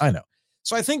else. I know.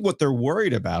 So I think what they're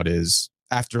worried about is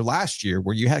after last year,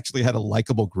 where you actually had a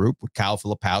likable group with Kyle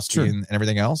Filipowski and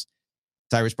everything else,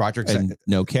 Tyrese Proctor and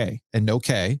no K.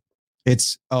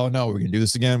 It's, oh no, we're going to do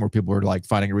this again, where people are like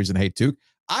finding a reason to hate Duke.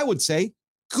 I would say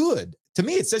good. To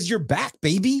me, it says you're back,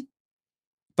 baby.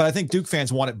 But I think Duke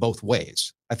fans want it both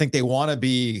ways. I think they want to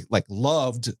be like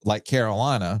loved like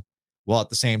Carolina, while at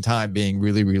the same time being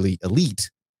really, really elite.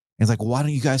 And it's like, well, why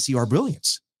don't you guys see our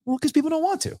brilliance? Well, because people don't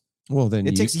want to. Well, then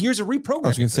it takes years of reprogramming. I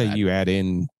was going to say you add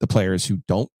in the players who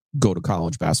don't go to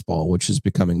college basketball, which is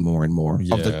becoming more and more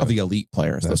of the elite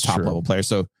players, those top level players.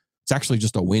 So it's actually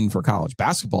just a win for college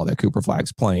basketball that Cooper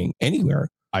Flagg's playing anywhere.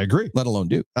 I agree. Let alone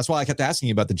Duke. That's why I kept asking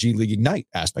you about the G League Ignite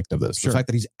aspect of this. Sure. The fact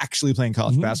that he's actually playing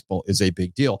college basketball is a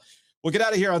big deal. We'll get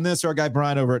out of here on this. Our guy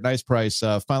Brian over at Nice Price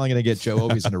finally going to get Joe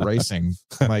Ovies into racing.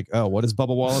 I'm like, oh, what is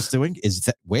Bubba Wallace doing?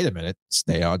 Wait a minute.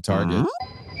 Stay on target.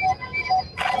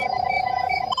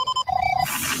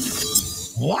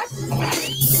 What?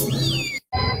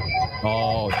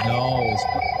 Oh, no. Is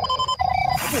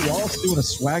Bubba Wallace doing a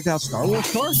swagged out Star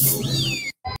Wars car?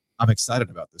 I'm excited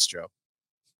about this, Joe.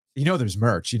 There's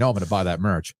merch. I'm going to buy that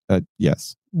merch.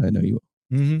 Yes, I know you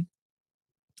will.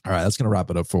 Mm-hmm. All right, that's going to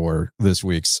wrap it up for this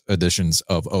week's editions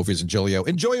of Ophies and Giglio.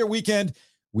 Enjoy your weekend.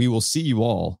 We will see you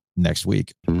all next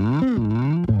week.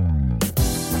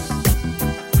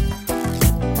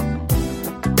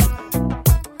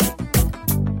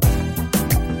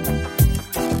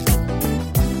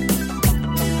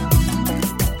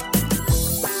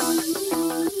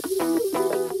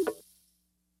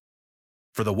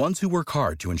 For the ones who work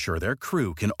hard to ensure their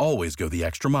crew can always go the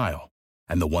extra mile,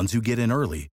 and the ones who get in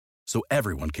early so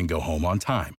everyone can go home on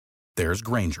time, there's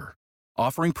Grainger,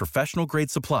 offering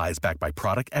professional-grade supplies backed by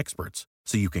product experts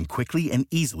so you can quickly and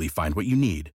easily find what you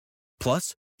need.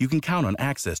 Plus, you can count on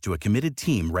access to a committed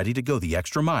team ready to go the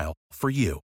extra mile for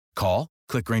you. Call,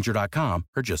 click Grainger.com,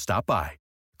 or just stop by.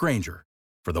 Grainger,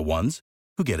 for the ones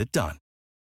who get it done.